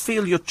said you could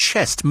feel your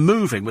chest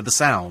moving with the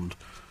sound.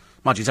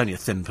 Mind you, he's only a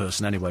thin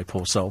person anyway.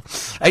 Poor soul.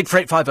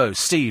 84850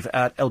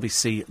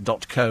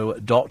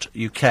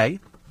 steve@lbc.co.uk.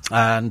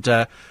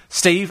 And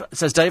Steve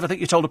says, Dave, I think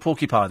you told a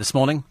porcupine this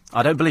morning.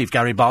 I don't believe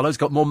Gary Barlow's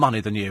got more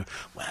money than you.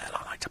 Well,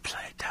 I like to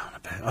play it down a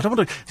bit. I don't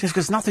want to...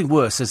 Because nothing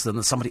worse is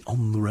than somebody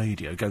on the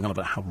radio going on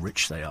about how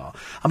rich they are.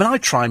 I mean, I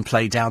try and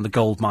play down the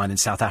gold mine in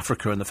South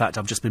Africa and the fact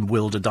I've just been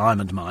willed a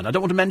diamond mine. I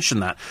don't want to mention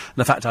that. And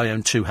the fact I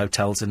own 2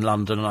 hotels in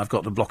London and I've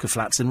got a block of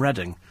flats in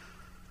Reading.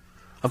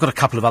 I've got a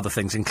couple of other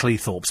things in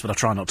Cleethorpes, but I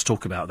try not to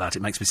talk about that.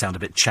 It makes me sound a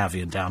bit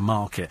chavvy and down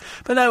market.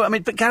 But no, I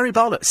mean, but Gary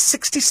Barlow,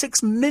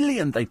 66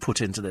 million they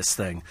put into this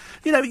thing.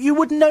 You know, you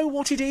would know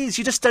what it is.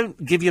 You just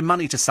don't give your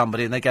money to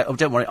somebody and they go, oh,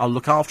 don't worry, I'll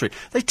look after it.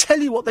 They tell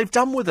you what they've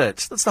done with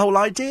it. That's the whole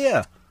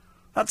idea.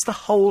 That's the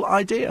whole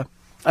idea.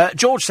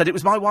 George said it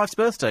was my wife's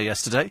birthday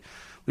yesterday.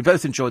 We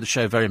both enjoyed the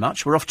show very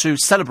much. We're off to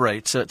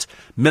celebrate at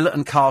Miller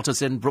and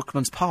Carter's in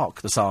Brookman's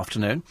Park this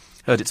afternoon.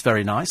 Heard it's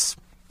very nice.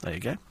 There you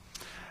go.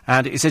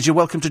 And he says, you're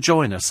welcome to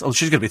join us. Oh,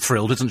 she's going to be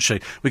thrilled, isn't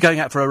she? We're going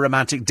out for a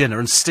romantic dinner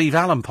and Steve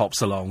Allen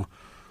pops along.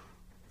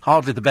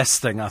 Hardly the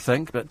best thing, I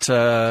think, but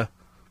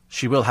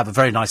she will have a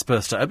very nice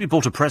birthday. I hope you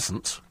bought a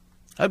present.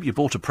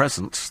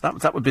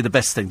 That would be the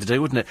best thing to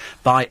do, wouldn't it?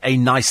 Buy a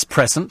nice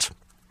present.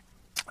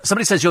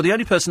 Somebody says, you're the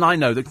only person I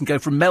know that can go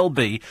from Mel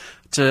B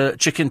to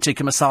chicken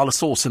tikka masala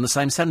sauce in the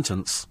same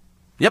sentence.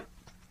 Yep.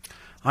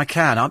 I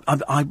can.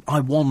 I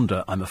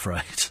wander, I'm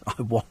afraid.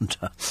 I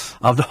wander.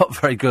 I'm not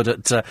very good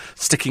at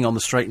sticking on the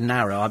straight and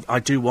narrow. I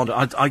do wander.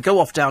 I go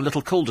off down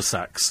little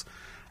cul-de-sacs,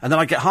 and then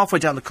I get halfway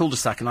down the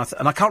cul-de-sac, and I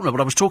can't remember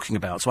what I was talking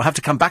about, so I have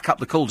to come back up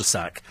the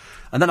cul-de-sac,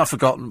 and then I've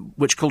forgotten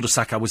which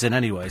cul-de-sac I was in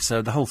anyway,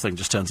 so the whole thing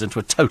just turns into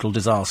a total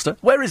disaster.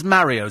 Where is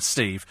Mario,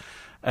 Steve?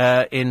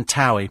 In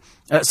Towie.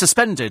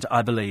 Suspended,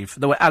 I believe.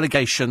 There were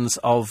allegations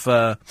of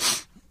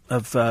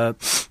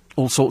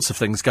all sorts of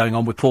things going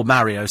on with poor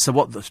Mario. So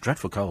what... It's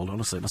dreadful cold,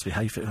 honestly. It must be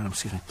hay fever.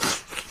 Excuse me.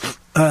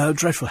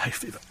 Dreadful hay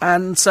fever.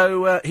 And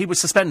so he was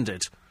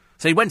suspended.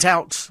 So he went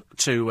out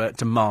to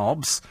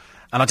Marbs,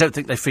 and I don't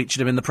think they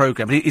featured him in the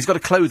programme. He's got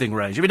a clothing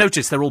range. Have you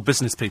noticed they're all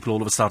business people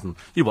all of a sudden?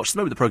 You watch, the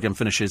moment the programme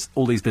finishes,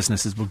 all these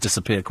businesses will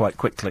disappear quite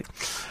quickly.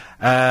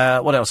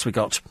 What else we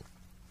got?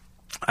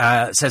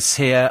 It says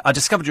here, I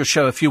discovered your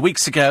show a few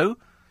weeks ago.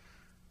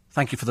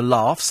 Thank you for the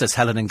laugh, says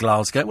Helen in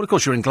Glasgow. Well, of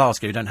course, you're in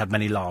Glasgow. You don't have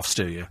many laughs,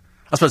 do you?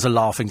 I suppose a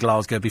laugh in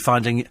Glasgow would be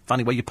finding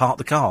where you park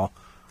the car.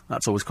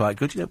 That's always quite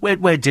good. You know,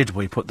 where did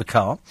we put the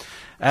car?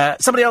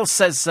 Somebody else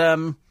says,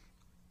 somebody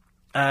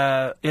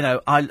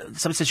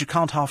says you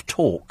can't half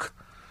talk.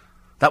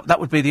 That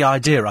would be the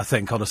idea, I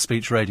think, on a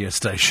speech radio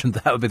station.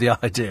 That would be the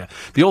idea.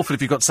 It'd be awful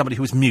if you got somebody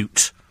who was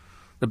mute.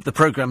 The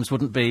programmes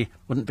wouldn't be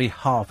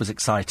half as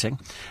exciting.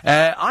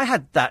 I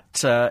had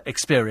that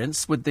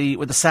experience with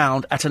the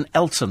sound at an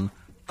Elton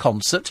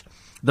concert.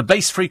 The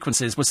bass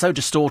frequencies were so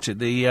distorted,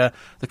 the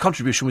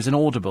contribution was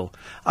inaudible.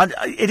 And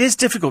it is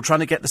difficult trying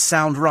to get the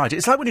sound right.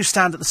 It's like when you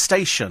stand at the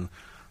station.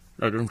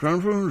 I can't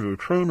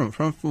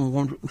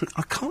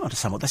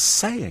understand what they're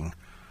saying.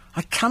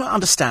 I cannot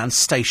understand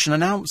station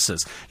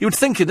announcers. You would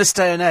think in this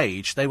day and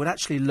age they would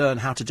actually learn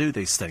how to do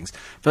these things,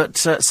 but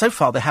so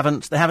far they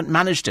haven't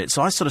managed it.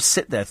 So I sort of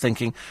sit there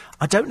thinking,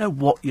 I don't know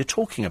what you're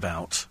talking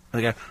about.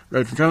 And they go,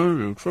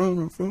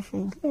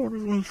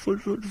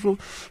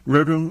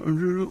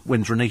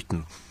 Windsor and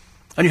Eton,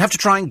 and you have to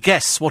try and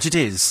guess what it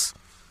is,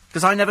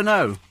 because I never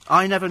know.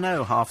 I never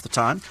know half the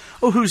time.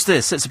 Oh, who's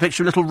this? It's a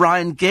picture of little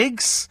Ryan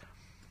Giggs,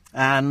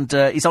 and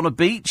he's on a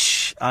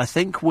beach, I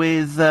think,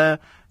 with.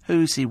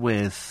 Who's he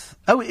with?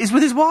 Oh, he's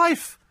with his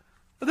wife!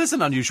 Well, there's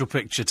an unusual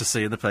picture to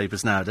see in the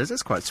papers nowadays.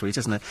 That's quite sweet,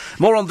 isn't it?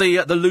 More on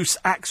the loose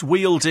axe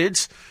wielded.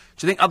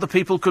 Do you think other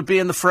people could be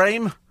in the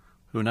frame?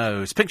 Who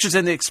knows? Pictures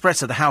in the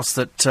Express of the house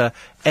that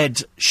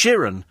Ed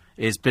Sheeran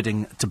is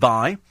bidding to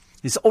buy.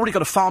 He's already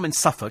got a farm in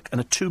Suffolk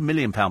and a £2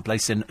 million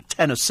place in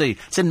Tennessee.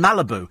 It's in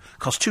Malibu.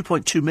 Costs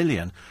 $2.2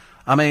 million.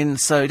 I mean,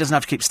 so he doesn't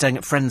have to keep staying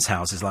at friends'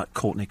 houses like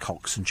Courtney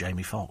Cox and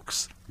Jamie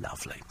Foxx.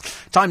 Lovely.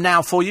 Time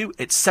now for you.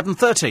 It's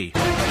 7:30.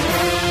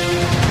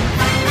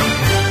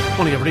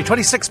 Morning, everybody.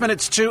 26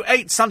 minutes to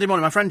 8 Sunday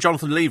morning. My friend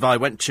Jonathan Levi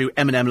went to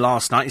M&M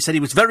last night. He said he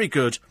was very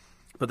good,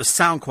 but the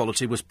sound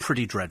quality was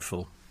pretty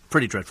dreadful.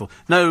 Pretty dreadful.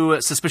 No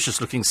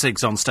suspicious-looking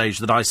SIGs on stage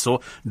that I saw.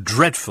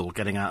 Dreadful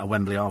getting out of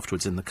Wembley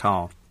afterwards in the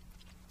car.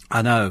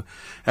 I know.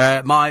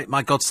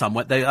 My godson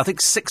went. I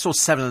think 6 or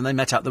 7, and they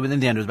met up. In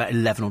the end, it was about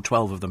 11 or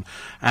 12 of them,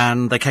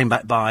 and they came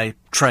back by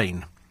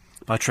train.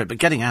 But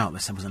getting out, they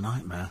said, was a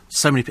nightmare.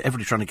 So many,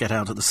 everybody trying to get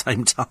out at the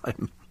same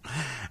time.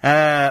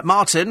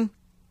 Martin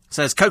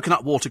says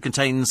coconut water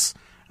contains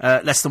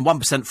less than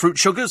 1% fruit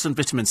sugars and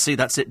vitamin C.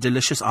 That's it.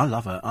 Delicious. I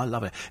love it. I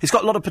love it. It's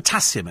got a lot of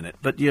potassium in it,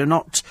 but you're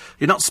not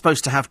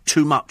supposed to have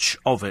too much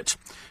of it.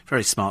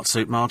 Very smart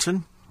suit,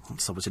 Martin.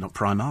 It's obviously not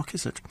Primark,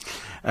 is it?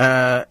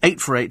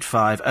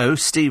 84850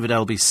 steve at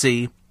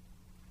lbc.co.uk.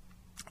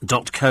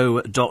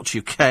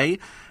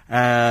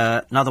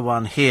 Another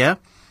one here.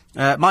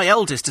 My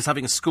eldest is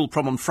having a school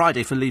prom on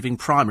Friday for leaving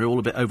primary, all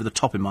a bit over the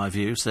top in my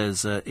view,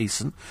 says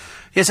Eason.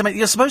 Yes, I mean,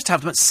 you're supposed to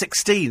have them at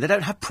 16. They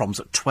don't have proms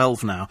at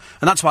 12 now.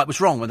 And that's why it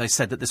was wrong when they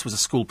said that this was a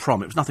school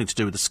prom. It was nothing to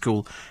do with the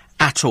school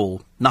at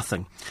all.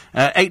 Nothing.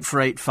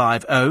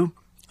 84850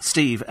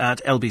 steve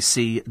at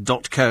lbc.co.uk.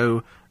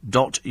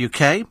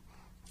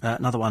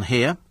 Another one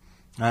here.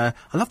 I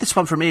love this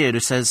one from Ian who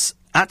says,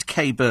 at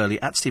K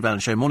Burley, at Steve Allen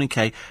Show, morning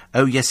K,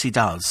 oh yes he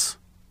does.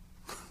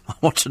 I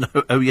want to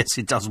know, oh yes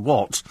he does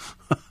what?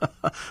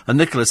 And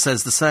Nicholas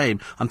says the same.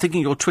 I'm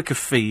thinking your Twitter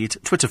feed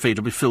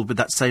will be filled with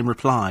that same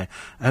reply.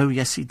 Oh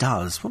yes he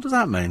does. What does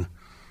that mean?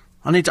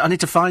 I need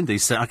to find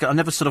these things. I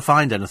never sort of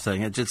find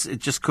anything. It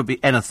just could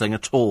be anything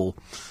at all.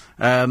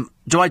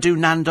 Do I do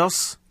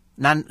Nandos?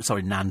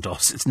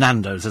 Nandos. It's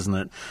Nando's, isn't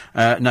it?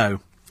 No.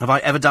 Have I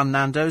ever done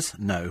Nando's?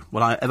 No.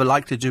 Will I ever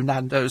likely do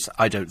Nando's?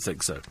 I don't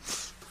think so.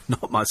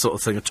 Not my sort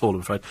of thing at all,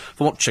 I'm afraid. If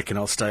I want chicken,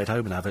 I'll stay at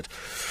home and have it.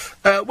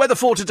 Weather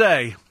for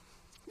today.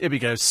 Here we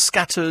go.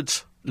 Scattered,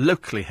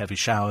 locally heavy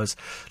showers.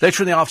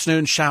 Later in the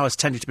afternoon, showers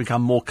tending to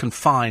become more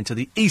confined to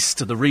the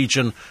east of the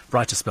region.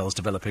 Brighter spells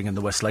developing in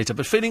the west later,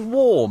 but feeling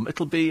warm.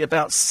 It'll be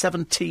about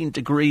 17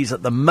 degrees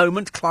at the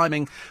moment,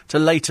 climbing to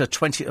later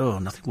 20... Oh,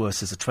 nothing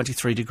worse is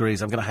 23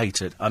 degrees. I'm going to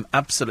hate it. I'm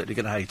absolutely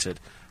going to hate it.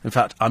 In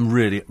fact, I'm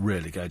really,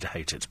 really going to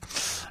hate it.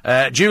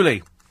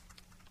 Julie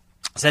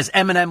says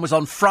Eminem was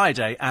on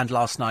Friday and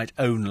last night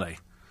only.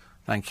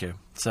 Thank you.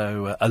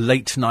 So, a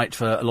late night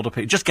for a lot of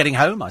people. Just getting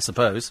home, I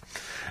suppose.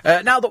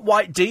 Now that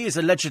White D is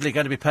allegedly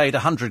going to be paid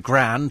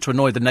 $100,000 to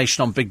annoy the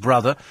nation on Big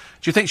Brother,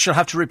 do you think she'll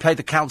have to repay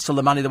the council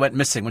the money that went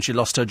missing when she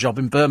lost her job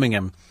in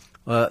Birmingham?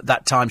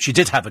 That time she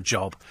did have a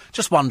job.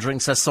 Just wondering,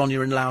 says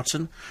Sonia in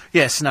Loughton.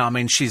 Yes, no, I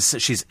mean,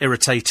 she's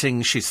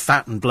irritating, she's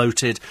fat and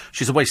bloated,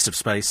 she's a waste of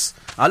space.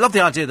 I love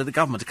the idea that the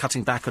government are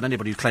cutting back on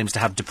anybody who claims to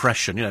have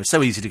depression. You know,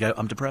 so easy to go,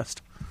 I'm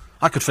depressed.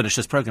 I could finish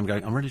this programme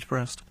going, I'm really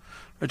depressed.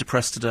 Very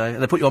depressed today.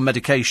 And they put you on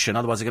medication,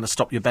 otherwise they're going to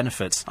stop your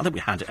benefits. I think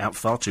we hand it out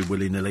far too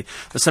willy-nilly.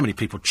 There's so many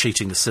people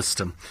cheating the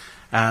system.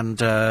 And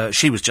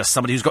she was just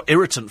somebody who's got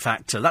irritant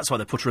factor. That's why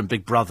they put her in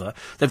Big Brother.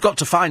 They've got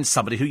to find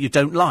somebody who you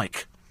don't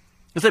like.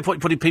 If they're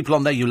putting people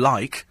on there you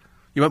like,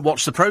 you won't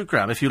watch the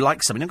programme. If you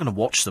like somebody, you're not going to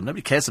watch them.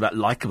 Nobody cares about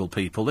likeable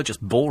people. They're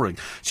just boring.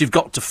 So you've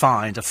got to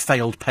find a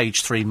failed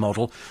Page 3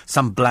 model,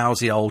 some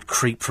blousy old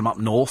creep from up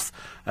north,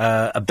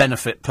 a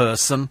benefit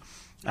person.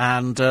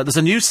 And there's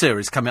a new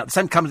series coming out. The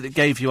same company that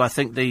gave you, I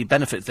think, the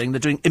benefit thing. They're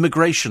doing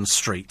Immigration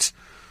Street.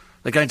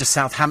 They're going to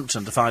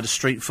Southampton to find a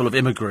street full of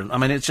immigrants. I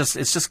mean, it's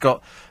just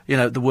got, you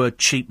know, the word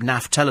cheap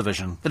naff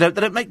television. They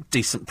don't make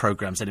decent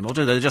programmes anymore,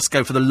 do they? They just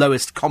go for the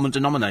lowest common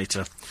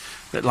denominator,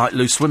 a bit like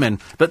Loose Women.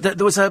 But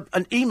there was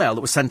an email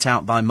that was sent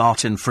out by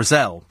Martin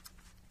Frizzell.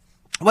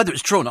 Whether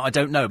it's true or not, I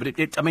don't know.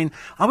 But I mean,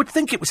 I would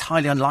think it was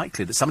highly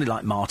unlikely that somebody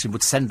like Martin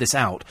would send this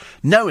out,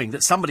 knowing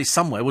that somebody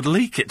somewhere would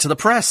leak it to the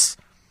press.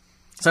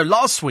 So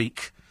last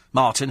week,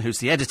 Martin, who's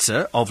the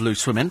editor of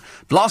Loose Women,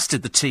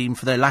 blasted the team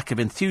for their lack of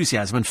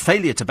enthusiasm and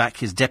failure to back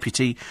his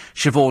deputy,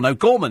 Siobhan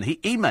O'Gorman. He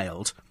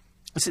emailed,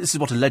 this is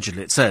what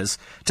allegedly it says,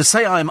 to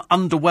say I am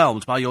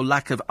underwhelmed by your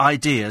lack of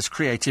ideas,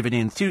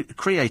 creativity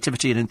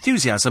and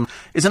enthusiasm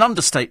is an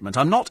understatement.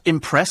 I'm not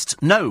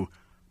impressed. No,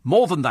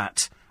 more than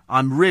that.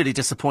 I'm really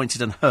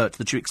disappointed and hurt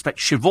that you expect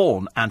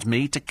Siobhan and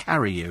me to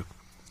carry you.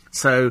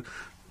 So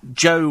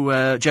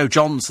Joe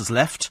Johns has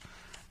left.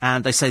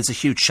 And they say there's a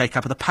huge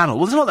shake-up of the panel.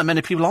 Well, there's not that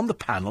many people on the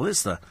panel,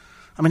 is there?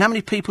 I mean, how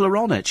many people are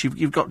on it?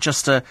 You've got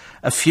just a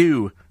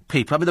few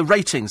people. I mean, the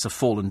ratings have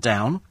fallen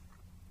down.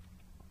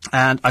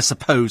 And I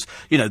suppose,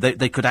 you know,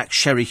 they could act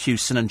Sherry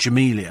Hewson and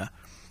Jamelia.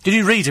 Did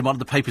you read in one of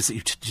the papers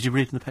did you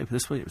read in the paper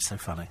this week? It was so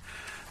funny.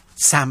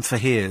 Sam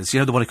Fahirs,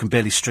 you know, the one who can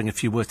barely string a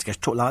few words together,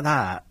 talk like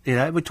that. You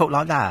know, we talk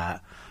like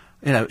that.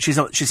 You know, she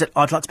said,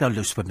 I'd like to be a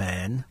loose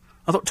woman.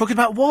 I thought, talking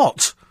about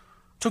what?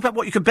 Talking about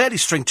what? You can barely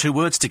string two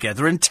words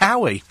together in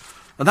Towie.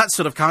 And that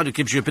sort of kind of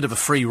gives you a bit of a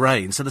free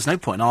rein, so there's no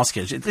point in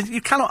asking her. You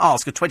cannot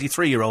ask a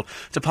 23-year-old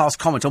to pass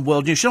comment on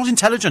world news. She's not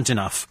intelligent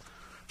enough.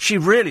 She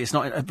really is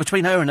not.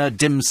 Between her and her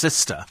dim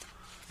sister,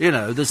 you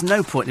know, there's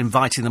no point in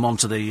inviting them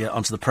onto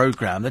the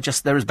programme.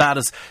 They're as bad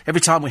as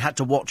every time we had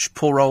to watch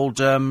poor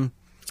old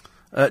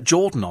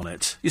Jordan on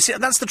it. You see,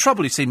 that's the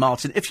trouble, you see,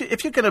 Martin. If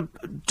you're going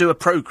to do a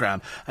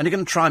programme and you're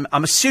going to try and...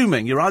 I'm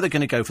assuming you're either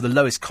going to go for the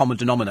lowest common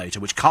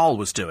denominator, which Carl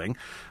was doing,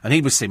 and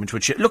he was seeming to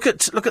achieve... Look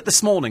at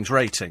this morning's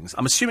ratings.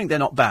 I'm assuming they're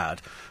not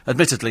bad.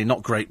 Admittedly,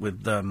 not great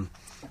with,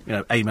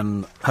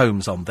 Eamon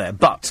Holmes on there.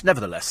 But,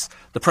 nevertheless,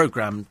 the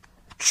programme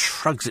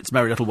shrugs its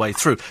merry little way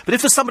through. But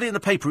if there's somebody in the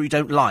paper you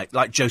don't like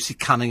Josie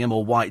Cunningham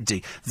or White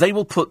D, they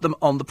will put them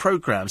on the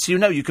programme. So you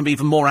know you can be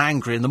even more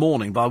angry in the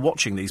morning by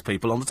watching these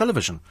people on the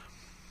television.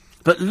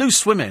 But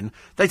Loose Women,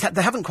 they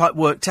haven't quite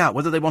worked out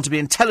whether they want to be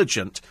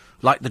intelligent,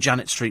 like the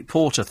Janet Street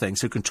Porter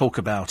things, who can talk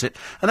about it.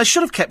 And they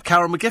should have kept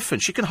Carol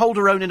McGiffin. She can hold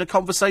her own in a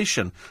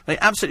conversation. They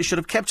absolutely should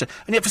have kept her.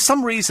 And yet, for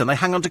some reason, they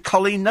hang on to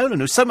Colleen Nolan,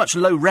 who's so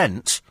low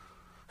rent,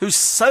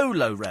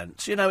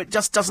 you know, it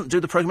just doesn't do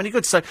the programme any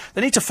good. So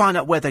they need to find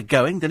out where they're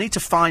going. They need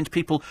to find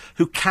people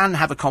who can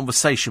have a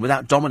conversation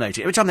without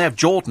dominating. Every time they have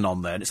Jordan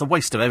on there, and it's a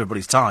waste of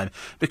everybody's time,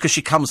 because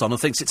she comes on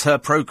and thinks it's her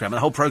programme, and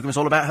the whole programme is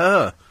all about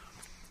her.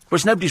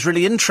 Whereas nobody's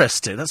really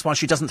interested. That's why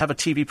she doesn't have a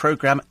TV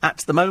programme at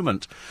the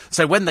moment.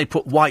 So when they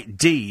put White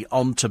D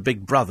onto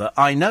Big Brother,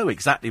 I know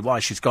exactly why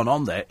she's gone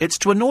on there. It's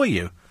to annoy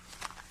you.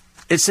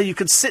 It's so you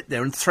can sit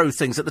there and throw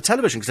things at the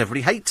television because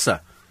everybody hates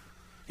her.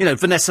 You know,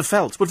 Vanessa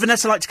Feltz. Would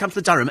Vanessa like to come to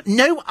the diary room?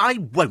 No, I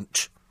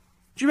won't.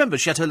 Do you remember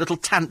she had her little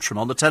tantrum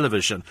on the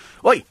television?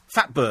 Oi,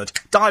 fat bird,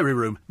 diary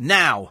room,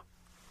 now!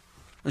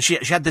 And she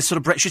had this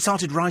sort of she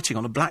started writing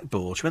on a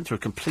blackboard. She went through a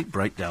complete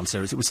breakdown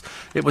series.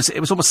 It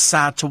was almost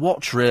sad to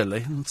watch,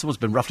 really. And it's always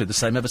been roughly the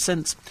same ever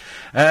since.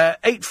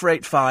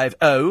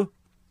 84850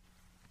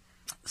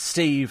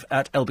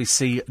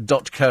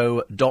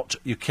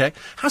 steve@lbc.co.uk.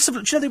 House of... Do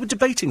you know, they were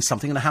debating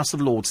something in the House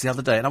of Lords the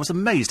other day, and I was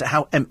amazed at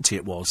how empty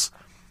it was.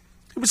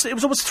 It was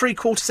almost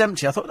three-quarters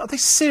empty. I thought, are they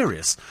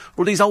serious?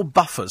 Or are these old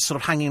buffers sort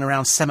of hanging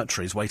around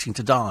cemeteries waiting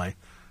to die?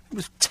 It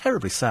was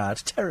terribly sad,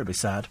 terribly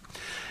sad.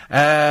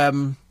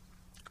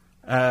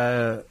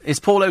 Is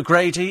Paul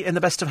O'Grady in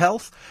the best of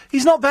health?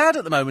 He's not bad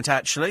at the moment,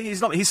 actually.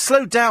 He's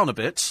slowed down a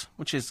bit,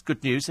 which is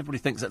good news. Everybody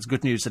thinks that's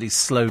good news that he's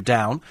slowed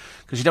down,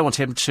 because you don't want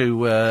him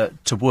to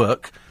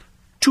work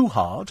too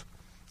hard.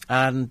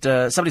 And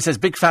somebody says,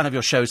 big fan of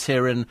your shows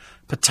here in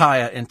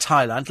Pattaya in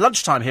Thailand.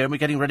 Lunchtime here, and we're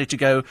getting ready to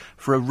go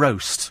for a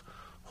roast.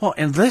 What,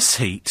 in this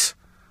heat?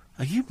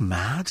 Are you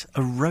mad?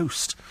 A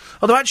roast?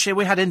 Although, actually,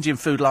 we had Indian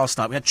food last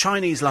night. We had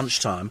Chinese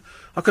lunchtime.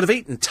 I could have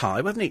eaten Thai.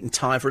 We haven't eaten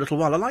Thai for a little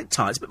while. I like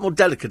Thai. It's a bit more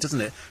delicate,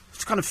 isn't it?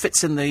 It kind of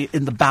fits in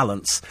the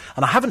balance.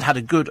 And I haven't had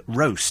a good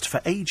roast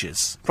for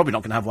ages. Probably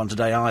not going to have one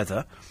today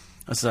either,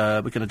 as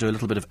we're going to do a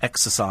little bit of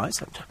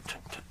exercise.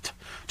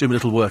 Do a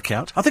little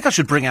workout. I think I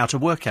should bring out a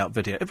workout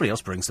video. Everybody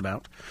else brings them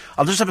out.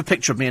 I'll just have a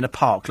picture of me in a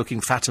park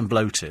looking fat and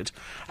bloated,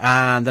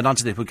 and then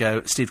underneath we'll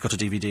go, Steve got a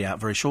DVD out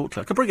very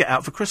shortly. I could bring it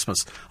out for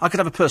Christmas. I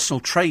could have a personal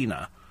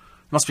trainer.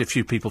 There must be a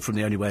few people from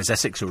the Only Way is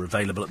Essex who are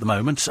available at the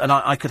moment, and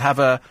I could have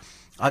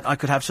I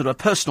could have sort of a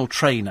personal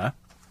trainer,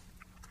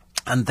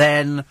 and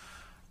then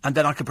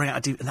I could bring out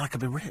a DVD, and then I could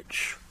be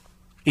rich.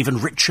 Even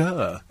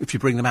richer, if you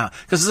bring them out.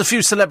 Because there's a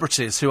few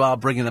celebrities who are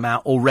bringing them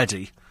out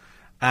already.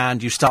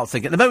 And you start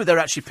thinking, at the moment they're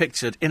actually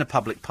pictured in a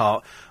public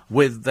park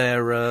with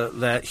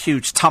their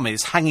huge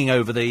tummies hanging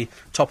over the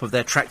top of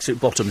their tracksuit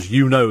bottoms.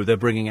 You know they're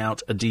bringing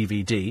out a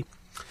DVD.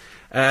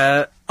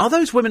 Are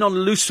those women on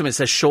loose women,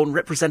 says Sean,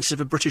 representative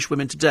of British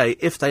women today?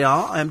 If they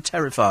are, I am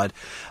terrified.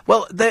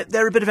 Well,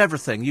 they're a bit of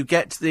everything. You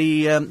get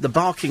the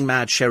barking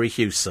mad Sherry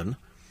Hewson.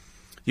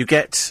 You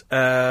get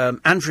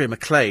Andrea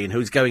McLean,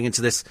 who's going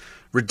into this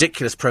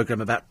ridiculous programme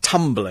about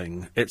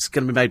tumbling. It's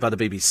going to be made by the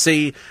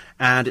BBC,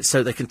 and it's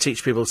so they can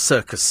teach people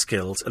circus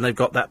skills, and they've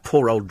got that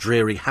poor old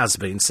dreary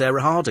has-been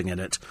Sarah Harding in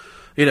it.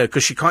 You know,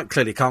 because she quite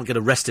clearly can't get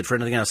arrested for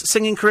anything else.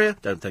 Singing career?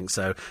 Don't think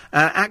so.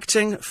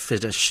 Acting?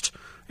 Finished.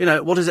 You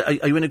know, what is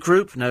it? Are you in a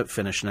group? No,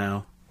 finished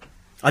now.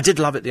 I did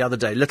love it the other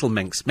day. Little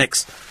Mix.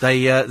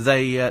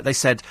 They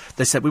said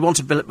we want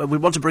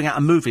to bring out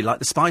a movie like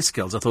the Spice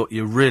Girls. I thought,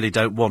 you really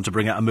don't want to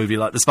bring out a movie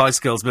like the Spice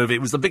Girls movie.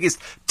 It was the biggest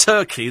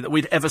turkey that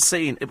we'd ever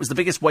seen. It was the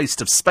biggest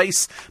waste of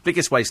space,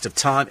 biggest waste of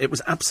time. It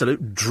was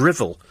absolute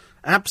drivel.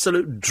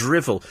 Absolute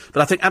drivel.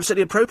 But I think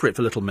absolutely appropriate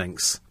for Little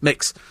Mix.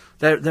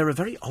 They're a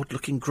very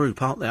odd-looking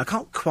group, aren't they? I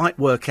can't quite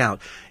work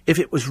out if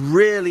it was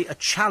really a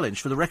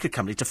challenge for the record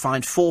company to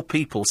find 4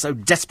 people so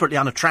desperately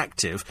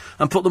unattractive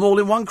and put them all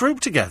in one group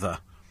together.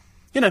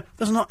 You know,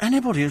 there's not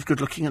anybody who's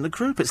good-looking in the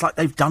group. It's like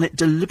they've done it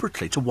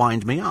deliberately to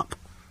wind me up.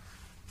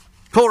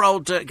 Poor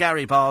old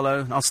Gary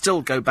Barlow. I'll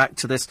still go back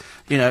to this.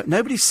 You know,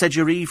 nobody said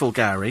you're evil,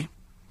 Gary.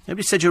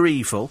 Nobody said you're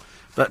evil.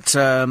 But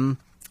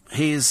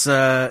his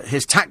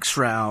tax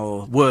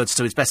row words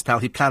to his best pal,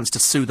 he plans to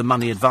sue the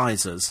money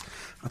advisors.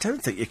 I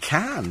don't think you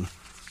can.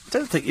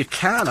 I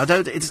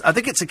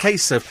think it's a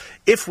case of,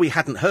 if we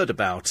hadn't heard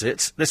about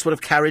it, this would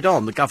have carried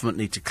on. The government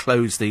need to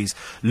close these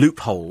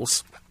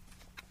loopholes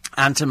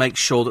and to make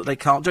sure that they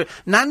can't do it.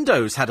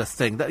 Nando's had a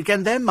thing that,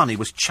 again, their money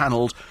was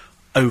channelled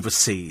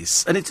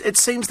overseas, and it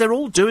seems they're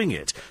all doing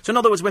it. So in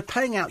other words, we're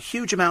paying out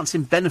huge amounts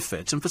in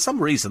benefit, and for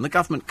some reason the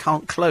government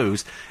can't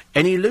close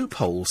any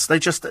loopholes.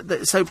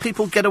 So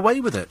people get away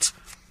with it.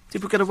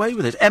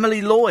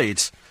 Emily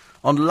Lloyd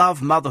on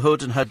Love,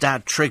 Motherhood and her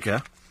dad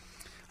Trigger.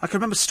 I can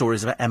remember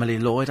stories about Emily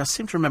Lloyd. I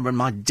seem to remember in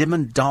my dim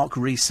and dark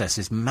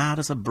recesses, mad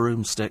as a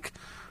broomstick.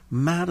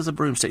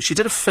 She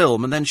did a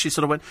film, and then she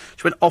went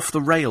off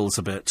the rails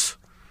a bit.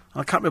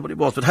 I can't remember what it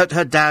was, but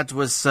her dad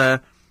was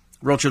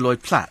Roger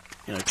Lloyd Platt,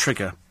 you know,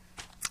 Trigger.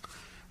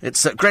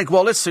 It's Greg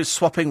Wallace, who's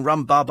swapping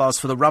rum barbars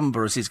for the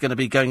rumba as he's going to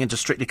be going into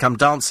Strictly Come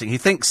Dancing. He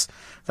thinks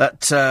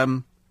that,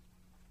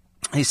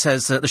 he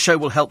says, the show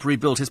will help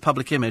rebuild his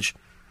public image.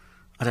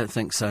 I don't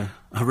think so.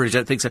 I really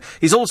don't think so.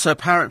 He's also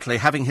apparently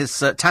having his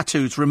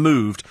tattoos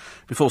removed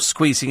before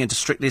squeezing into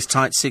Strictly's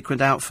tight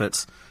sequined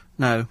outfits.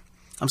 No.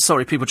 I'm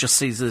sorry, people just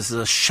see this as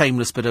a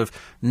shameless bit of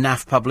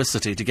naff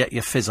publicity to get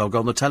your fizzog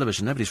on the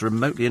television. Nobody's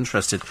remotely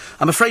interested.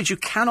 I'm afraid you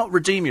cannot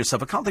redeem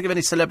yourself. I can't think of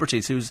any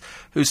celebrities who's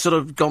sort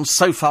of gone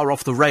so far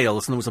off the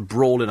rails and there was a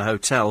brawl in a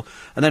hotel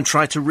and then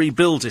tried to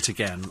rebuild it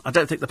again. I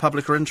don't think the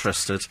public are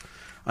interested.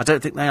 I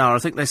don't think they are. I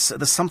think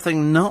there's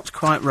something not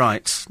quite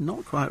right.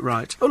 Not quite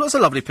right. Oh, that's a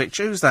lovely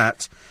picture. Who's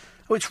that?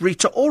 Oh, it's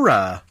Rita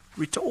Ora.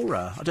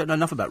 I don't know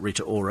enough about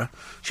Rita Ora.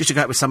 She used to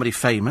go out with somebody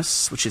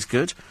famous, which is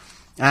good.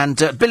 And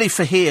Billy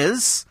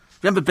Faheers.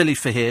 Remember Billy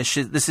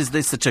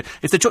Faheer?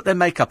 If they took their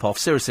makeup off,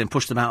 seriously, and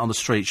pushed them out on the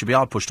street, she'd be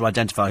hard pushed to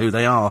identify who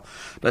they are.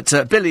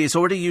 But Billy is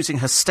already using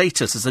her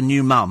status as a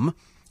new mum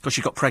because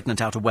she got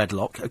pregnant out of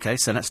wedlock. OK,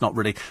 so let's not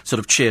really sort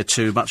of cheer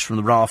too much from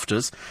the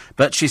rafters.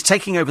 But she's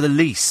taking over the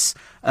lease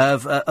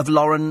of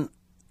Lauren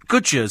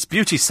Goodyear's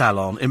beauty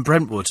salon in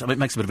Brentwood. I mean, it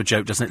makes a bit of a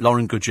joke, doesn't it?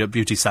 Lauren Goodyear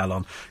Beauty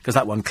Salon, because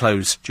that one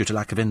closed due to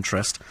lack of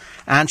interest.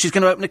 And she's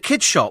going to open a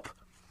kids' shop.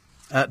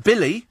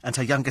 Billy and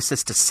her younger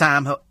sister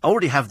Sam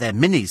already have their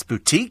Minis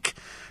boutique,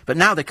 but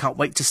now they can't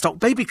wait to stock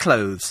baby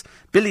clothes.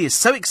 Billy is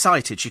so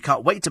excited she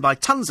can't wait to buy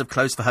tons of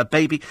clothes for her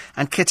baby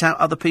and kit out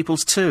other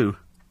people's too.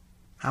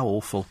 How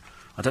awful.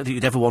 I don't think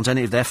you'd ever want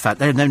any of their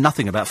They know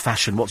nothing about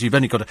fashion. You've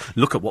only got to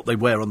look at what they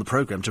wear on the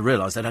programme to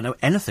realise they don't know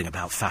anything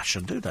about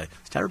fashion, do they?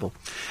 It's terrible.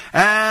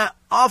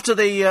 After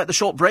the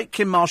short break,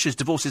 Kim Marsh's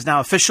divorce is now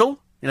official.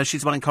 You know,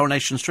 she's the one in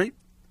Coronation Street.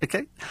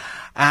 OK.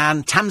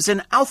 And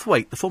Tamsin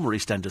Outhwaite, the former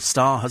EastEnders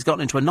star, has gotten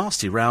into a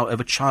nasty row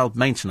over child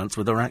maintenance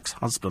with her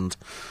ex-husband.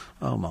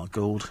 Oh, my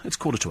God. It's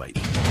 7:45.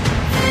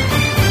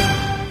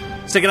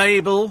 Stick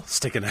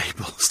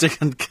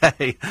and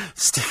K.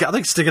 I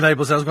think Stick and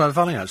Able sounds quite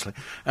funny, actually.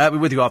 We're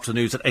with you after the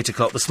news at 8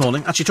 o'clock this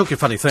morning. Actually, talking of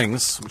funny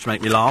things, which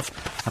make me laugh,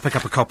 I pick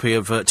up a copy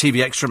of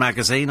TV Extra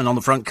magazine, and on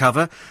the front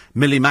cover,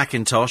 Millie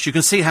McIntosh. You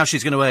can see how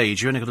she's going to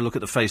age. You only got to look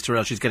at the face to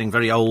realize she's getting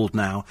very old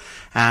now.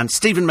 And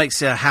Stephen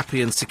makes her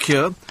happy and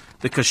secure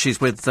because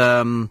she's with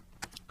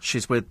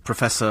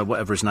Professor,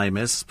 whatever his name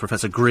is,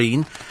 Professor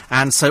Green.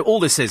 And so all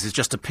this is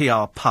just a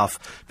PR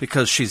puff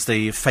because she's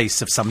the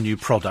face of some new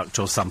product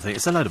or something.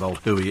 It's a load of old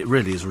hooey. It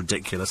really is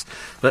ridiculous.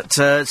 But,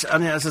 I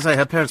mean, as I say,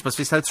 her parents must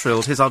be so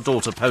thrilled. Here's our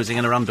daughter posing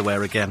in her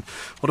underwear again.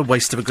 What a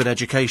waste of a good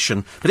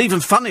education. But even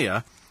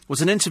funnier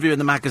was an interview in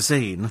the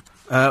magazine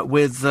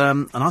with,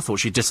 and I thought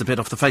she'd disappeared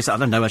off the face. I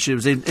don't know where she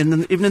was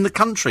even in the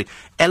country.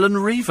 Ellen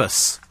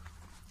Reeves.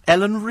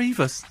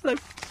 Hello.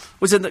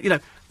 Was in the, you know,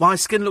 my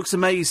skin looks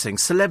amazing.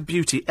 Celeb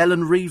beauty,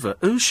 Ellen Reeves.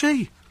 Who's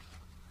she?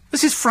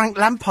 This is Frank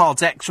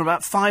Lampard's ex from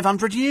about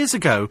 500 years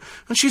ago,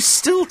 and she's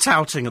still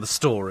touting the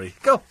story.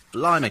 God,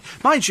 blimey.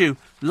 Mind you,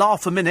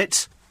 laugh a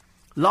minute,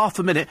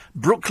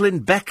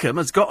 Brooklyn Beckham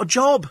has got a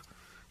job.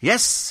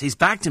 Yes, he's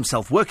bagged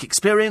himself work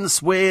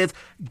experience with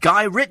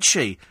Guy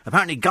Ritchie.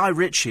 Apparently Guy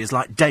Ritchie is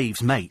like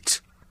Dave's mate.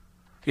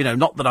 You know,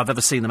 not that I've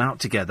ever seen them out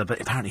together, but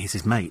apparently he's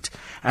his mate.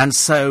 And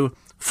so,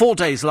 4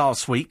 days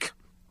last week,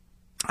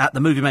 at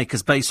the Movie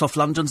Makers base off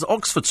London's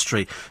Oxford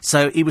Street.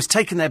 So he was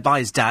taken there by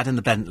his dad in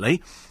the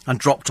Bentley and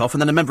dropped off,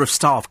 and then a member of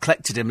staff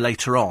collected him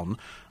later on.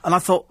 And I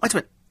thought, wait a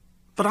minute,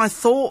 but I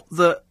thought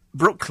that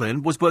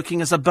Brooklyn was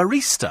working as a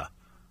barista.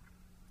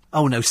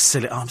 Oh, no,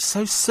 silly. Oh, I'm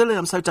so silly.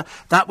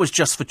 That was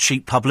just for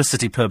cheap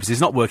publicity purposes. He's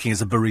not working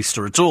as a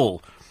barista at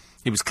all.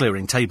 He was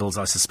clearing tables,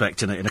 I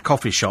suspect, in a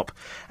coffee shop.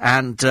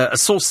 And a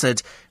source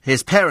said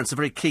his parents are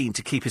very keen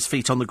to keep his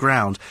feet on the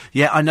ground.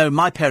 Yeah, I know,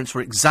 my parents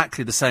were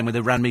exactly the same when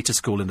they ran me to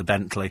school in the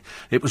Bentley.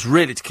 It was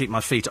really to keep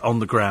my feet on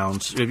the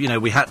ground. You know,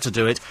 we had to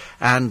do it.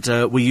 And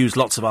we used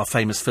lots of our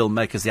famous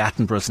filmmakers, the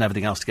Attenboroughs and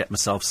everything else, to get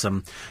myself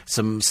some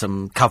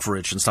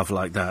coverage and stuff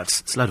like that.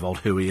 It's a load of old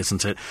hooey,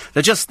 isn't it?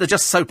 They're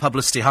just so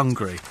publicity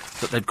hungry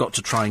that they've got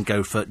to try and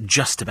go for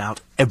just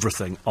about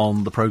everything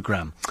on the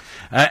programme.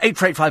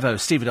 84850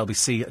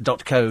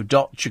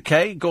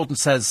 steve@lbc.co.uk. Gordon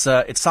says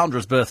it's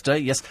Sandra's birthday.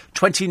 Yes,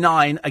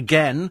 29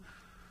 again.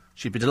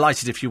 She'd be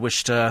delighted if you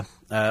wished her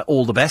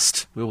all the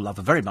best. We all love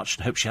her very much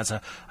and hope she has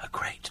a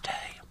great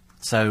day.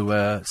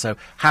 So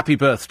happy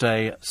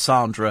birthday,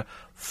 Sandra,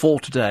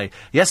 for today.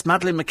 Yes,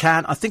 Madeleine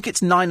McCann, I think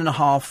it's nearly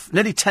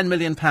 £10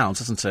 million,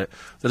 isn't it,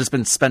 that has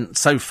been spent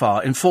so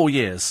far in 4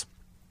 years.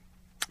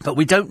 But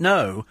we don't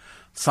know,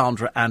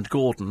 Sandra and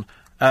Gordon,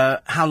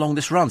 how long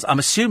this runs. I'm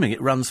assuming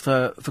it runs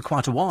for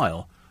quite a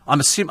while.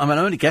 I'm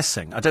only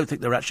guessing. I don't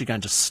think they're actually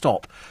going to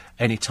stop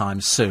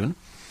anytime soon.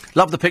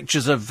 Love the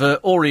pictures of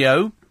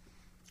Oreo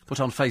put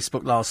on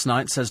Facebook last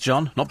night, says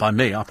John. Not by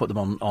me, I put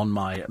them on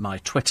my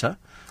Twitter.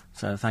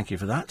 So thank you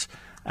for that.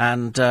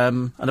 And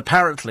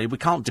apparently we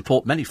can't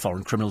deport many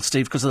foreign criminals,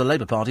 Steve, because of the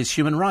Labour Party's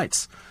human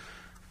rights.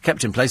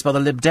 Kept in place by the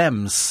Lib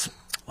Dems.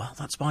 Well,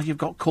 that's why you've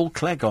got Paul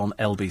Clegg on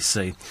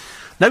LBC.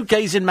 No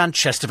gays in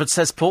Manchesterford,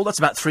 says Paul. That's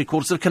about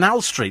 3/4 of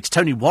Canal Street.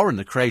 Tony Warren,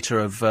 the creator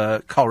of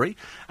Corrie.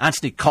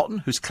 Anthony Cotton,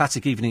 whose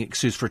classic evening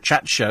excuse for a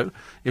chat show,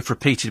 if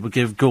repeated, would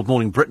give Good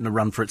Morning Britain a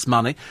run for its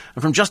money.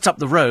 And from just up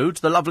the road,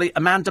 the lovely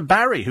Amanda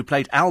Barry, who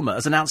played Alma,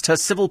 has announced her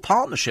civil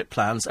partnership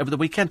plans over the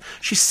weekend.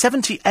 She's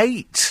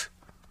 78.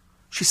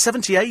 She's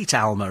 78,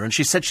 Alma, and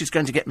she said she's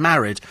going to get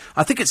married.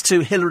 I think it's to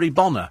Hilary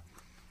Bonner,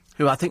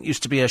 who I think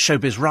used to be a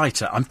showbiz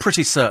writer. I'm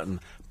pretty certain.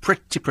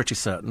 Pretty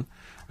certain.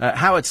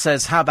 Howard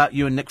says, how about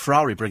you and Nick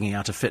Ferrari bringing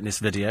out a fitness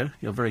video?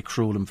 You're very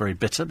cruel and very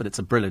bitter, but it's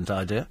a brilliant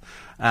idea.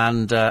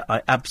 And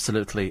I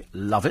absolutely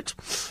love it.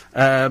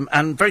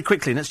 And very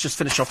quickly, let's just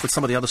finish off with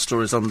some of the other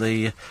stories on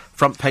the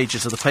front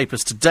pages of the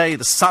papers today.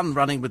 The Sun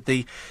running with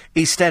the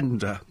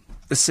Eastender.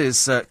 This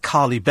is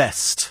Carly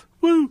Best.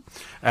 Woo!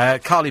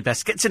 Carly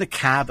Best gets in a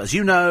cab, as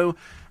you know,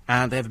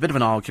 and they have a bit of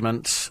an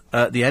argument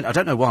at the end. I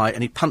don't know why,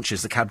 and he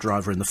punches the cab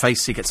driver in the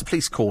face. He gets a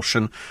police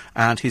caution,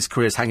 and his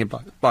career's hanging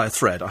by a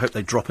thread. I hope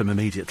they drop him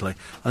immediately.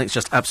 I think it's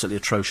just absolutely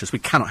atrocious. We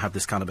cannot have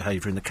this kind of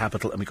behaviour in the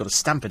capital, and we've got to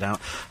stamp it out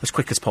as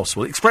quick as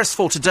possible. Express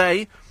for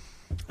today,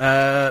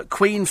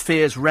 Queen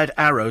fears red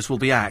arrows will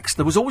be axed.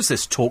 There was always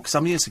this talk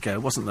some years ago,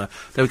 wasn't there?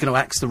 They were going to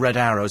axe the red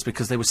arrows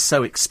because they were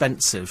so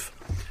expensive.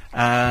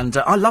 And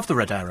I love the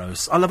red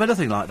arrows. I love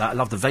anything like that. I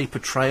love the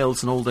vapour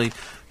trails and all the,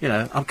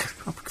 I'm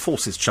a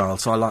forces child,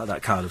 so I like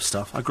that kind of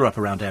stuff. I grew up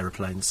around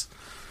aeroplanes.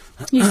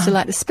 You used to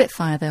like the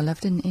Spitfire they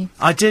loved, didn't you?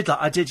 I did,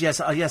 yes,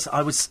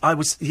 I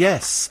was,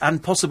 yes,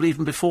 and possibly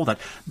even before that.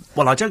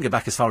 Well, I don't go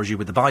back as far as you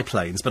with the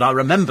biplanes, but I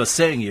remember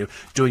seeing you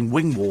doing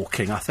wing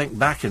walking, I think,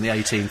 back in the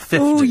 1850s.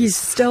 Oh, you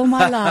stole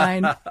my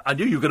line. I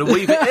knew you were going to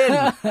weave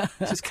it in.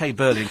 This is Kay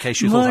Burley, in case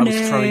you thought I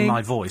was throwing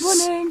my voice.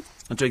 Morning.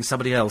 And doing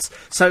somebody else.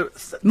 So,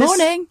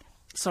 morning.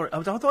 Sorry,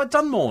 I thought I'd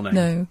done morning.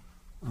 No.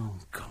 Oh,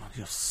 God,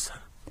 you're so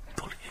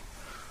bullying.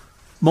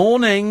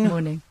 Morning.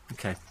 Morning.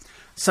 Okay.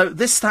 So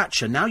this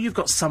Thatcher, now you've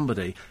got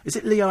somebody, is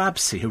it Leo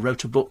Absey who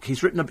wrote a book?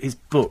 He's written his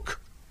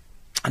book,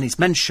 and he's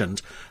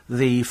mentioned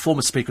the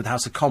former Speaker of the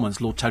House of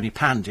Commons, Lord Tony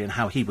Pandy, and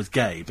how he was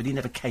gay, but he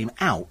never came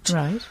out.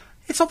 Right.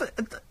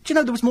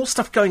 There was more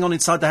stuff going on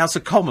inside the House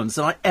of Commons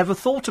than I ever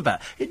thought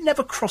about. It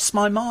never crossed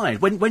my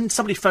mind. When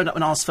somebody phoned up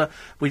and asked for,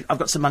 I've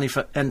got some money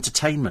for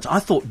entertainment, I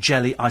thought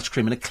jelly, ice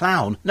cream and a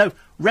clown. No,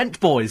 rent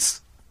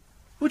boys.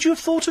 Would you have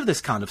thought of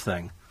this kind of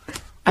thing?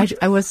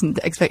 I wasn't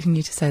expecting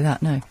you to say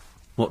that, no.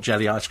 What,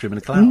 jelly, ice cream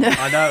and a clown? No.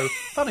 I know.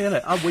 Funny, isn't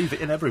it? I weave it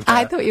in everywhere.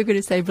 I thought you were going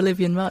to say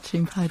Bolivian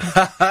marching band.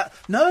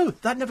 No,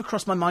 that never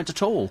crossed my mind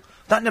at all.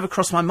 That never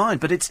crossed my mind.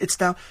 But it's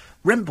now,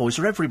 rent boys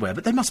are everywhere.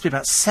 But they must be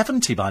about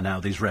 70 by now,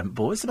 these rent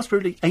boys. They must be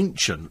really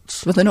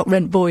ancient. Well, they're not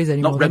rent boys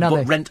anymore.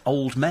 Not rent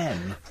old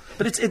men.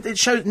 But it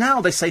shows,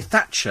 now they say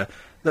Thatcher,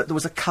 that there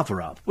was a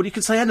cover-up. Well, you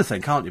can say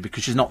anything, can't you?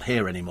 Because she's not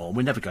here anymore.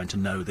 We're never going to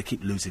know. They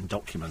keep losing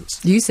documents.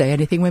 You say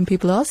anything when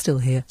people are still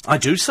here. I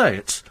do say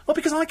it. Well,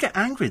 because I get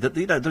angry that,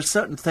 there's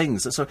certain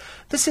things that... So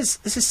this is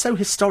so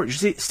historic. You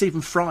see,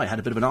 Stephen Fry had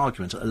a bit of an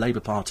argument at a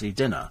Labour Party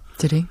dinner.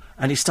 Did he?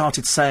 And he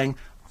started saying...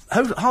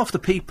 Half the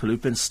people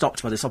who've been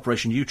stopped by this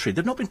Operation U-Tree,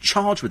 they've not been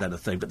charged with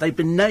anything, but they've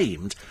been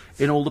named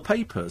in all the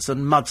papers.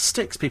 And mud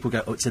sticks. People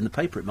go, oh, it's in the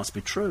paper, it must be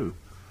true.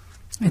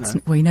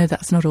 We know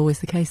that's not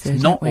always the case, though,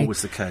 It's not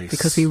always the case.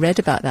 Because we read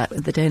about that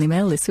at the Daily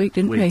Mail this week,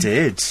 didn't we? We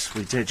did.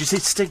 You see,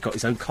 Stig got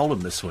his own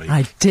column this week.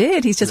 I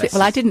did. He's just...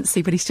 I didn't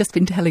see, but he's just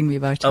been telling me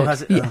about it. Oh,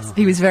 has it? Yes, Oh.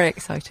 he was very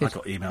excited. I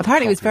got emailed.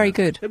 Apparently it was very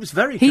good. It was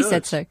very good. He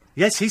said so.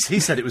 Yes, he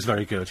said it was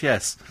very good,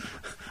 yes.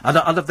 And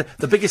I love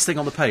the biggest thing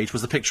on the page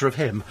was the picture of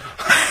him.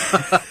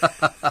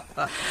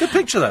 Good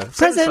picture, though.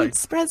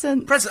 Presents.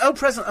 Present.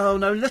 Oh,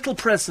 no, little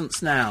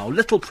presents now.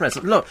 Little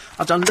present. Look,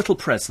 I've done little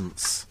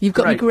presents. You've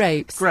got me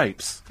grapes?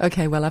 Grapes.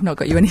 OK, well, I've not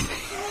got you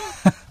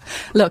anything.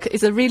 Look,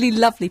 it's a really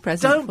lovely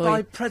present Don't for buy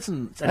you.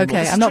 presents anymore.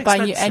 OK, I'm not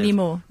buying you any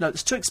more. No,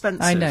 it's too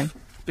expensive. I know.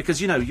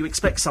 Because, you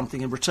expect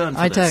something in return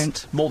for I this.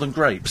 don't. More than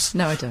grapes.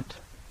 No, I don't.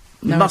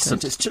 You No,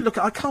 mustn't. It's look,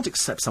 I can't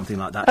accept something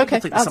like that. OK,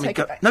 Think I'll something take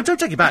it back. No, don't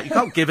take it back. You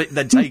can't give it and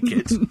then take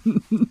it.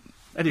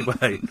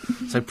 Anyway,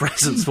 so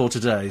presents for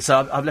today.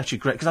 So I've let you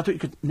great because I thought you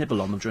could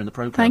nibble on them during the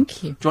programme.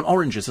 Thank you. Do you want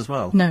oranges as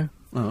well? No.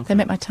 Oh, okay. They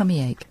make my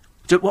tummy ache.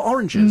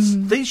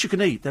 Oranges? These you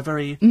can eat. They're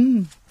very,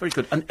 very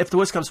good. And if the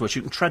worst comes to worst,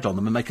 you can tread on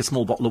them and make a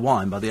small bottle of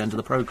wine by the end of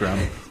the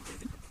programme.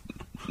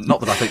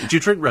 Not that I think... Do you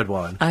drink red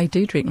wine? I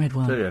do drink red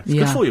wine. Do you? It's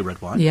yeah. good for you,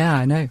 red wine. Yeah,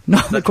 I know.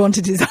 Not the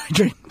quantities I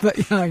drink, but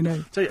yeah, I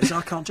know. So, yeah,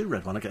 I can't do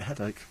red wine. I get a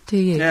headache. Do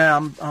you?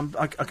 Yeah,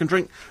 I can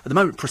drink... At the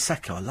moment,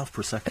 Prosecco. I love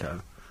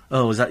Prosecco.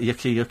 Oh, is that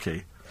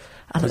yucky?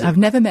 I've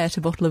never met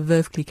a bottle of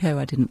Veuve Clicquot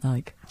I didn't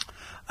like.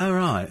 Oh,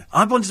 right.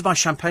 I wanted to buy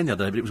champagne the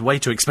other day, but it was way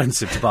too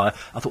expensive to buy.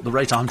 I thought the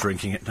rate I'm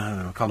drinking it,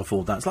 no, I can't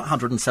afford that. It's like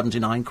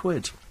 179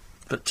 quid.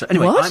 But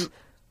anyway, What?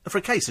 for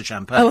a case of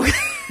champagne.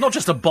 Oh. Not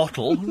just a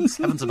bottle.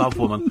 Heavens above,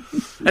 woman.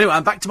 Anyway,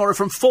 I'm back tomorrow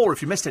from 4.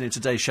 If you missed any of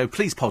today's show,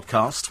 please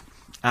podcast.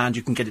 And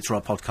you can get it through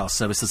our podcast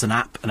service. There's an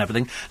app and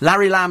everything.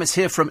 Larry Lamb is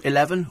here from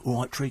 11.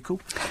 All right,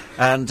 treacle.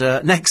 And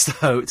next,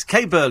 though, it's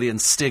Kay Burley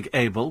and Stig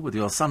Abel with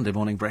your Sunday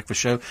morning breakfast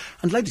show.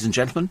 And ladies and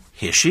gentlemen,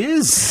 here she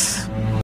is.